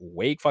girls look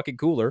way fucking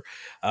cooler.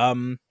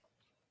 And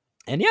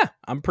yeah,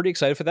 I'm pretty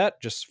excited for that.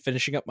 Just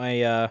finishing up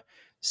my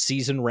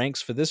season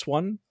ranks for this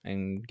one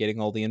and getting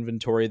all the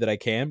inventory that I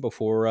can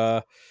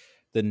before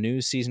the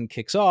new season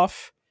kicks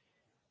off.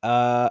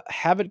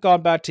 Haven't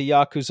gone back to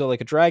Yakuza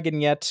Like a Dragon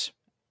yet.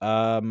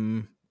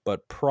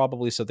 But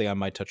probably something I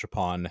might touch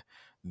upon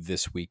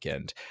this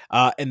weekend.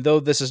 And though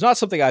this is not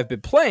something I've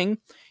been playing,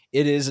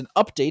 it is an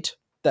update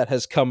that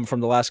has come from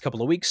the last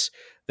couple of weeks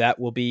that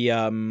will be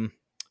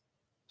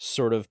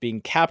sort of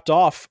being capped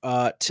off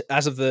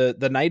as of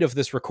the night of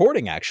this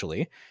recording,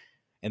 actually.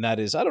 And that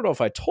is, I don't know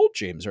if I told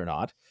James or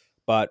not,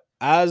 but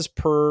as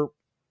per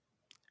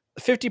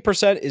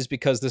 50% is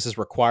because this is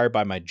required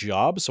by my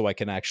job, so I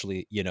can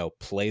actually,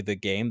 play the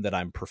game that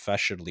I'm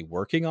professionally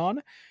working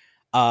on.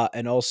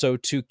 And also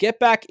to get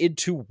back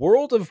into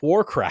World of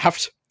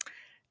Warcraft,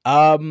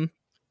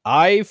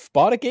 I've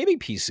bought a gaming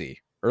PC,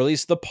 or at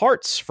least the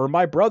parts for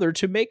my brother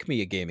to make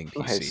me a gaming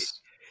PC. Nice.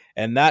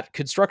 And that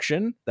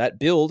construction, that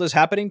build is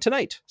happening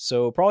tonight.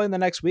 So probably in the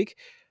next week,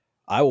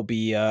 I will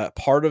be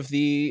part of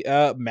the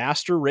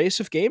master race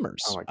of gamers.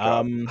 Oh my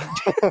God.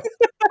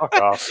 Fuck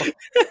off.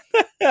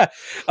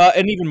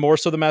 And even more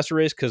so the master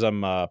race, because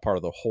I'm part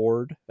of the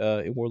Horde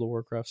in World of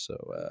Warcraft. So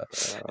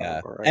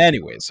right.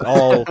 Anyways,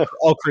 all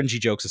cringy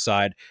jokes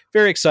aside,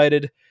 very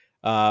excited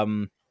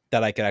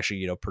that I could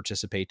actually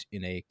participate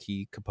in a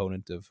key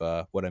component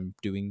of what I'm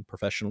doing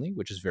professionally,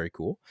 which is very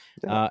cool.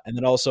 Yeah. And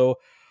then also,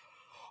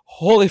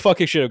 holy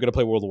fucking shit, I'm gonna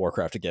play World of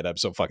Warcraft again. I'm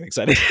so fucking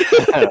excited.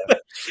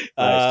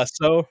 Nice.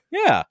 So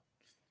yeah.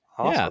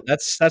 Awesome. Yeah,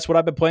 that's what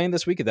I've been playing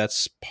this week, and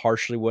that's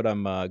partially what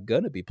I'm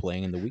gonna be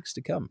playing in the weeks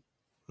to come.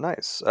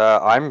 Nice.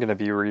 I'm gonna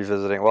be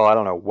revisiting. Well, I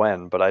don't know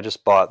when, but I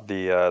just bought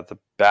the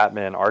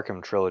Batman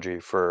Arkham trilogy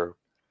for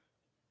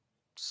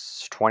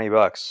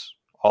 $20.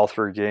 All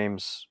 3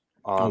 games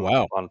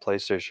on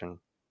PlayStation.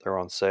 They're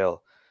on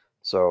sale,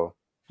 so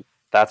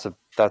that's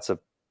a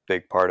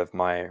big part of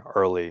my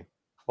early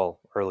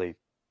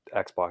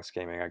Xbox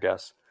gaming, I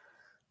guess,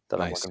 that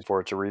nice. I'm looking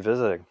forward to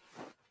revisiting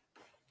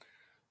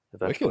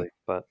eventually. Wicked.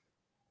 But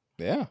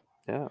yeah.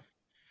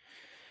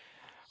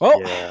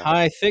 Well, yeah.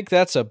 I think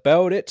that's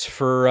about it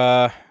for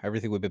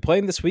everything we've been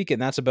playing this week,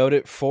 and that's about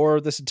it for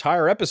this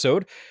entire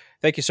episode.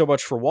 Thank you so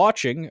much for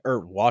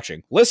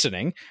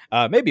listening.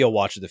 Maybe I'll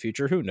watch in the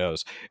future. Who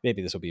knows?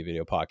 Maybe this will be a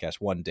video podcast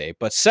one day.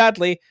 But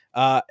sadly,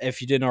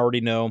 if you didn't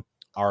already know,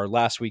 our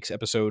last week's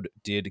episode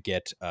did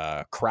get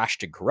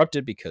crashed and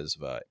corrupted because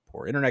of a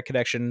poor internet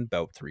connection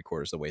about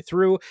 3/4 of the way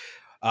through.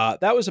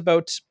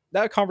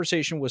 That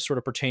conversation was sort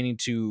of pertaining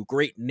to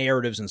great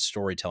narratives and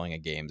storytelling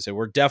in games. And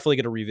we're definitely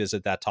going to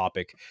revisit that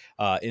topic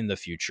in the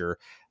future.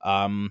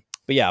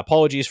 But yeah,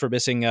 apologies for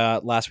missing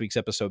last week's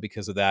episode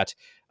because of that.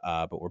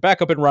 But we're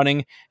back up and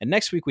running. And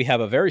next week we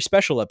have a very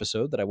special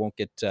episode that I won't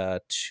get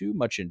too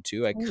much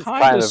into.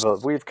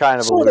 We've kind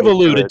of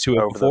alluded to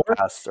it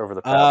over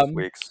the past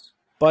weeks.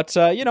 But,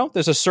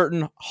 there's a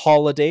certain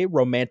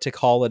romantic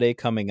holiday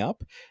coming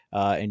up.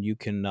 And you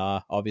can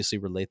obviously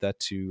relate that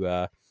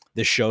to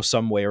this show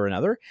some way or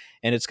another,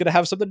 and it's going to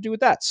have something to do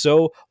with that.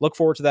 So look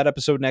forward to that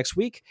episode next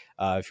week.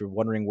 If you're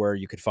wondering where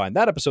you could find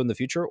that episode in the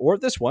future, or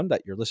this one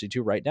that you're listening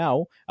to right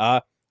now,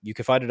 you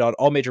can find it on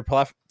all major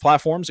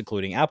platforms,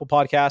 including Apple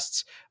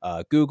Podcasts,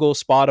 Google,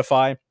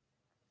 Spotify.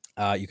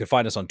 You can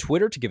find us on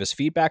Twitter to give us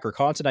feedback or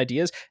content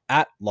ideas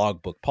at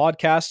Logbook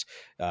Podcast.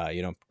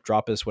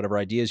 Drop us whatever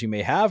ideas you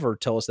may have, or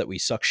tell us that we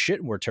suck shit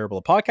and we're terrible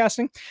at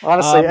podcasting.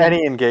 Honestly,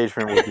 any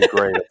engagement would be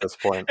great at this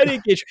point.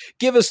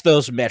 Give us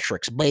those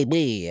metrics,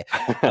 baby.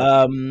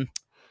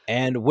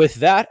 And with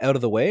that out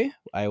of the way,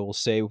 I will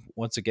say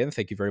once again,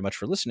 thank you very much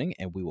for listening,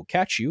 and we will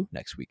catch you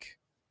next week.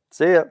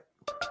 See ya.